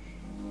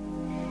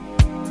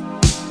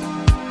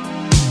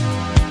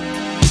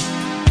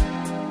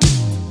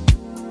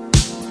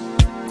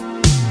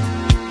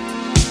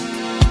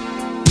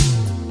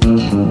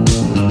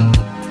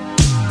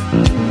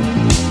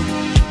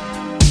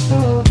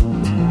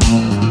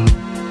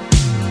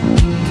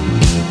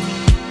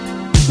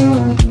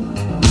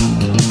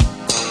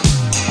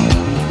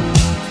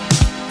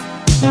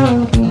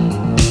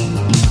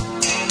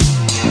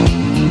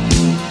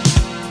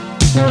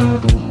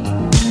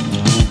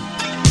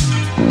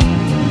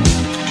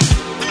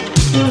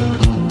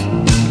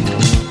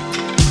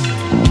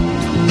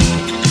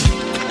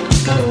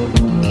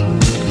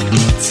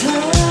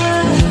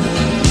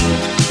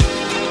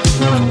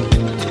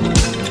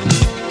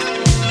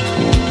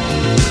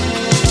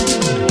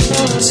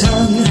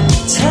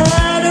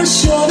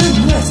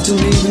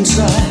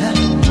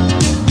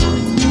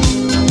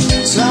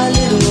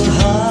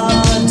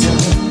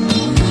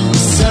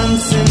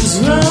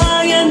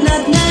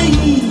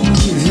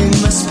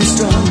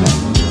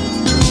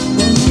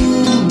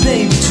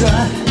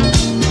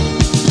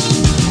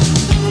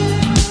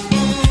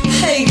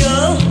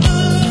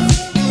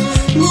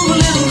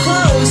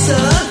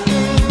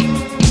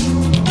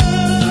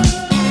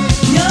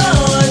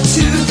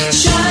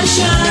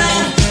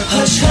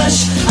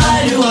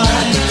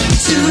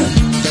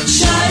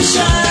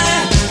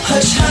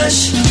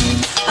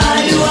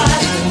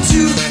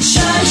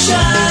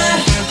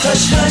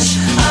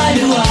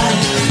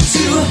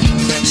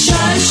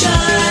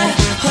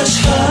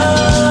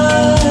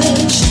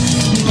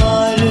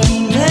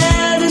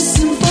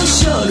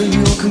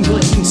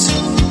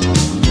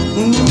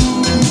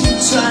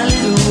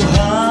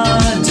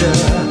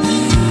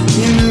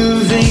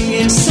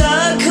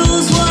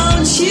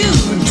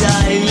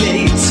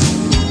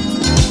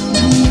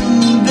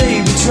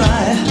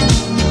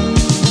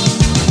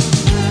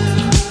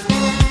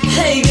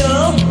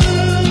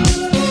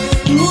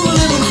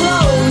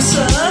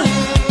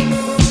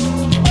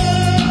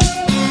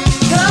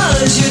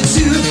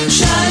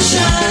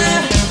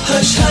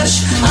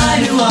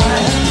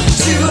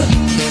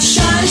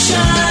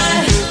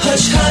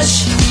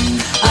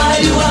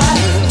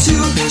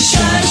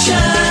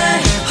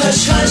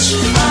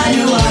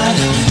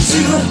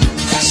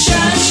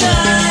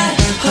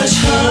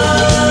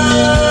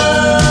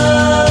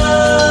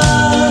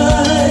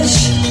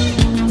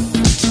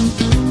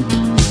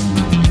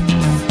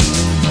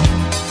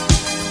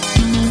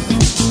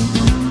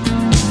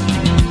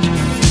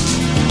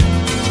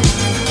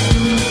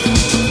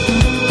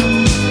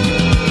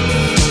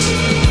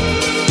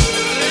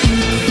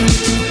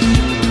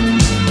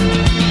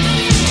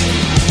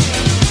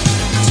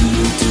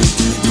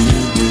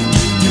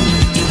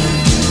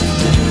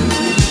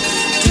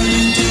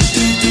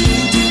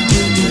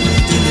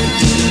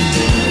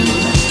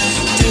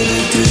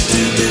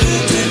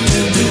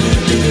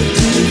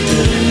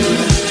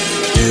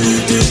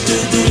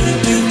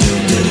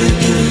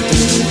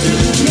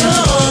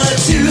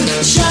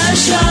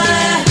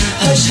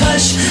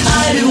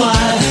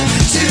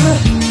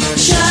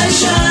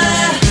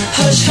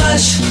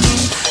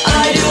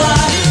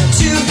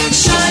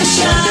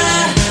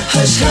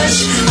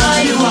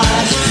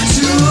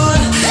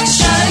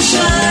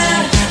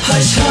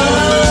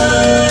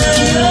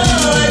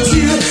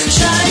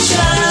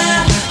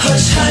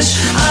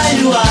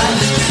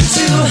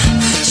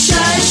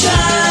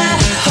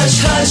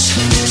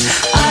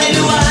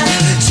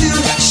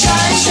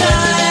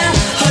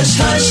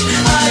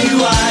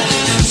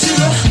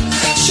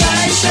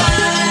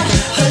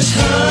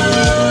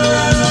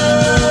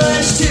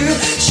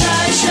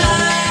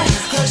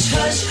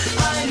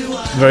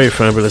 Very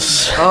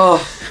fabulous. Oh,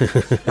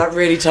 that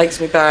really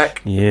takes me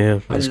back.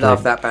 Yeah, I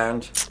love that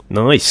band.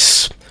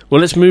 Nice.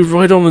 Well, let's move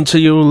right on into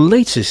your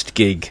latest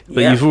gig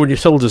that you've already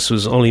told us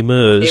was Ollie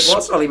Murs. It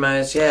was Ollie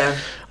Murs, yeah.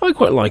 I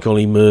quite like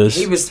Ollie Murs.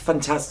 He was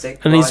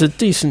fantastic. And he's a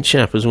decent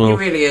chap as well. He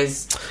really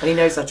is. And he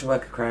knows how to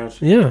work a crowd.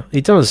 Yeah,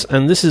 he does.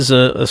 And this is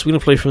we're going to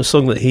play from a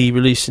song that he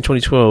released in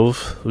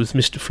 2012 with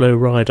Mr. Flo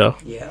Rida.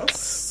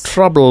 Yes.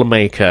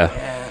 Troublemaker.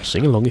 Yeah.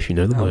 Sing along if you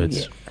know the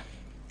words.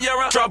 Yeah. You're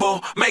a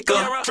troublemaker.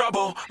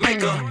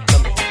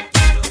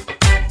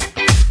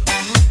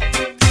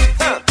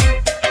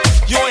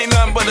 You ain't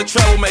nothing but a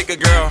troublemaker,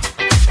 girl.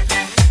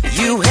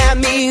 You had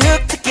me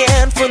hooked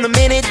again from the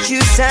minute you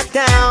sat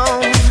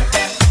down.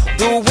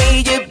 The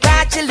way you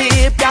bite your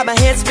lip got my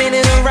head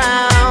spinning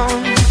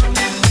around.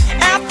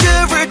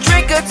 After a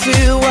drink or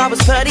two, I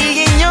was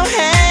putty in your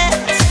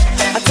hands.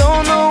 I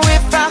don't know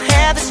if I'll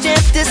have the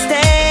strength to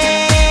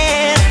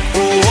stand.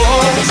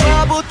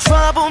 Oh,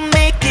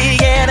 troublemaker,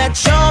 yeah,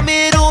 that's your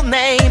middle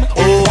name.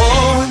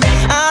 Oh,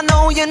 I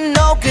know you're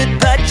no good,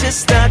 but you're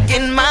stuck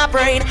in my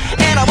brain.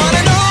 And I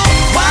wanna know,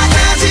 why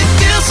does it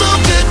feel so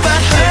good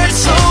but hurt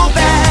so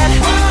bad?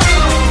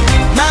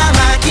 My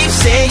mind keeps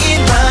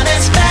saying run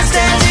as fast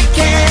as you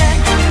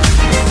can.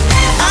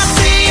 I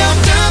say I'm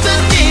done,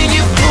 but then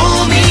you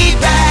pull me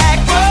back.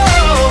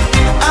 Oh,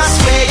 I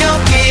swear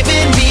you're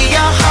giving me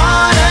a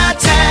heart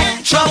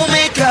attack.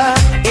 Troublemaker,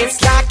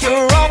 it's like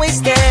you're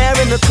always there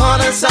in the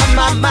corners of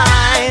my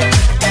mind.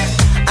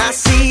 I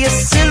see a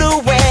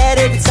silhouette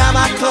every time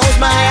I close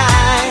my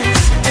eyes.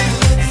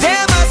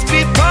 There must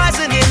be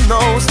poison in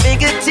those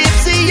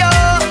fingertips of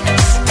yours,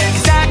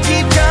 'cause I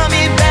keep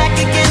coming back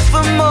again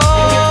for more.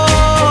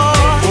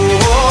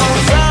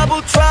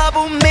 Oh,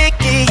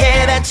 troublemaker,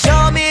 yeah, that's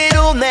your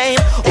middle name.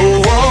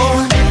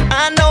 Oh,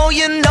 I know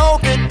you're no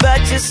good, but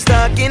you're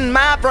stuck in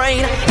my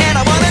brain. And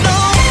I wanna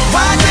know,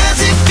 why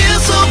does it feel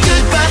so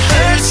good but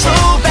hurt so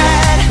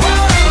bad?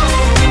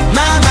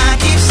 My mind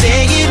keeps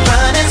saying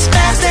run as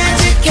fast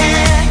as you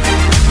can.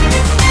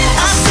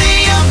 I say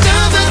I'm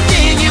done, but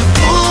then you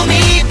pull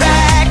me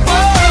back.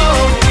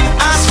 Whoa,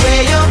 I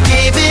swear you're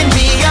giving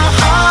me a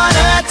heart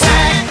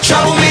attack.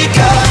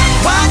 Troublemaker,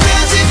 why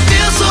does it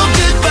feel so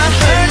good but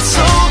hurt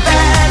so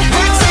bad?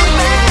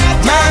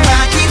 My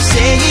mind keeps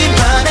saying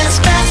run as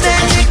fast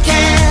as you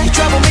can.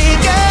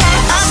 Troublemaker,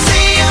 I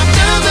say I'm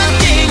done, but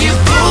then you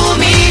pull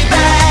me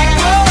back.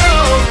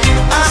 Whoa,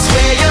 I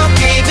swear you're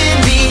giving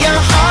me a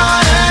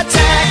heart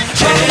attack.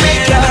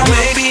 Troublemaker. Now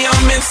maybe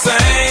I'm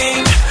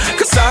insane,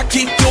 'cause I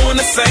keep doing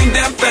the same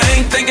damn thing,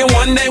 thinking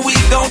one day we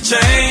gon'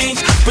 change.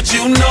 But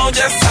you know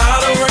just how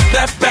to work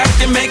that back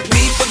and make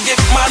me forget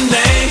my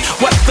name.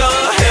 What the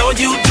hell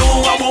you do,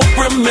 I won't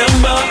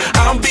remember.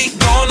 I'll be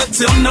gone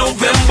until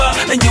November,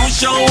 and you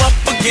show up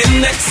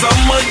again next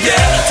summer,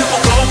 yeah.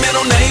 Typical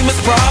middle name is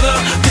Prada.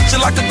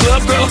 Picture like a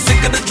glove, girl, I'm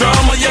sick of the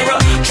drama. You're a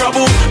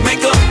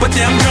troublemaker, but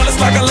damn girl, it's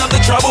like I love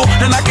the trouble,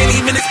 and I can't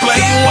even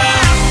explain why.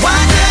 Why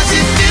does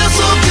it feel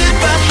so good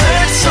but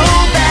hurt so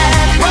bad?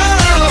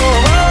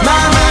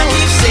 My mind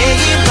keeps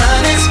saying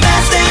run as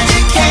fast as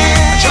you can.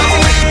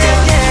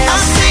 I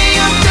say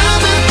I'm done,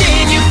 but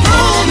then you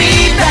pull me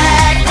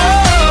back.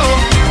 Oh,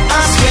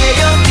 I swear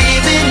you're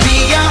giving me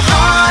a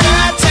heart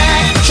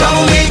attack.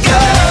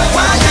 Troublemaker,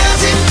 why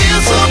does it feel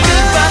so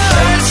good but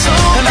hurt so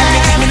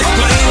bad?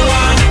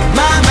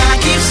 My mind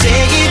keeps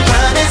saying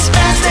run as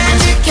fast as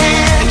you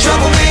can.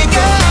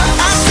 Troublemaker,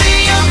 I say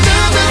I'm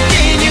done, but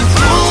then you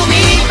pull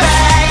me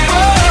back.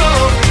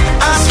 Oh,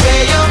 I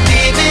swear you're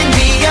giving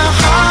me a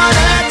heart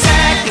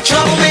attack.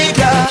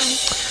 Troublemaker.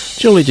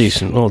 Jolly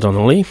decent. Well done,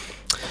 Ollie.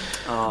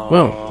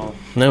 Well,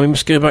 now we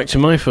must go back to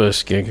my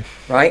first gig.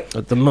 Right.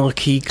 At the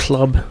Marquee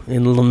Club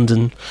in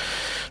London.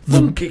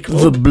 Marquee Club?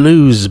 The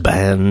Blues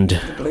Band.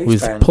 Blues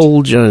with Band.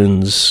 Paul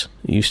Jones,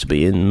 who used to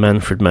be in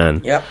Manfred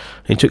Mann. Yep.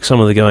 He took some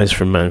of the guys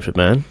from Manfred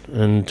Mann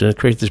and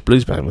created this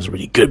blues band. It was a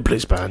really good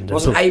blues band. It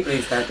wasn't a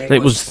blues band,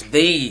 It was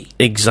the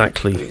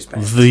exactly blues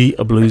band. the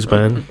blues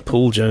band.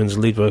 Paul Jones,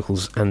 lead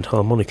vocals and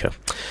harmonica.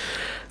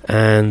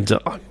 And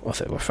I thought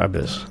they were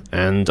fabulous.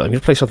 And I'm going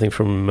to play something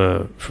from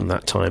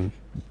that time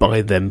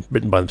by them,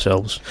 written by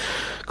themselves,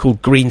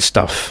 called Green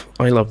Stuff.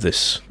 I love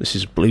this. This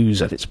is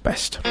blues at its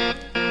best.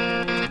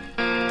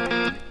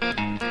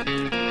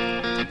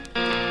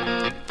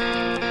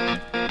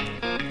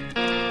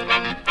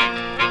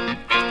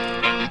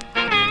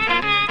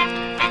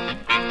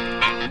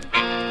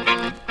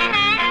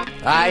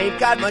 I ain't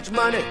got much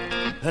money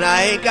and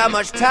I ain't got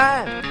much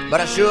time,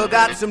 but I sure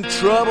got some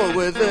trouble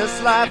with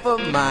this life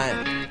of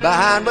mine.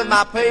 Behind with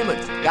my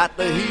payments, got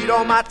the heat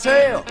on my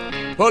tail.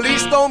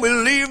 Police don't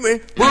believe me,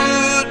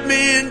 put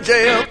me in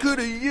jail.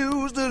 Could've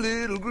used a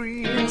little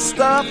green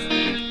stuff,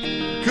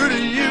 could've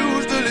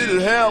used a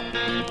little help.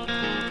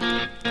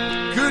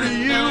 Could've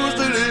used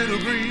a little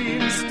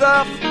green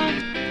stuff,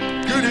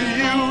 could've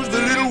used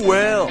a little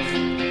wealth.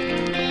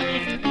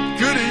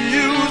 Could've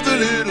used a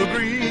little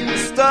green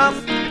stuff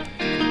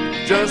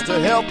just to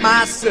help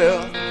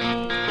myself.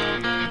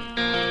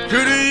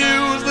 Could've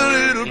used a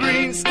little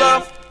green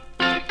stuff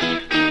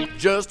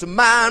just to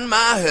mind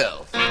my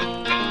health.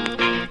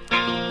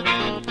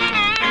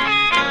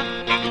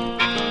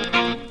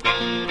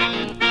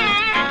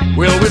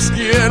 Well,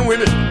 whiskey and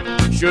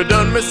women sure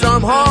done me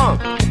some harm.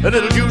 A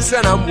little juice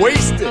and I'm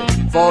wasted,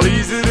 fall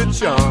easy to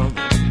charm.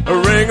 A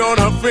ring on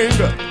her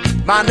finger,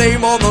 my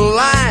name on the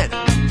line.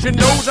 She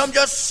knows I'm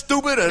just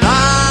stupid and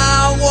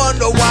I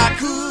wonder why.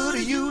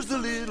 Could've used a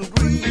little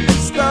green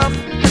stuff,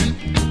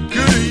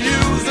 could've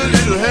used a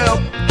little help.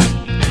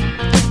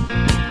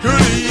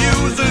 Could've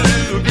used a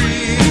little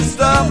green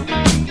stuff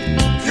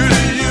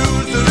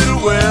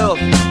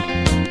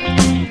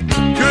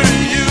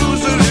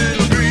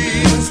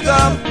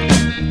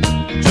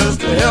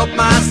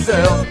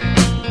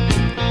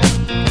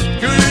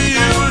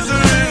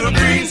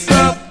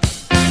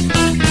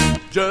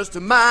just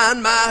to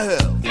mind my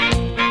health.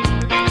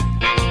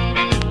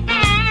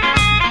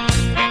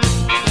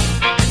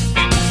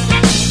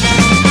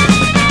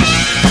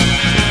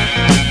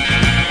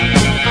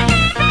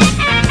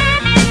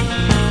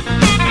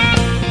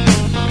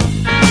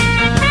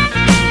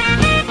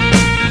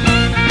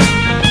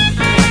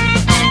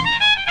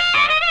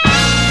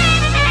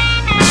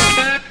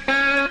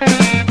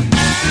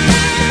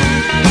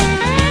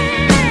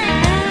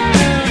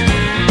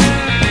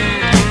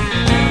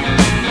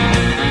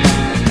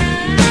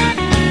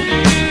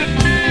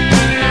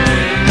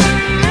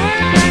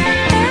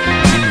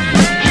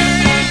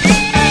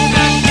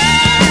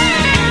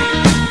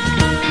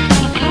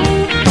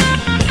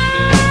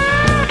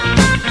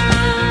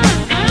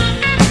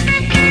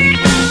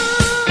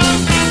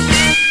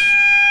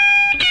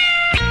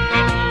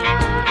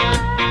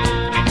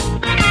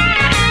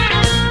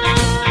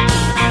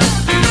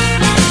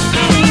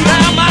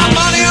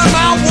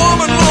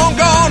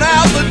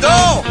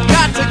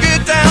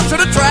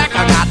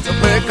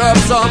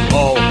 Some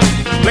more,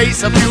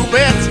 place a few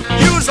bets,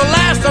 use the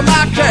last of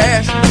my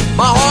cash.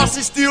 My horse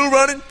is still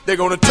running, they're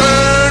gonna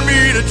turn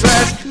me to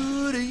trash.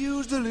 Could've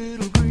used a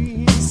little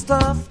green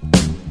stuff,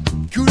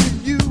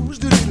 could've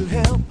used a little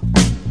help,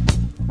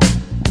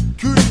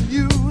 could've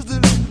used a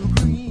little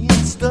green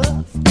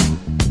stuff,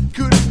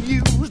 could've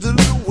used a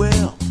little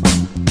well.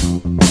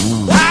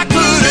 I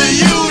could've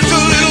used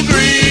a little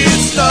green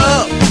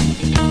stuff,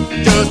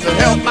 just to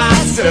help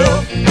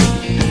myself.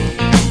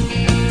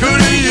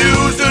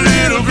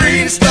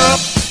 Stuff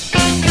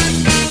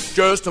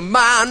just to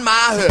mind my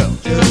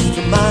health, just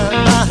to mind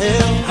my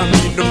health. I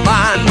mean to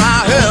mind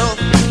my health,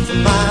 to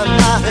mind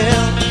my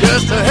health,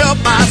 just to help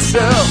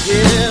myself.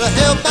 Yeah, to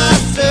help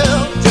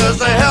myself, just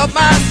to help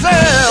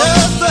myself,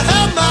 just to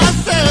help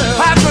myself.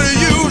 I could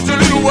have used a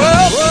little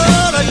well,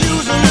 I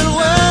used a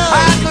little well.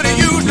 I could have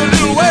used a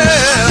little well,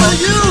 I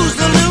used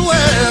a little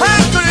well.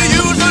 I could have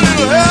used a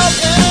little help,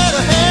 yeah,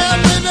 to help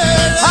me,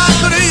 baby. I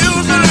could have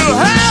used a little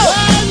help.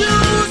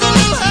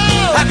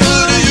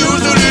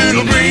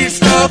 Green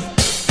stuff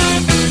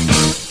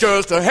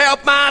just to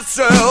help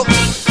myself.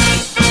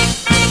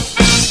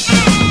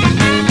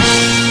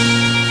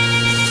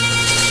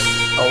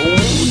 Oh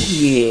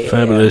yeah,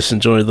 fabulous!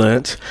 Enjoyed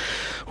that.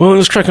 Well,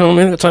 let's crack on.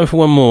 We've got time for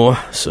one more,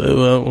 so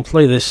we'll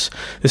play this.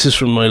 This is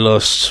from my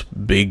last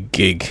big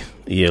gig,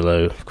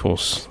 ELO. Of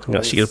course, I'm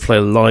actually going to play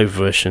a live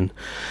version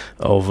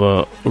of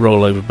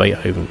 "Roll Over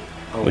Beethoven,"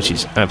 which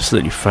is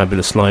absolutely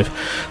fabulous live.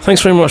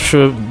 Thanks very much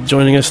for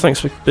joining us.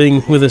 Thanks for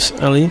being with us,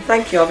 Ali.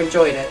 Thank you, I've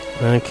enjoyed it.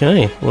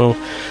 Okay, well,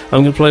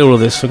 I'm going to play all of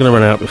this. I'm going to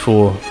run out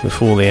before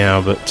the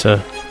hour, but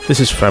this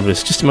is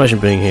fabulous. Just imagine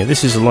being here.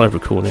 This is a live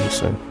recording,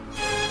 so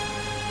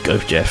go,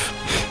 Jeff.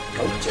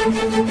 Go,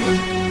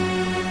 Jeff.